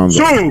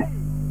 So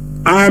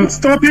I'm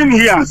stopping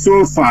here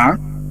so far.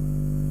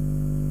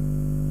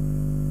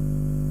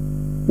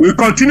 We'll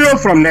continue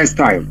from next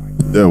time.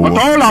 Yeah, but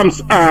all I'm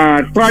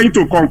trying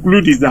to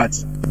conclude is that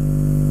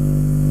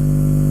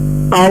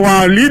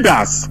our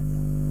leaders,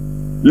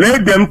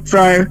 let them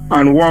try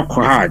and work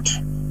hard.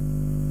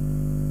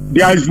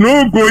 There is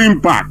no going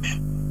back.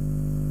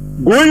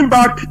 Going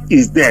back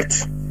is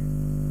death.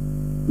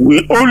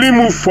 We only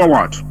move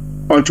forward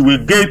until we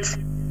get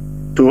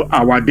to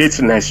our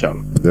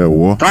destination.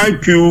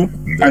 Thank you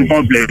and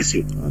God bless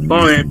you.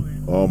 Go ahead.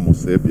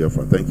 Almost say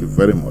Biafra. Thank you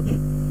very much.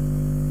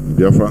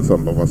 Biafrans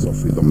and lovers of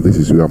freedom, this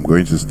is where I'm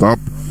going to stop.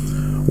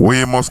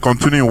 We must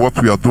continue what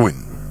we are doing.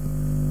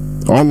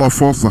 All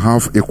of us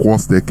have equal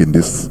stake in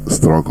this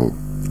struggle,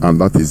 and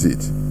that is it.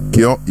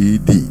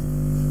 QED.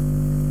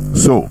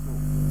 So,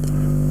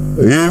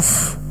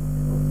 if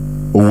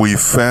we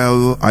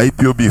fell,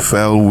 IPOB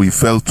fell, we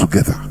fell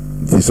together.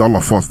 It is all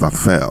of us that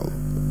fell.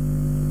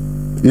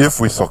 If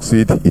we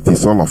succeed, it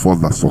is all of us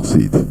that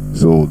succeed.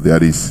 So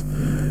there is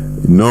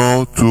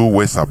no two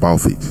ways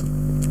about it.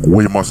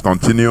 We must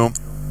continue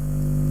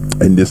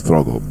in this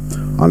struggle.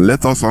 And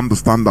let us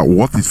understand that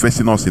what is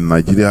facing us in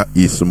Nigeria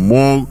is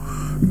more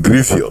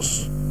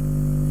grievous,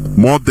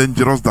 more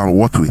dangerous than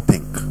what we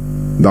think,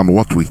 than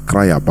what we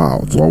cry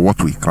about or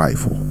what we cry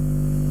for.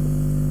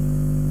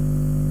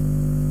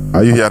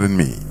 Are you hearing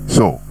me?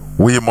 So,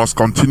 we must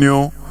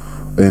continue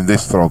in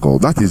this struggle.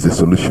 That is the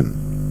solution.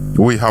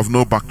 We have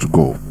no back to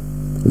go.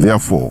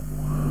 Therefore,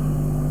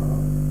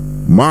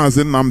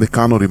 Mazi Nnamdi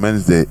Kanu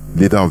remains the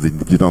leader of the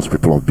indigenous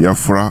people of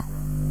Biafra,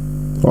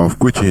 of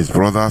which his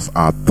brothers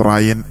are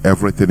trying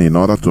everything in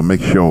order to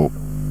make sure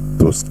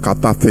to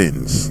scatter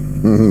things.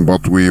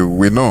 But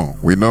we know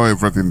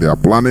everything they are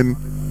planning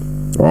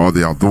or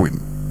they are doing.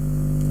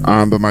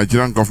 And the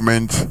Nigerian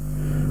government,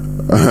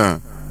 the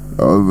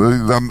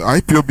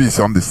IPOB is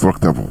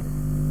indestructible.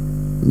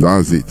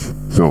 That's it.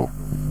 So,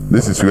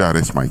 this is where I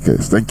rest my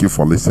case. Thank you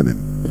for listening.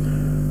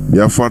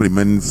 Biafra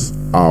remains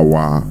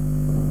our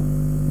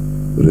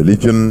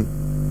religion.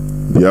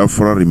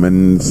 Biafra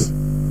remains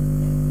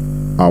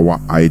our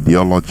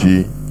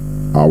ideology,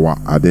 our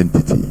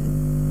identity.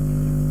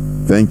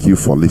 Thank you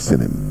for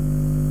listening.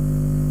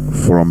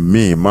 From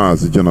me,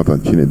 Mazi Jonathan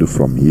Chineedu,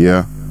 from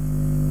here,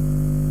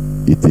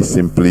 it is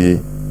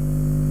simply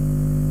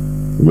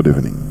good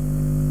evening.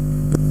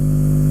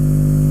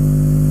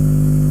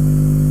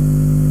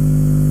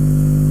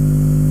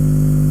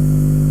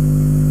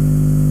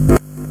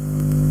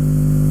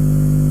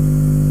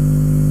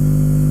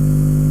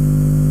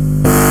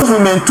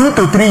 Women, 2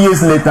 to 3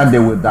 years later, they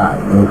will die.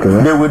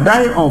 Okay. They will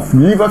die of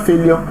liver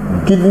failure,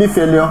 kidney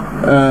failure,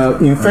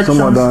 infections,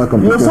 some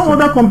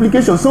other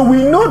complications. So we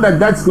know that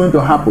that's going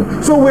to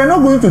happen. So we're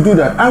not going to do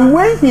that. And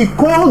when he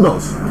called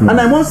us, and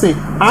I must say,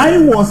 I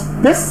was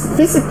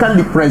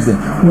physically present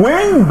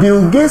when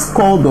Bill Gates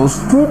called us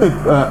through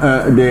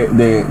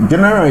the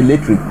General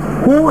Electric,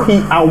 who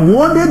he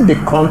awarded the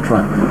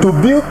contract to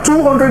build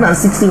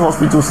 260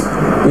 hospitals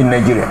in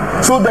Nigeria,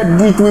 so that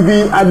it will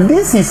be at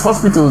these his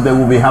hospitals that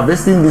will be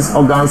harvesting these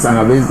organs and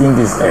harvesting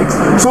these eggs.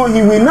 So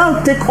he will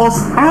now take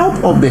us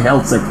out of the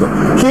health sector.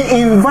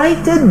 He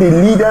invited the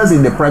leaders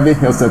in the private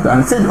health sector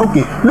and said,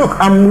 okay, look,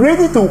 I'm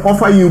ready to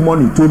offer you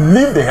money to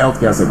leave the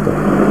healthcare sector.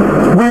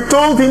 We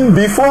told him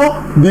before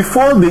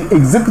the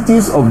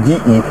executives of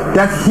GE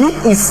that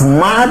he is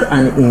mad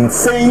and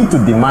insane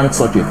to demand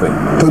such a thing.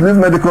 To leave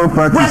medical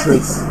practice.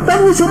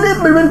 That we should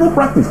leave medical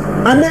practice,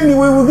 and then he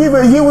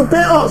will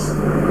pay us,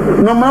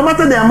 no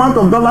matter the amount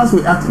of dollars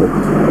we ask for.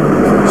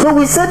 So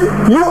we said,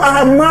 you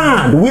are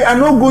mad. We are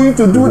not going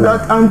to do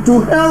that, and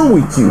to hell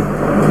with you.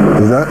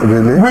 Is that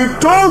really? We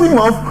told him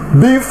off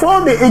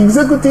before the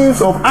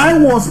executives of. I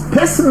was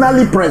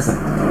personally present.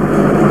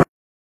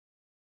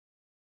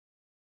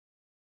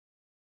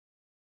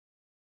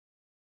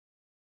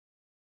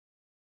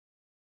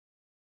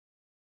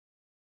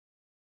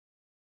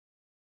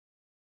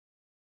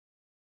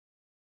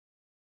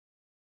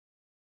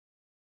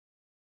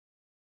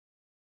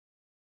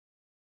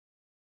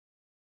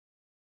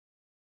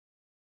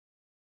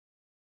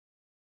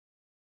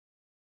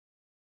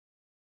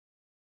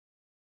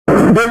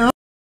 The